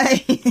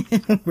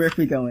 Where are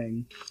we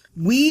going?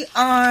 We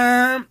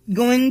are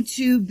going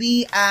to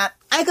be at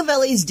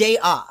Ikevelli's day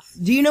off.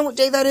 Do you know what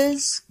day that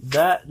is?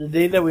 The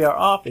day that we are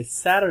off is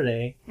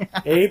Saturday,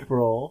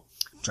 April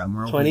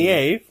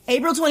 28th.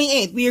 April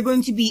 28th, we are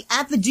going to be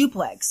at the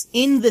Duplex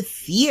in the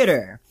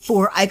theater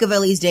for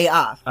Ikevelli's day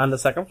off. On the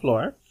second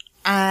floor.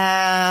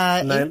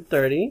 At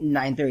 9:30.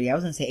 9:30. I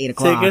was going to say 8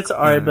 o'clock. Tickets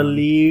are, I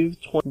believe,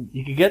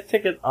 you can get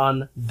tickets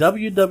on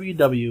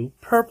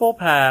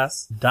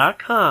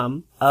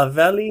www.purplepass.com,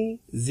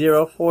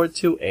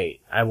 Avelli0428.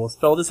 I will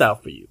spell this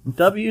out for you.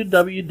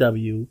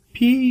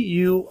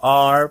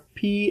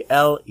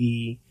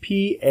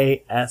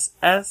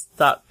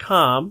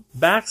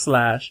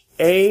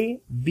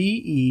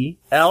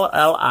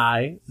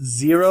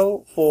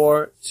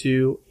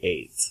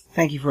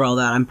 Thank you for all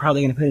that. I'm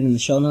probably going to put it in the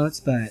show notes,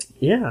 but...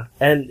 Yeah,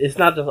 and it's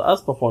not just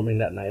us performing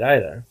that night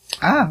either.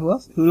 Who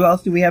else? Who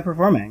else do we have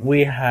performing?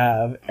 We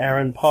have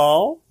Aaron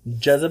Paul,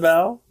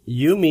 Jezebel,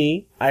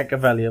 Yumi,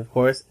 Ikevelli, of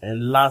course,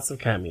 and lots of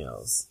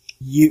cameos.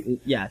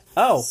 Yeah.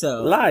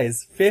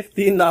 Lies.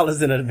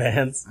 $15 in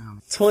advance,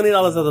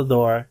 $20 at the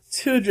door,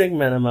 2 drink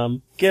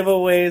minimum,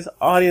 giveaways,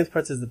 audience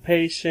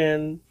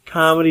participation,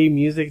 comedy,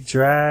 music,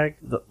 drag.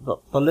 The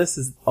list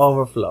is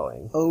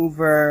overflowing.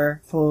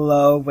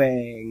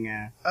 Overflowing.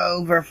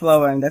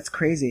 That's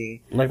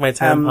crazy. Like my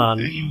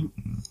tampon.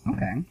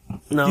 Okay.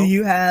 No. Do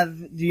you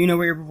know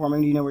where you're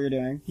performing? Do you know what you're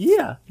doing?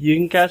 Yeah. You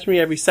can catch me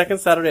every second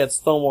Saturday at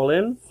Stonewall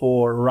Inn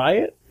for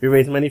Riot. We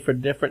raise money for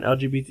different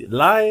LGBT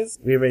lives.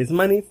 We raise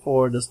money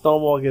for the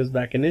Stonewall Gives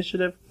Back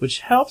initiative, which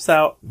helps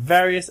out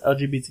various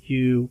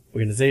LGBTQ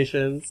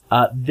organizations.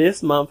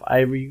 This month, I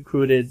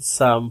recruited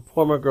some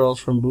former girls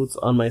from Boots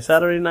on my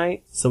Saturday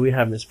night. So we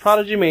have Miss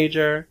Prodigy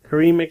Major,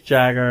 Kareem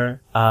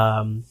McJagger,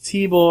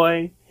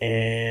 T-Boy,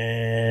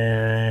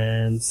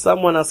 and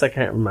someone else I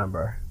can't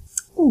remember.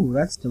 Ooh,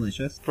 that's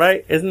delicious.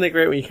 Right? Isn't it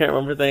great when you can't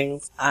remember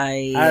things?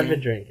 I've been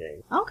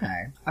drinking.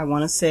 Okay. I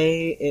want to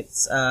say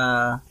it's,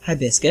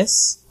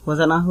 Hibiscus. Was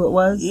that not who it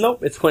was?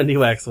 Nope, it's Wendy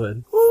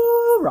Waxwood.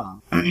 Ooh,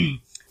 wrong.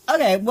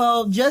 Okay,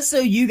 well, just so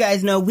you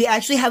guys know, we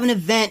actually have an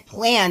event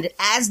planned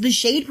as the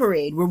Shade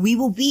Parade where we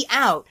will be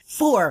out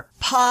for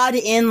Pod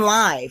In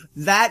Live.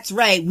 That's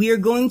right. We are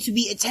going to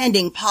be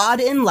attending Pod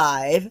In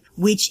Live,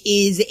 which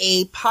is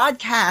a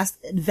podcast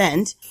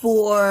event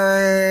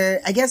for,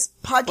 I guess,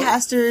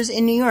 podcasters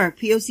in New York,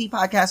 POC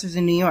podcasters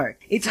in New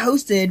York. It's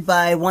hosted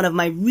by one of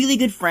my really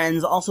good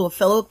friends, also a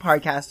fellow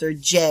podcaster,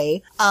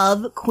 Jay,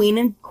 of Queen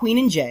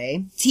and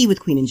Jay, Tea with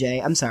Queen and Jay,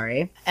 I'm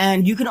sorry.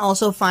 And you can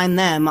also find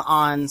them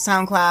on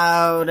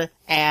SoundCloud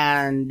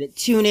and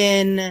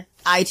TuneIn,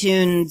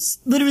 iTunes,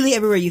 literally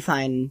everywhere you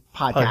find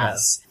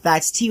podcasts.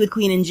 That's Tea with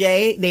Queen and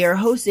Jay. They are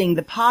hosting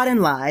the Pod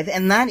In Live,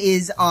 and that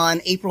is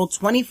on April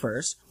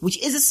 21st,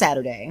 which is a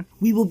Saturday.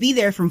 We will be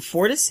there from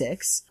 4 to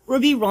 6. We'll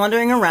be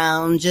wandering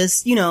around,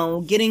 just,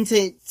 getting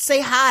to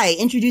say hi,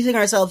 introducing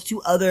ourselves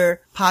to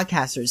other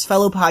podcasters,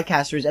 fellow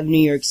podcasters of New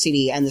York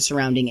City and the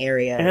surrounding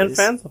areas. And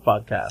fans of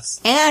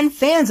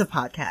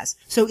podcasts.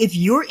 So if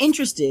you're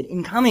interested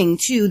in coming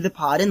to the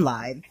Pod In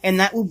Live, and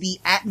that will be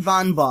at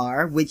Von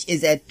Bar, which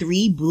is at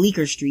 3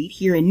 Bleecker Street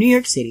here in New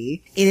York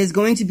City, it is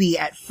going to be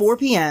at 4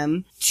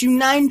 p.m. to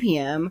 9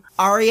 p.m.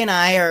 Ari and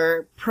I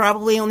are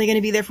probably only going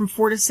to be there from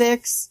 4 to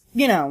 6,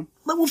 but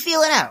we'll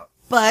feel it out.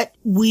 But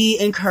we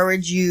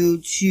encourage you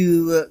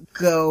to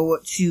go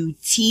to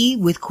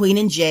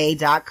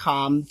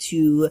teawithqueenandj.com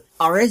to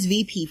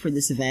RSVP for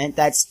this event.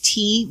 That's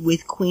Tea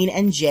with Queen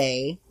and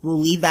J. We'll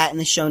leave that in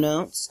the show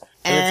notes.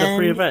 And it's a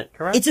free event,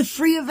 correct? It's a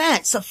free event.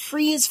 It's a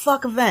free as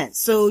fuck event.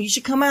 So you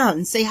should come out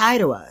and say hi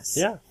to us.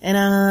 Yeah.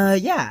 And,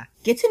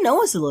 get to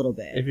know us a little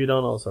bit. If you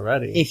don't know us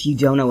already.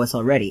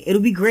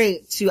 It'll be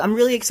great I'm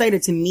really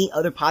excited to meet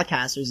other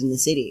podcasters in the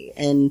city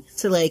and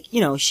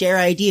to share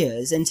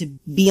ideas and to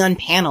be on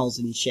panels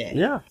and shit.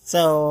 Yeah.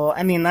 So,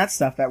 that's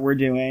stuff that we're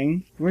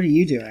doing. What are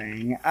you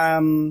doing?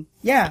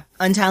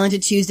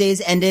 Untalented Tuesdays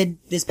ended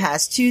this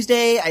past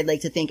Tuesday. I'd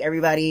like to thank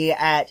everybody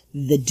at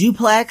the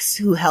Duplex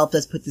who helped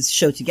us put this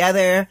show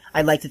together.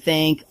 I'd like to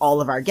thank all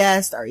of our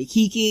guests, Ari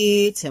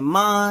Kiki, Tim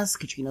Moss,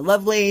 Katrina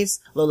Lovelace,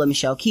 Lola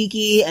Michelle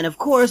Kiki, and of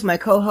course my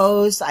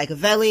co-host,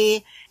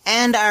 Ikevelli,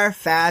 and our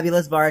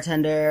fabulous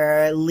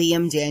bartender,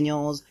 Liam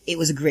Daniels. It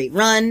was a great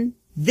run.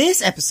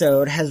 This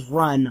episode has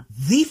run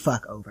the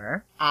fuck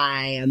over.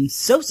 I am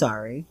so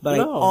sorry, but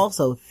I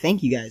also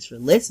thank you guys for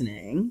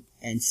listening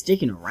and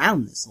sticking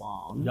around this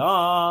long.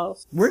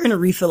 Yes. We're gonna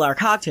refill our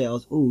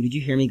cocktails. Ooh, did you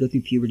hear me go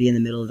through puberty in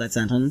the middle of that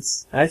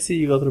sentence? I see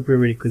you go through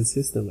puberty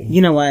consistently. You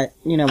know what?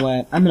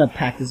 I'm gonna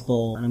pack this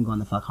bowl and I'm going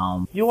the fuck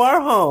home. You are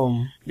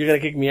home. You're gonna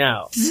kick me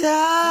out.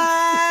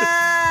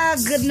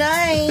 Good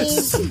night.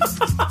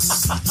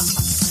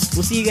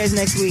 We'll see you guys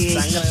next week.